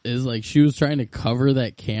is like she was trying to cover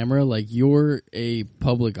that camera. Like, you're a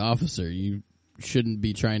public officer. You shouldn't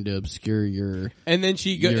be trying to obscure your and then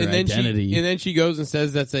she your identity. and then she goes and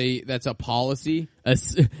says that's a policy.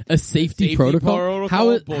 a safety protocol.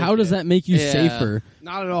 How Bullshit. does that make you Yeah. safer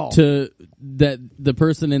Not at all. to that the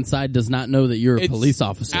person inside does not know that you're a It's police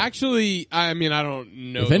officer? Actually, I mean, I don't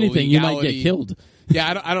know. If the anything, you might legality- get killed.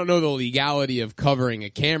 Yeah, I don't know the legality of covering a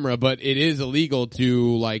camera, but it is illegal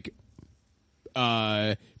to like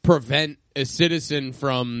prevent a citizen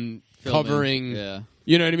from Filming. covering. Yeah.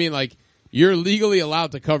 You know what I mean? Like you're legally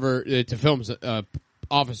allowed to cover to film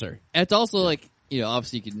officer. It's also like, you know,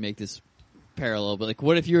 obviously you could make this parallel, but like,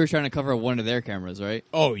 what if you were trying to cover one of their cameras, right?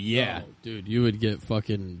 Oh yeah, Dude, you would get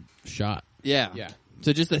fucking shot. Yeah. yeah.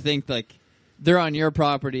 So just to think, like, they're on your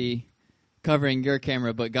property covering your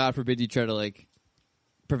camera, but God forbid you try to, like,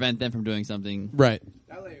 prevent them from doing something. Right.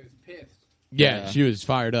 That lady was pissed. Yeah, Yeah. she was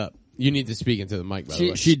fired up. You need to speak into the mic, by the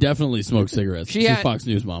way. She definitely smoked cigarettes. She She's had- Fox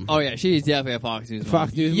News mom. Oh, yeah, she's definitely a Fox News mom.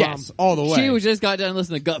 Fox News yes, mom. all the way. She was just got done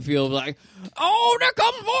listening to Gutfield, like, oh, they're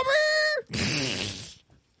coming for me!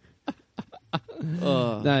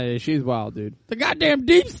 Nah, she's wild, dude. The goddamn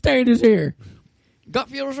deep state is here.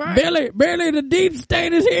 Gutfield's right. Billy, the deep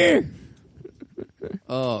state is here.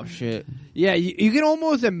 Oh, shit. Yeah, you can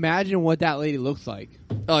almost imagine what that lady looks like.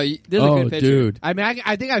 Oh, there's a Oh, good picture. dude. I mean,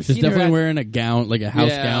 I think I've She's seen her. definitely At, wearing a gown, like a house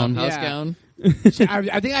Yeah, gown. House Yeah. gown.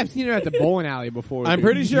 I think I've seen her at the bowling alley before. I'm dude.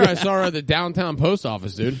 pretty sure I saw her at the downtown post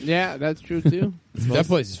office, dude. Yeah, that's true too. That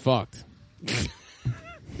place is fucked.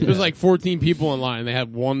 There was like 14 people in line. They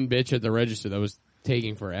had one bitch at the register that was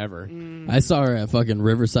taking forever. I saw her at fucking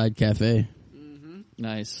Riverside Cafe.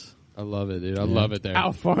 Nice. I love it, dude. I love it there.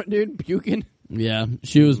 Out front, dude, puking. Yeah,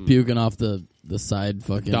 she was puking off the side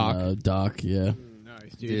fucking Dock. dock. Yeah,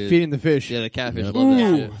 Nice, dude. Dude. Feeding the fish. Yeah, the catfish Yep. love that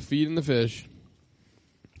Ooh, shit. feeding the fish.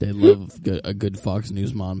 they love a good Fox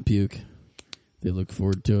News mom puke. They look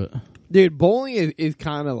forward to it. Dude, bowling is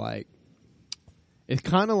kind of like. It's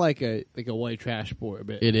kind of like a white trash sport a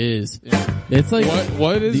bit. It is. Yeah. It's like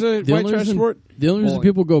What is a white only trash reason- sport? The only reason Bowling.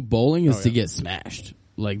 people go bowling is Oh, to yeah. get smashed.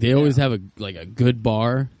 Like they always have a good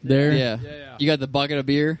bar there. Yeah. You got the bucket of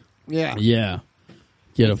beer. Yeah. Yeah.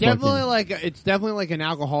 Get a Definitely fucking. it's definitely like an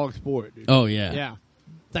alcoholic sport, dude. Oh yeah. Yeah.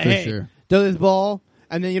 It's like, For hey, sure. throw this ball,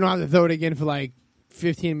 and then you don't have to throw it again for like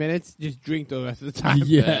 15 minutes. Just drink the rest of the time.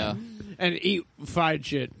 Yeah. And eat fried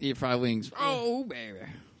shit. Eat fried wings. Oh, baby.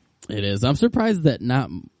 It is. I'm surprised that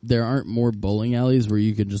there aren't more bowling alleys where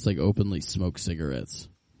you can just like openly smoke cigarettes.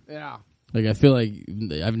 Yeah. Like I feel like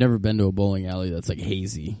I've never been to a bowling alley that's like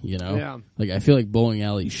hazy, you know? Yeah. Like I feel like bowling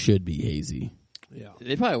alleys should be hazy. Yeah.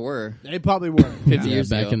 They probably were. They probably were. 50 Yeah, years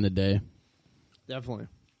back ago. in the day. Definitely.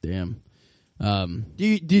 Damn. Do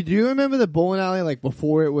you remember the bowling alley like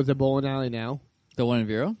before it was a bowling alley now? The one in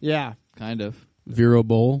Vero? Yeah. Kind of. Vero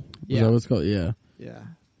Bowl? Is Yeah. that what it's called? Yeah. Yeah.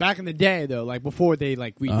 Back in the day though, like before they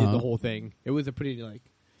like redid Uh-huh. the whole thing, it was a pretty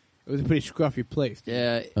scruffy place.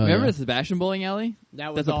 Yeah. Oh, Remember yeah. the Sebastian Bowling Alley?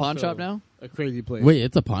 That was That's a pawn also shop now? A crazy place. Wait,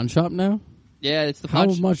 it's a pawn shop now? Yeah, it's the How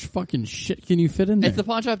pawn. much fucking shit can you fit in there? It's the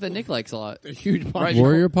pawn shop that Nick likes a lot. A huge pawn Right. shop.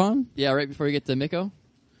 Warrior Pawn? Yeah, right before you get to Miko.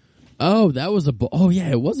 Oh, that was a. Oh yeah,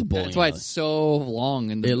 it was a bowling. That's why alley. it's so long.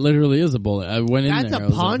 And It literally is a bowling. I went in That's there. a I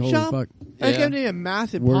was pawn like, shop? Holy fuck. That's Yeah. gonna be a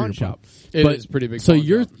massive Warrior pawn Pawn. shop. It But- is pretty big. So pawn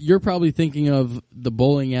shop. you're probably thinking of the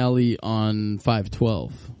bowling alley on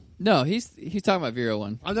 512. no, he's talking about Vero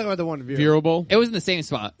one. I'm talking about the one in Vero. Vero Bowl. It was in the same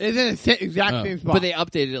spot, It's in the exact Oh. same spot. but they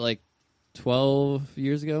updated it like 12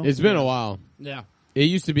 years ago. It's been a while. yeah. It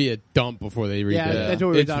used to be a dump before they redid Yeah, it. that's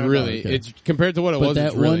what we were It's talking really, about. Okay. it's compared to what it But was. that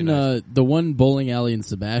It's really one, nice. the one bowling alley in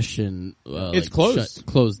Sebastian, It's closed.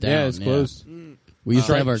 closed down. Yeah, it's closed. We used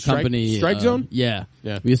to have our Strike- company Strike Zone? Yeah,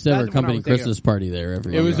 Yeah. We used to have That's our the one I company was thinking Christmas party there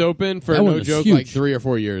every. It was year. open for That one no was joke huge. like 3 or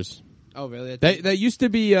 4 years. Oh, really? That used to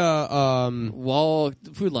be Wall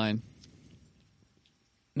food line.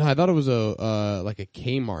 no, I thought it was a like a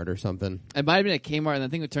Kmart or something, It might have been a Kmart, and I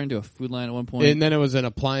think it turned to a food line at one point. and then it was an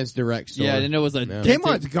appliance direct store. yeah, and then it was a. Yeah.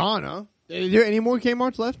 Kmart's gone, huh? Is there any more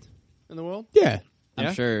Kmart's left in the world? Yeah, I'm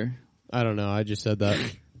Yeah? sure. I don't know. I just said that.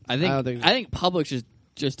 I think. don't think so. I think Publix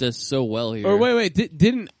just does so well here. Or wait,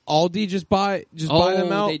 didn't Aldi just buy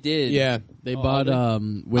them out? They did. Yeah. They bought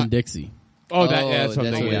Winn-Dixie. Oh, that's what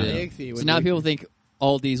I'm that's thinking. what Yeah. it is. Dixie, So now Winn-Dixie. people think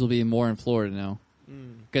Aldi's will be more in Florida now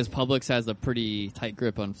because Publix has a pretty tight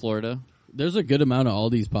grip on Florida. There's a good amount of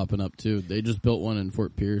Aldi's popping up too. They just built one in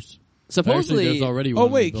Fort Pierce. Supposedly, Actually, there's already Oh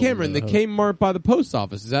one wait, built Cameron, in the Idaho. Kmart by the post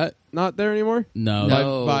office, is that not there anymore? No,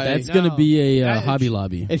 No, that's No. going to be a That- Hobby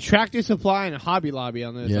Lobby. It's Tractor Supply and a Hobby Lobby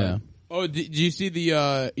on this. Yeah. side. Oh, did you see the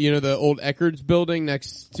the old Eckerd's building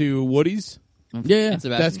next to Woody's? Yeah. It's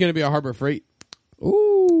That's going to be a Harbor Freight.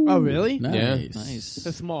 Ooh. Oh, really? Nice. nice. It's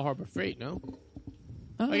a small Harbor Freight, no?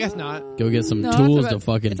 I guess not. Go get some No, tools it's about- to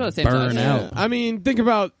fucking it's about the same burn size. out. I mean, think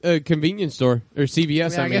about a convenience store or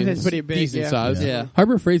CVS. I guess it's pretty big, decent yeah. size. Yeah.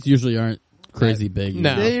 Harbor Freights usually aren't crazy big.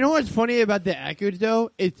 No. You know what's funny about the Eckerd's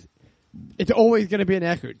though? It's always going to be an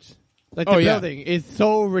Eckerd's. Like the Oh, yeah. building is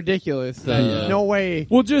so ridiculous that Yeah. there's no way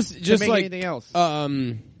Well, just to make like anything else.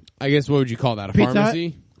 I guess what would you call that? A Pizza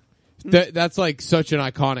pharmacy? That's like such an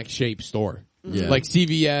iconic shape store. Yeah. Like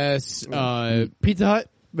CVS, Pizza Hut,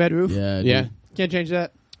 red roof. Yeah. yeah, Dude. Can't change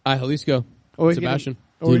that. Jalisco, Always Sebastian.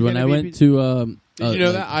 Always Dude, when gonna I be went pizza- to Did you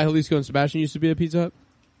know that Jalisco and Sebastian used to be a Pizza Hut?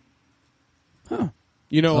 Huh.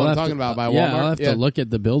 You know I'll what I'm have talking to- about by Walmart? Yeah, I'll have to look at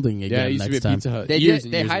the building Yeah, again it used to be next a time. Pizza Hut. They Years did.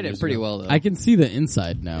 and They years hide and it years pretty ago. well though. I can see the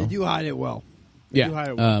inside now. They do hide it well. They Yeah. do hide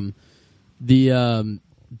it well.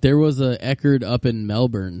 There was a Eckerd up in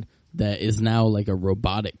Melbourne that is now like a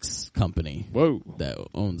robotics company Whoa, that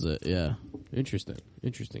owns it. Yeah. interesting.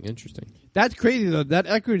 That's crazy though. That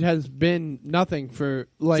Eckerd has been nothing for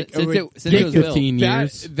like Since a it was built. 15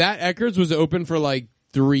 years. That Eckerd's was open for like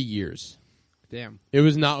 3 years. Damn. It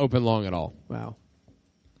was not open long at all. Wow.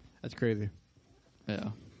 That's crazy. Yeah.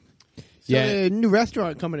 So Yeah. a new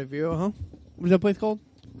restaurant coming to Vero, huh? What's that place called?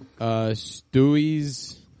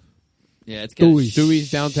 Stewie's. Yeah. It's got a Stewie's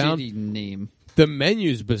downtown? shitty name. The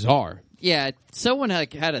menu's bizarre. Yeah. Someone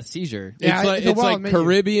had a seizure. Yeah, it's it's a like wild menu.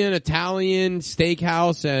 Caribbean, Italian,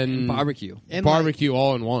 steakhouse, and Barbecue And barbecue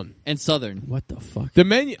all in one. and Southern. What the fuck? The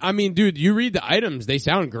menu, I mean, dude, you read the items, they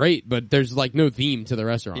sound great, but there's like no theme to the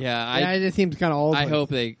restaurant. Yeah. yeah, it just seems kind of old. I hope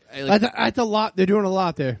they. Like, That's a lot. They're doing a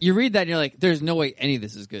lot there. you read that and you're like, "There's no way any of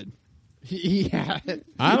this is good." Yeah.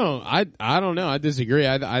 I don't know. I disagree.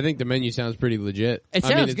 I think the menu sounds pretty legit. It I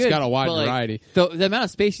mean, sounds it's good, got a wide but, like, variety. The amount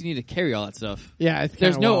of space you need to carry all that stuff. Yeah. It's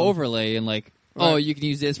There's kinda no wild. overlay and like, oh, you can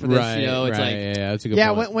use this for this. Right, You know, it's right, like yeah, that's a good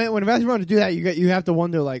Yeah, point. when restaurants do that, you have to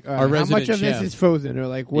wonder like Our how much resident of this chef. is frozen or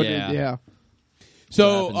like what? Yeah. Yeah.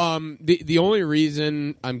 So, What the only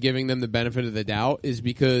reason I'm giving them the benefit of the doubt is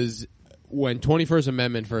because when 21st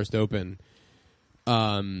Amendment first opened,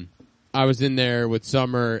 I was in there with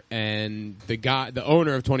Summer and the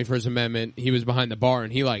owner of 21st Amendment, he was behind the bar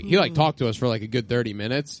and he talked to us for like a good 30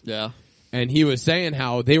 minutes. yeah. And he was saying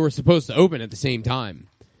how they were supposed to open at the same time,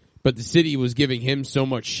 but the city was giving him so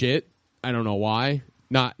much shit. I don't know why.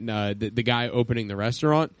 Not the guy opening the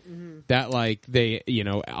restaurant. That like they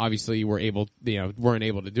obviously weren't able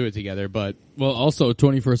to do it together. But Well, also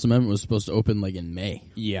 21st Amendment was supposed to open like in May,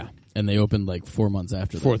 yeah, and they opened like 4 months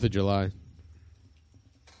after that. 4th of July,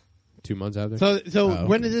 2 months after. So Oh,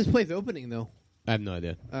 when is this place opening though? I have no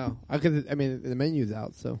idea. Oh, because I mean the menu's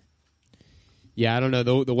out. So Yeah, I don't know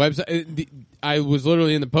the website. I was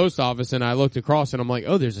literally in the post office and I looked across and I'm like,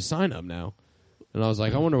 oh, there's a sign up now, and I was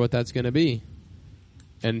like, I wonder what that's going to be.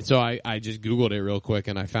 And so I just Googled it real quick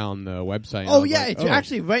and I found the website. and I oh was yeah, like, it's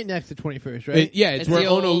actually right next to 21st, right? It's It's where the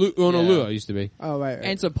old- Honolulu yeah. used to be. oh right.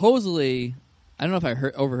 And supposedly, I don't know if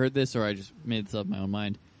I overheard this or I just made this up in my own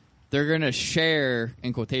mind. They're gonna share,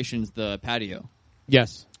 in quotations, the patio.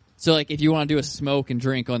 Yes. So, like, if you want to do a smoke and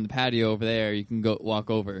drink on the patio over there, you can go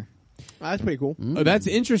walk over. That's pretty cool. Oh, that's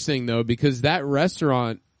interesting though, because that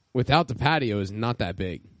restaurant without the patio is not that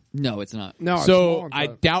big. No, it's not. No, it's So small, I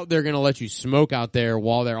but doubt they're going to let you smoke out there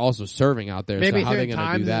while they're also serving out there. maybe so how are they certain going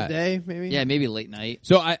to times do of that? the day, maybe. Yeah, maybe late night.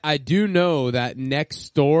 So I do know that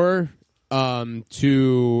next door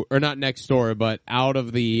to, or not next door, but out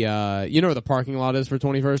of the, you know where the parking lot is for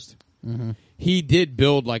 21st? Mm-hmm. He did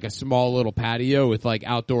build like a small little patio with like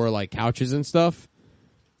outdoor like couches and stuff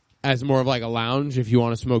as more of like a lounge if you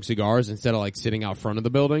want to smoke cigars instead of like sitting out front of the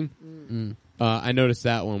building. I noticed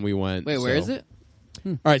that when we went. Wait, where is it?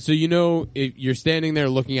 All right, so you know if you're standing there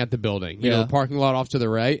looking at the building. You know Yeah. the parking lot off to the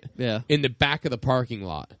right? Yeah. In the back of the parking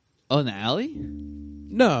lot. Oh, in the alley?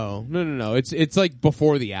 No. It's like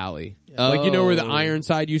before the alley. Like you know where the Oh.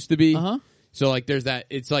 Ironside used to be? Uh-huh. So like there's that,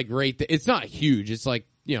 it's like right it's not huge. It's like,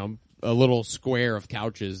 you know, a little square of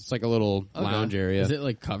couches. It's like a little lounge area. Is it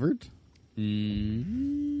like covered? I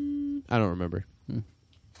don't remember.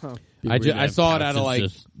 Huh. I saw it out of like,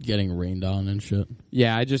 just getting rained on and shit.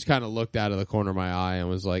 yeah, I just kind of looked out of the corner of my eye and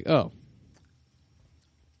was like, oh,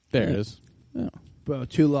 there it is. Yeah. Bro,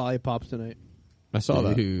 2 lollipops tonight. I saw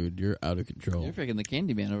that. Dude, you're out of control. You're freaking the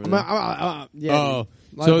candy man over I'm, there. yeah. Oh,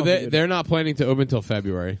 dude. so Lollipops are good. they're not planning to open until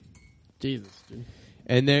February. Jesus, dude.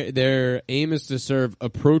 And their aim is to serve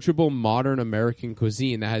approachable modern American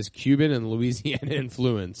cuisine that has Cuban and Louisiana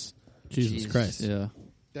influence. Jesus Christ. Yeah.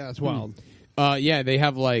 Yeah, that's wild. Yeah, they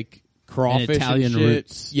have like crawfish and Italian shit.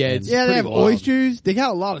 roots. Yeah, it's Yeah, they pretty have wild. oysters. They got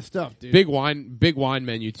a lot of stuff, dude. Big wine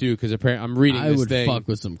menu too. Because apparently, I'm reading I this would thing. fuck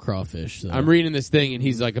with some crawfish. So. I'm reading this thing, and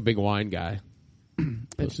he's like a big wine guy.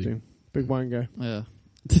 Interesting. Big wine guy. Yeah.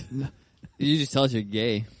 You just tell us you're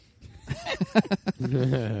gay.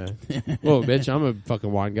 Whoa, bitch! I'm a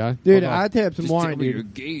fucking wine guy. Dude, Fuck off. I'd have some Just wine, tell me you're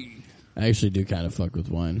dude. gay. I actually do kind of fuck with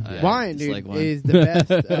wine. Yeah, Wine, just dude, like wine. is the best.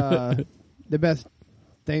 The best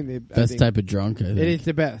thing. Best type of drunk, I think. It is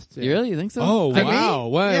the best. Yeah. You really? You think so? Oh I wow!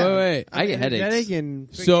 mean, Wait, yeah. wait. I get headaches. Energetic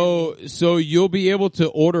and So you'll be able to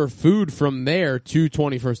order food from there to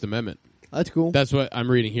 21st Amendment. that's cool. That's what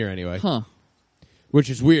I'm reading here anyway. Huh. Which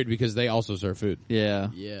is weird because they also serve food. Yeah.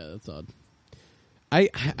 Yeah, that's odd.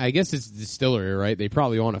 I guess it's distillery, right? They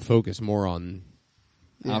probably want to focus more on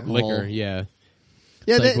Alcohol. liquor. Yeah.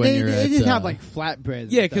 Yeah, It's like they, when they, you're they at, just have like flatbreads.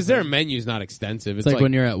 Yeah, and because stuff, their right? menu's not extensive. It's like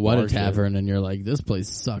when you're at What bar a shit. Tavern and you're like, this place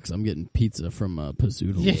sucks. I'm getting pizza from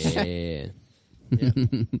Pizzoodle.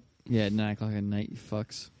 Yeah. Yeah, at 9 o'clock at night, you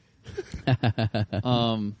fucks.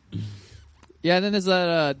 Yeah, and then there's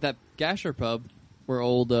that Gasher pub where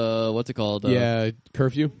old, what's it called? Yeah,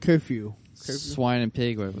 curfew. Curfew. Swine and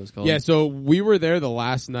Pig, whatever it was called. Yeah, so we were there the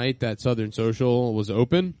last night that Southern Social was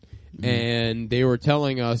open, and they were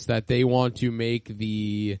telling us that they want to make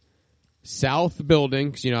the south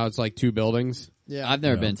building, 'cause, you know, how it's like 2 buildings. Yeah, I've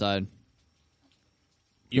never been inside.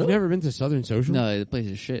 You've never been to Southern Social? No, the place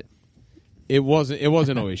is shit. It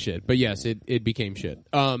wasn't always shit, but yes, it became shit.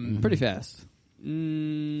 Pretty fast.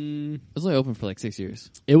 Mm, It was only open for like 6 years.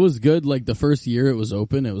 It was good. Like the first year it was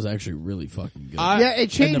open, it was actually really fucking good. Yeah, it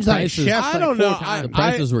changed like prices- chefs. I like don't 4 know. times. The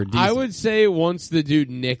prices were I decent. would say once the dude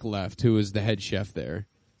Nick left, who was the head chef there,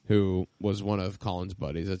 who was one of Colin's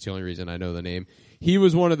buddies. That's the only reason I know the name. He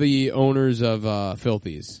was one of the owners of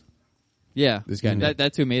Filthy's. Yeah. This guy Nick.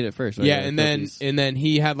 That's who made it first, right? Yeah, Like and then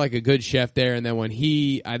he had like a good chef there, and then when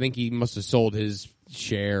I think he must have sold his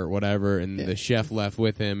share or whatever, and the chef left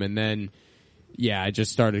with him, and then it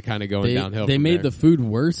just started kind of going downhill. They from made there. the food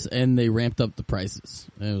worse and they ramped up the prices.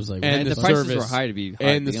 And it was like, and the the prices service were high to be high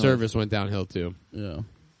and to the begin service went downhill too. yeah.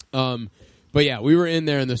 But yeah, we were in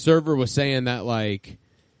there, and the server was saying that like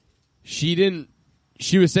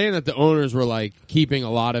she was saying that the owners were like keeping a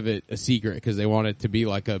lot of it a secret because they want it to be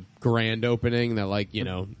like a grand opening that like, you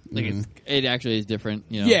know, Like it actually is different,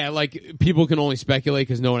 you know. yeah, like people can only speculate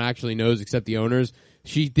because no one actually knows except the owners.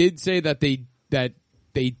 She did say that they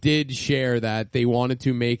did share that they wanted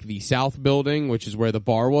to make the south building, which is where the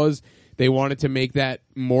bar was. They wanted to make that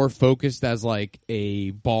more focused as like a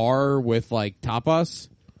bar with like tapas.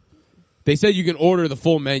 They said you can order the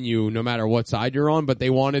full menu no matter what side you're on, but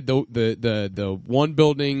they wanted the one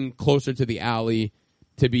building closer to the alley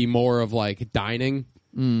to be more of like dining.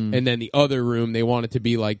 And then the other room, they want it to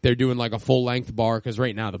be like they're doing like a full length bar because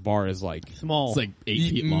right now the bar is like small. It's like 8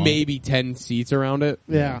 feet long. maybe 10 seats around it.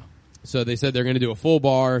 Yeah. So they said they're going to do a full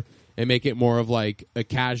bar and make it more of like a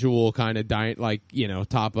casual kind of diet, like, you know,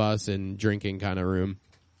 tapas and drinking kind of room.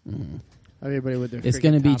 Everybody with their It's freaking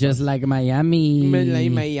gonna be tapas. just like Miami.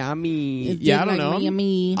 Miami. It's Yeah, I just don't know. like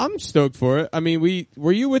Miami. I'm stoked for it. I mean,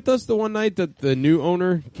 were you with us the one night that the new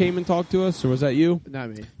owner came and talked to us, or was that you? Not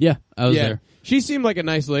me. Yeah, I was yeah. there. She seemed like a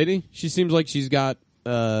nice lady. She seems like she's got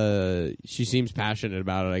she seems passionate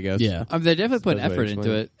about it, I guess. Yeah. They're definitely putting That's the way effort to into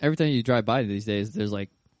explain it. Every time you drive by these days, there's like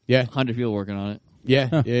Yeah. 100 people working on it.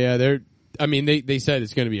 Yeah. Yeah. They're. I mean, they said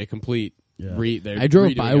it's going to be a complete. Yeah. They're I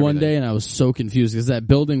drove redoing by one everything. day and I was so confused because that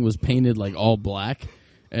building was painted like all black,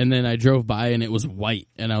 and then I drove by and it was white,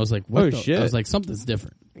 and I was like, "What?" Oh, the-" shit. I was like, "Something's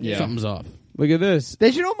different. Yeah. Something's off." Look at this.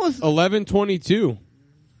 They should almost. 11:22.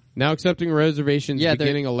 Now accepting reservations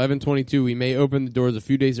beginning 11:22. We may open the doors a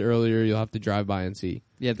few days earlier. You'll have to drive by and see.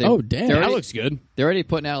 Yeah. Oh, damn. They're That already, looks good. they're already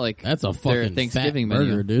putting out like That's a their fucking Thanksgiving fat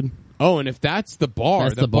menu. burger, dude. Oh, and if that's the bar,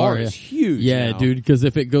 That's the bar yeah. is huge. Yeah, now. dude. Because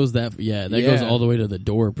if it goes that goes Yeah. all the way to the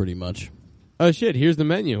door, pretty much. Oh shit! Here's the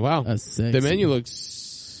menu. Wow, That's sick. the menu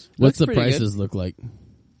looks. What's the pretty prices look like?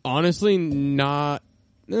 Honestly, not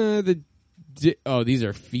these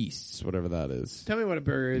are feasts, whatever that is. Tell me what a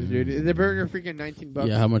burger is, dude. Is a burger freaking $19?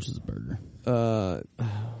 Yeah, how much is a burger?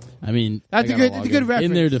 I mean, That's I a gotta good. log It's a good in. reference.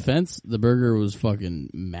 in their defense, the burger was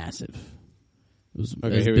fucking massive. It was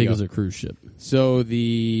Okay, as here we big go. as a cruise ship. So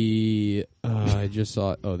the I just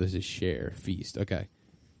saw. Oh, this is share feast. Okay.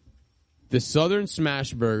 The Southern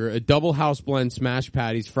Smash Burger, a double house blend smash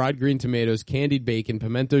patties, fried green tomatoes, candied bacon,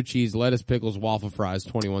 pimento cheese, lettuce, pickles, waffle fries,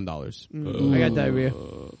 $21. I got diarrhea.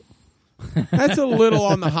 That's a little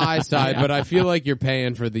on the high side, but I feel like you're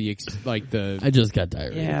paying for the I just got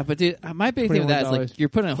diarrhea. Yeah, but dude, my big thing with that is like $21 you're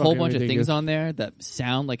putting a whole fucking bunch of ridiculous. things on there that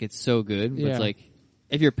sound like it's so good. But Yeah. it's like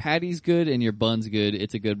if your patty's good and your bun's good,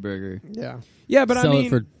 it's a good burger. Yeah. Yeah, but Sell I mean, it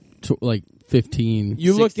for like 15.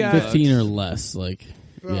 you look 60 at 15 or less. Like,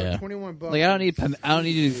 Bro, yeah. $21. Like I don't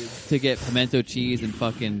need you to get pimento cheese and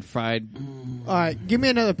fucking fried. All right, give me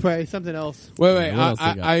another price. Something else. Wait. What else they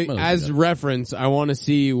got? I What else as they got? reference, I want to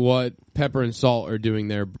see what Pepper and Salt are doing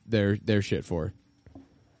their shit for.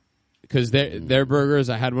 Because their burgers,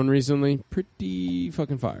 I had one recently, pretty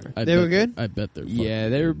fucking fire. I They bet were good? I bet they're fucking Yeah,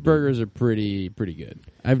 their burgers are pretty good.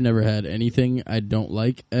 I've never had anything I don't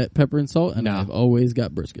like at Pepper and Salt, and Nah. I've always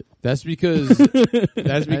got brisket. That's because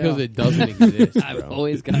it doesn't exist. I've bro.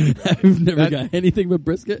 always got. I've never That- got anything but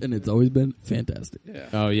brisket, and it's always been fantastic.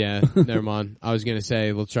 Oh yeah, never mind. I was gonna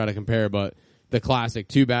say let's try to compare, but the classic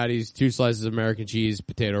 2 baddies, 2 slices of American cheese,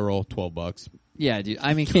 potato roll, $12. Yeah, dude.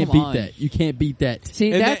 I mean, You can't come beat on. that. You can't beat that.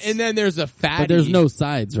 See, And that's then there's a fatty. But there's no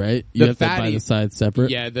sides, right? You The have to buy fatty- the sides separate.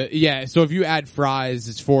 Yeah. So if you add fries,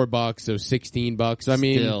 it's $4, so $16. I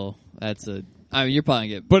mean, still that's a. I mean, you're probably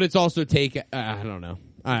gonna get. but it's also take. I don't know.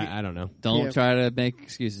 I don't know. Don't Yeah. try to make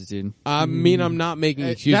excuses, dude. I mean, I'm not making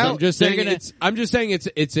excuses. that- I'm just they're saying gonna- I'm just saying it's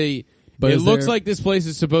a. But it is looks there- like this place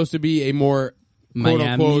is supposed to be a more quote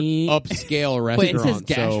unquote Miami- upscale But it restaurant.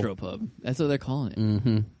 says so gastropub. That's what they're calling it.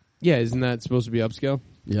 Mm-hmm. yeah, isn't that supposed to be upscale?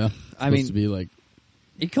 Yeah. I Supposed mean, to be like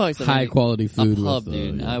You call it something high like quality food. a pub, with,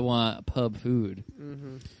 dude. yeah. I want pub food.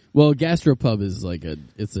 Well, gastropub is like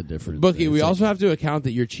it's a different. Bookie, it's we like- also have to account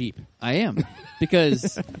that you're cheap. I am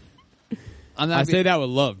because I'm not. I say that with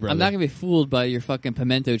love, brother. I'm not gonna be fooled by your fucking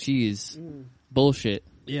pimento cheese bullshit.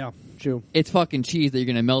 Yeah, true. It's fucking cheese that you're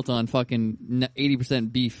gonna melt on fucking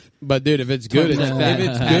 80% beef. But dude, if it's good, Totally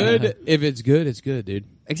fat. if it's good, it's good, dude.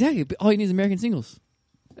 Exactly. But all you need is American singles.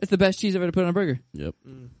 It's the best cheese ever to put on a burger. Yep.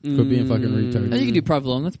 Quit being fucking retarded. And you can do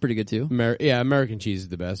provolone. That's pretty good too. American cheese is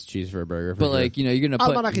the best cheese for a burger. But like you're gonna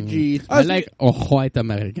put. Almanac cheese. I like a white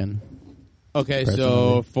American. okay,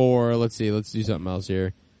 personally. so let's do something else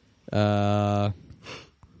here. And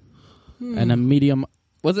a medium.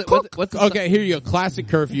 what's the Okay, here you go. Classic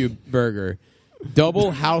curfew burger. Double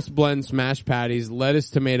house blend smashed patties, lettuce,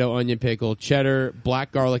 tomato, onion pickle, cheddar,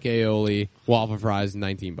 black garlic aioli, waffle fries,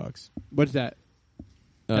 $19. What's that?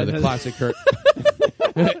 The classic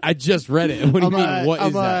I just read it. What do you mean? What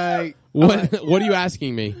is that? What are you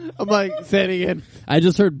asking me? I'm like, say it again. I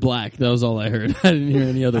just heard black. That was all I heard. I didn't hear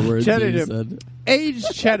any other words that Cheddar you dip. said.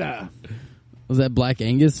 Aged cheddar. Was that black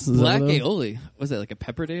Angus? Is that black what that was? aioli? Was that like a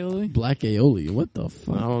peppered aioli? Black aioli. What the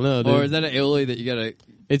fuck? I don't know, dude. Or is that an aioli that you gotta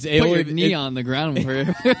It's put your aioli. knee on the ground for?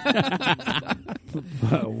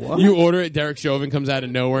 You order it. Derek Chauvin comes out of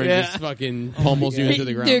nowhere Yeah. and just fucking pummels you into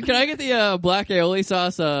the ground. Dude, can I get the black aioli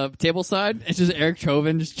sauce table side? It's just Eric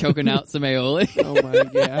Chauvin just choking out some aioli. Oh my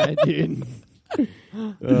god, dude.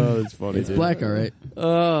 Oh, that's funny. It's black, all right.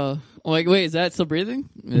 I'm like, wait, is that still breathing?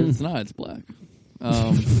 It's not. It's black.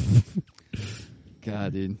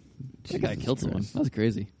 God, dude, that guy killed someone. That was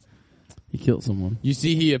crazy. He killed someone. You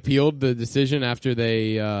see, he appealed the decision after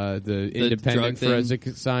they the independent drug thing? forensic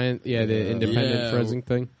science. Yeah, the independent Yeah. forensic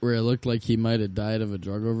thing. Where it looked like he might have died of a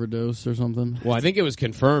drug overdose or something. Well, I think it was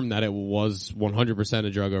confirmed that it was 100% a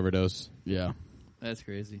drug overdose. Yeah. That's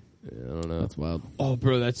crazy. I don't know. That's wild. Oh,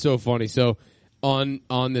 bro, that's so funny. So on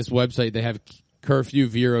this website, they have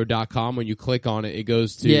curfewvero.com. When you click on it, it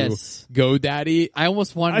goes to Yes. GoDaddy. I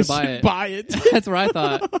almost wanted to buy it. Buy it. That's what I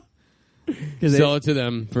thought. Sell it to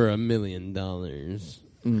them for $1 million.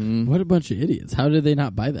 What a bunch of idiots! How did they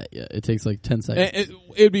not buy that yet? It takes like 10 seconds.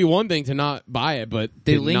 It'd be one thing to not buy it, but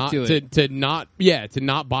They to link not, to it. to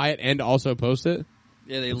not buy it and also post it.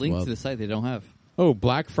 Yeah, they linked to the site they don't have. Oh,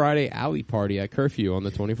 Black Friday alley party at curfew on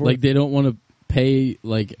the 24th. Like they don't want to pay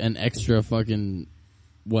like an extra fucking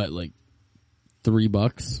like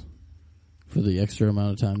 $3 for the extra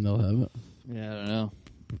amount of time they'll have it. Yeah, I don't know.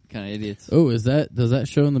 Kind of idiots. Oh, does that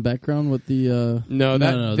show in the background with the? No,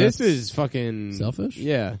 this that's is fucking selfish.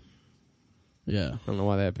 Yeah. I don't know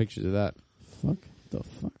why they have pictures of that. Fuck the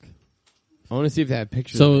fuck. I want to see if they have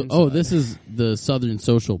pictures. So, of this is the Southern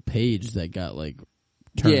Social page that got like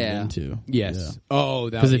turned into. Yes. Yeah. Oh,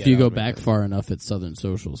 because if you go back far enough, it's Southern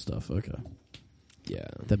Social stuff. Okay. Yeah,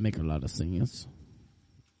 that make a lot of sense.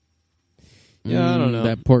 Yeah, I don't know.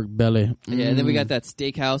 That pork belly. Yeah, and then we got that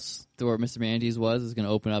steakhouse where Mr. Manatee's is going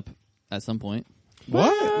to open up at some point.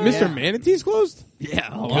 What? Mr. Manatee's closed? Yeah,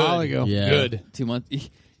 a while ago. Yeah. Good. 2 months.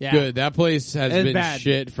 Yeah. Good. That place has It's been bad.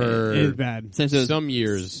 shit for It is bad. Since it was some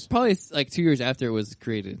years. Probably like 2 years after it was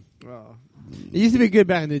created. It used to be good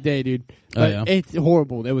back in the day, dude. Oh, But yeah. it's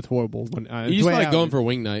horrible. It was horrible. When, You used to like going for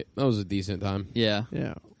wing night. That was a decent time. Yeah.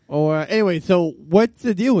 Yeah. Or anyway, so what's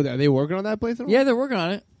the deal with that? Are they working on that place at all? Yeah, they're working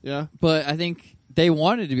on it. Yeah. But I think they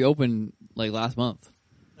wanted to be open like last month.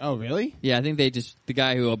 Oh, really? Yeah, I think the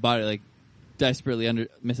guy who bought it like desperately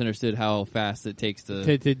misunderstood how fast it takes to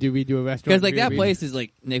Do we do a restaurant? because like that place is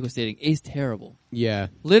like Nick was stating is terrible. Yeah.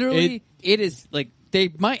 Literally, it is like they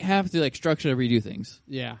might have to like structure to redo things.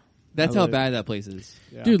 Yeah. That's I how would- bad that place is.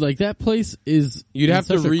 Yeah. Dude, like that place is. You'd in have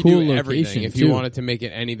to such a redo cool everything location, if you too. wanted to make it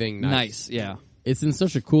anything nice. Yeah. It's in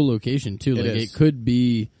such a cool location too. It Like is. it could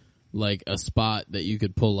be like a spot that you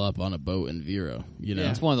could pull up on a boat in Vero. You know?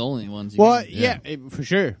 It's one of the only ones. You Well, can- yeah, for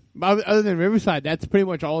sure. But other than Riverside, that's pretty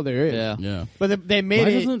much all there is. Yeah. Yeah. But they made Why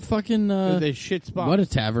it doesn't fucking the shit spot. what a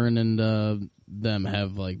tavern and them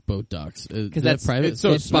have like boat docks? Because that's private. it's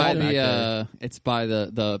so it's by small back the it's by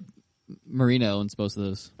the marina owns most of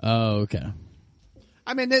those. Oh, okay.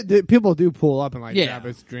 I mean, the people do pull up and like Yeah. grab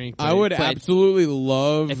us drink. I would But- absolutely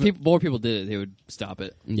love. If more people did it, they would stop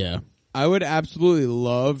it. Yeah. I would absolutely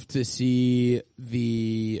love to see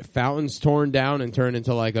the fountains torn down and turned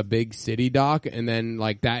into like a big city dock, and then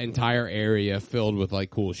like that entire area filled with like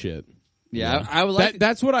cool shit. Yeah, I would like.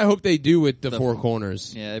 That's what I hope they do with the The- Four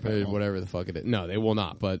Corners. Yeah, they probably or won't. whatever the fuck it is. No, they will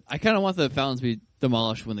not. But I kind of want the fountains to be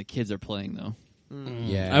demolished when the kids are playing, though.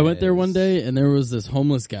 yeah, I went there one day and there was this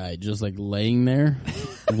homeless guy just like laying there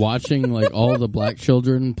watching like all the black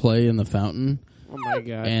children play in the fountain. Oh my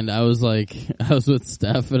god! And I was like, I was with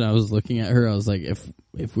Steph and I was looking at her. I was like,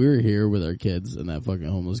 if we were here with our kids and that fucking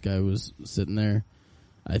homeless guy was sitting there,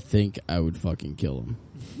 I think I would fucking kill him.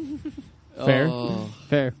 Fair, Oh.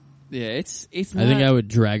 fair. Yeah, it's. I think I would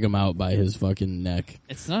drag him out by his fucking neck.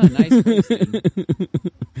 It's not a nice place. Dude.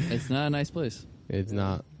 It's not a nice place. It's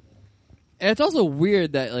not. And it's also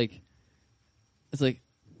weird that like it's like,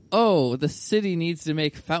 oh, the city needs to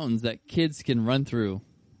make fountains that kids can run through.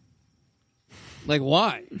 Like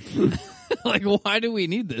why? Like why do we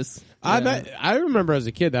need this? I remember as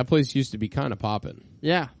a kid that place used to be kind of popping.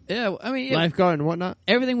 Yeah, Yeah, I mean lifeguard and whatnot.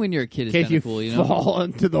 everything when you're a kid In is case kind you of cool, you know. fall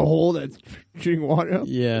into the hole that's shooting water up.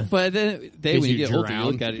 Yeah, But then when you you get older, you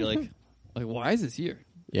drown. look at it, you're like why is this here?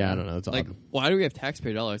 yeah. I don't know. It's Like odd. why do we have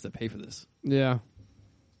taxpayer dollars that pay for this? Yeah.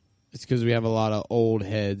 It's because we have a lot of old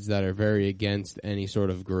heads that are very against any sort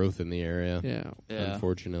of growth in the area. Yeah. Yeah.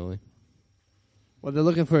 Unfortunately. Well, they're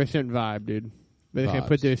looking for a certain vibe, dude. But they can Vibes.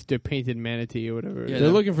 put their painted manatee or whatever. Yeah, They're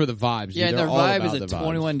looking for the vibes. Dude. Yeah, They're their all vibe about is a the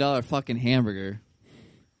vibes. $21 fucking hamburger.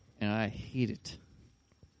 And I hate it.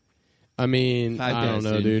 I mean, $5, I don't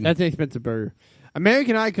know, dude. dude. That's an expensive burger.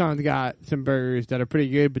 American Icon's got some burgers that are pretty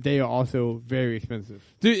good, but they are also very expensive.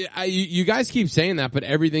 Dude, you guys keep saying that, but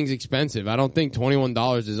everything's expensive. I don't think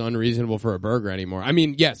 $21 is unreasonable for a burger anymore. I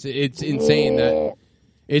mean, yes, it's insane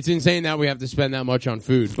that we have to spend that much on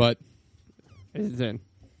food, but It's insane.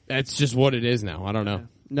 that's just what it is now. I don't know.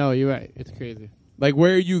 No, you're right. It's crazy. Like,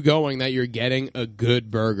 where are you going that you're getting a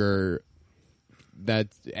good burger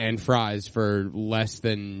and fries for less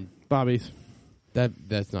than Bobby's.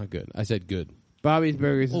 that's not good. I said good. Bobby's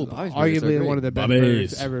Burgers Oh, is Bobby's Burgers are arguably great. one of the best Bobby's.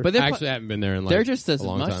 burgers ever. But I actually haven't been there in like they're just as a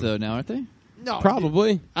long much time. though now, aren't they? no,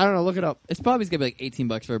 Probably. I don't know. Look it up. It's probably gonna be like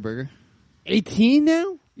 $18 for a burger. 18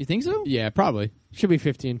 now? You think so? Yeah, probably. Should be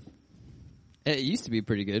 15. It used to be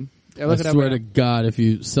pretty good. Yeah, I look it up. swear right to God, if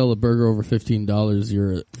you sell a burger over $15,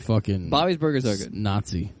 you're a fucking Bobby's burgers are good.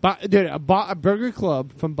 Nazi. Dude, a Burger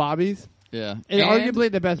Club from Bobby's Yeah. And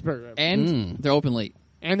arguably the best burger. And they're open late.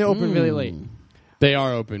 And they're open really late. They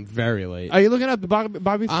are open very late. Are you looking up the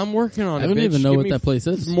Bobby's? I'm working on it. I don't even know what that place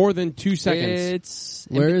is. More than 2 seconds.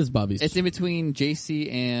 Where is Bobby's? It's in between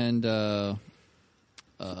JC and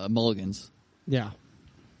Mulligan's. Yeah.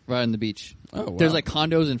 Right on the beach. Oh, wow. There's like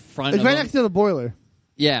condos in front It's of right them. next to the boiler.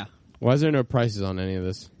 Yeah. Why is there no prices on any of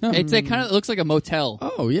this? It's like kind of looks like a motel.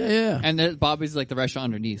 Oh, yeah. And then Bobby's like the restaurant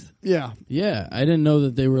underneath. Yeah. Yeah, I didn't know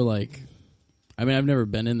that they were like... I mean, I've never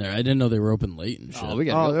been in there. I didn't know they were open late and shit. Oh, we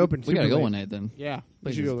gotta they're open we gotta super go late. one night then. Yeah. Place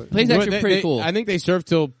We should is- go there. place is actually They- pretty they- cool. I think they serve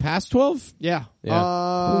till past 12. Yeah.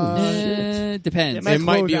 Depends. It It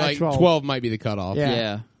might be close at like 12. 12 might be the cutoff. Yeah.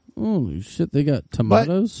 Yeah. Holy shit, they got But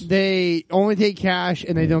tomatoes? they only take cash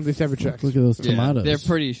and they don't do separate checks. Look at those Yeah. tomatoes. They're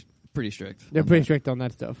pretty strict. They're pretty strict on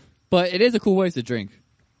that stuff. But it is a cool place to drink.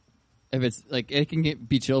 If it's like it can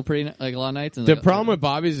be chill pretty like a lot of nights. And The like, problem with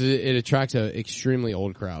Bobby's is it attracts an extremely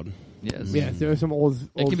old crowd. yes. Yes, there are some old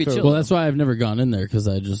can be folk. chill. Well, that's why I've never gone in there, because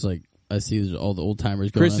I just like... I see all the old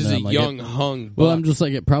timers going Chris in is there. a I'm like, young, hung buck. Well, I'm just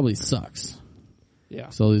like, it probably sucks. Yeah.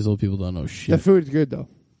 So all these old people don't know The shit. food's good though.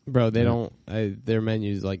 Bro, they don't... their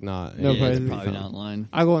menu's like not... No Yeah, prices. it's probably not online.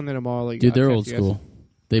 I go in there tomorrow. Like, Dude, they're catch old you guys. school.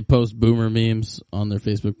 They post boomer memes on their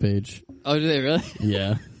Facebook page. Oh, do they really?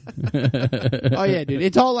 Yeah. Oh yeah, dude.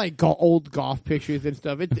 It's all like old golf pictures and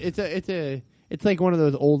stuff. It's like one of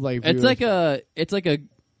those old like. It's viewers. like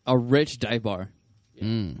a rich dive bar.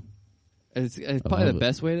 Mm. It's probably love the it.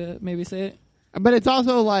 best way to maybe say it. But it's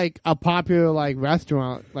also like a popular like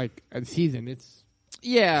restaurant like a season. It's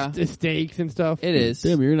Yeah, the steaks and stuff. it is.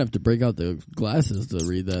 Damn, you're gonna have to break out the glasses to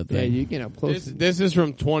read that Yeah, thing. you get up close. This is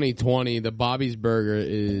from 2020. The Bobby's Burger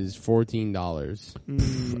is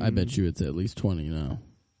 $14. I bet you it's at least 20 now.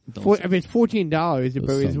 If it's $14, the Those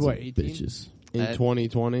burger is sons what of 18. bitches. In That-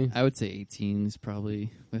 2020. I would say 18 is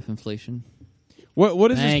probably with inflation.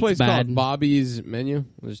 What is this Thanks, place Biden. called? Bobby's Menu?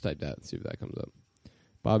 Let's just type that, see if that comes up.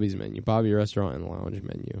 Bobby's Menu. Bobby Restaurant and Lounge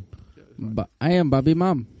Menu. I am Bobby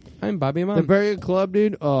Mom. I'm Bobby The Mom. Burger Club,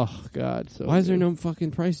 dude. Oh God. So Why is there good. no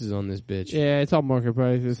fucking prices on this bitch? Yeah, it's all market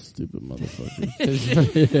prices. Stupid motherfucker.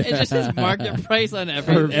 It just says market price on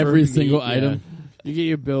every. Every me, single yeah. item. You get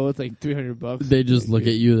your bill. It's like $300. They just look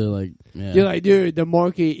at you. They're like, yeah. You're like, dude, the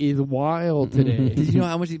market is wild today. Did you know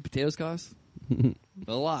how much these potatoes cost?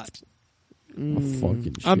 A lot. fucking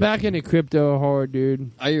shit. I'm back into crypto hard,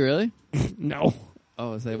 dude. Are you really? No.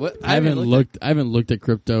 Oh, say what? I haven't looked at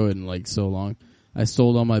crypto in like so long. I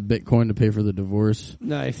sold all my Bitcoin to pay for the divorce.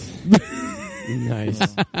 Nice. Nice.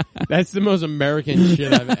 That's the most American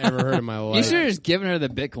shit I've ever heard in my life. You should have just given her the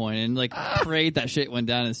Bitcoin and like prayed that shit went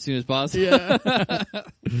down as soon as possible.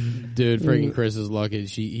 Dude, freaking Chris is lucky.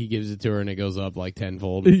 He gives it to her and it goes up like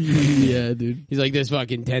tenfold. Yeah, dude. He's like, this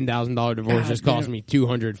fucking $10,000 divorce just cost me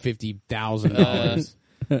 $250,000.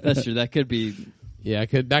 That's true. That could be Yeah,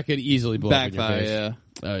 that could easily blow up in your backfire. face. Yeah.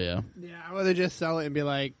 Oh yeah. Yeah, I'd rather just sell it and be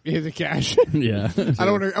like, here's the cash. Yeah. I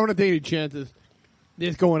don't want to take any chances.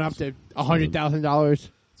 This going up to $100,000. That's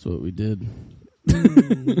what we did.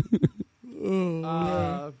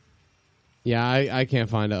 Yeah, I can't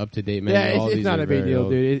find an up to date menu. Yeah, All it's these not are a big very deal,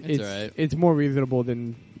 old. dude. It's alright. It's more reasonable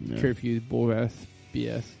than curfews, bull-ass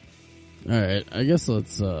BS. All right. I guess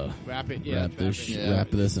let's Wrap it, yeah. wrap this, Yeah. wrap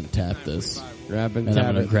this, and tap this. Wrap and And I'm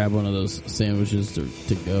tap gonna it. grab one of those sandwiches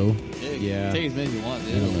to go. Yeah. Take as many as you want,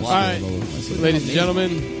 dude. And I'm gonna All right, spill it all over myself. ladies and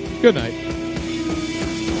gentlemen, good night.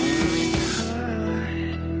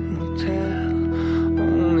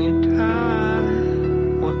 Only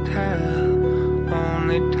time will tell.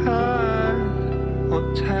 Only time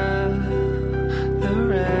will tell the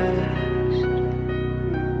rest.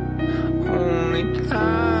 Only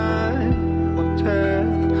time will tell.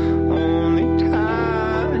 Only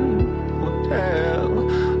time will tell.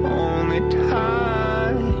 Only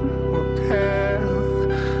time will tell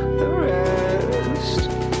the rest.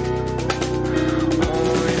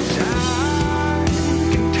 Only time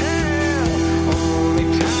can tell. Only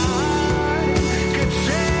time can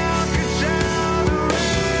tell the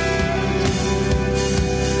rest.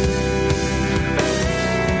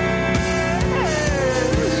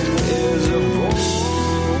 Is a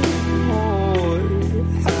void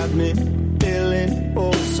had me feeling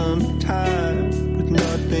for some time with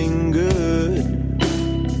nothing good,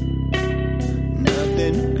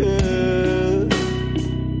 nothing good.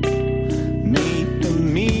 Meet the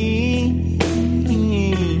means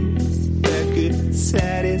that could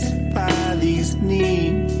satisfy these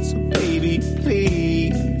needs. So baby,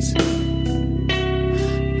 please.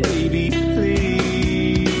 Baby, please.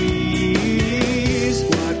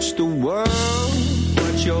 Watch the world,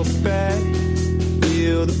 watch your back.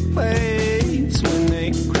 Feel the waves when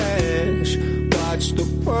they crash. Watch the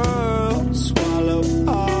world,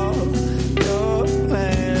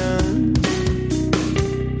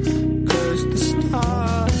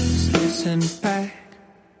 listen back.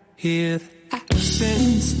 Hear the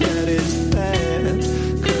absence that is there.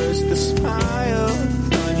 'Cause the smile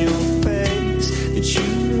on your face that you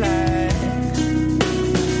lack.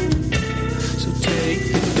 So take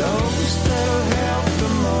the dose that'll help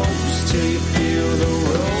the most till you feel the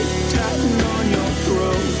rope tighten on your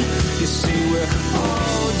throat. You see, we're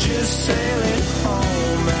all just sailing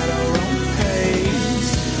home at our own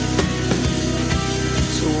pace.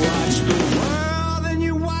 So watch the world and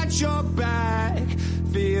you watch your back.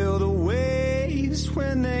 Feel the waves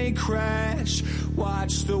when they crash.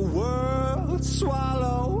 Watch the world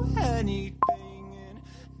swallow anything and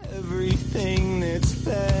everything that's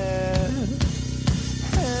there.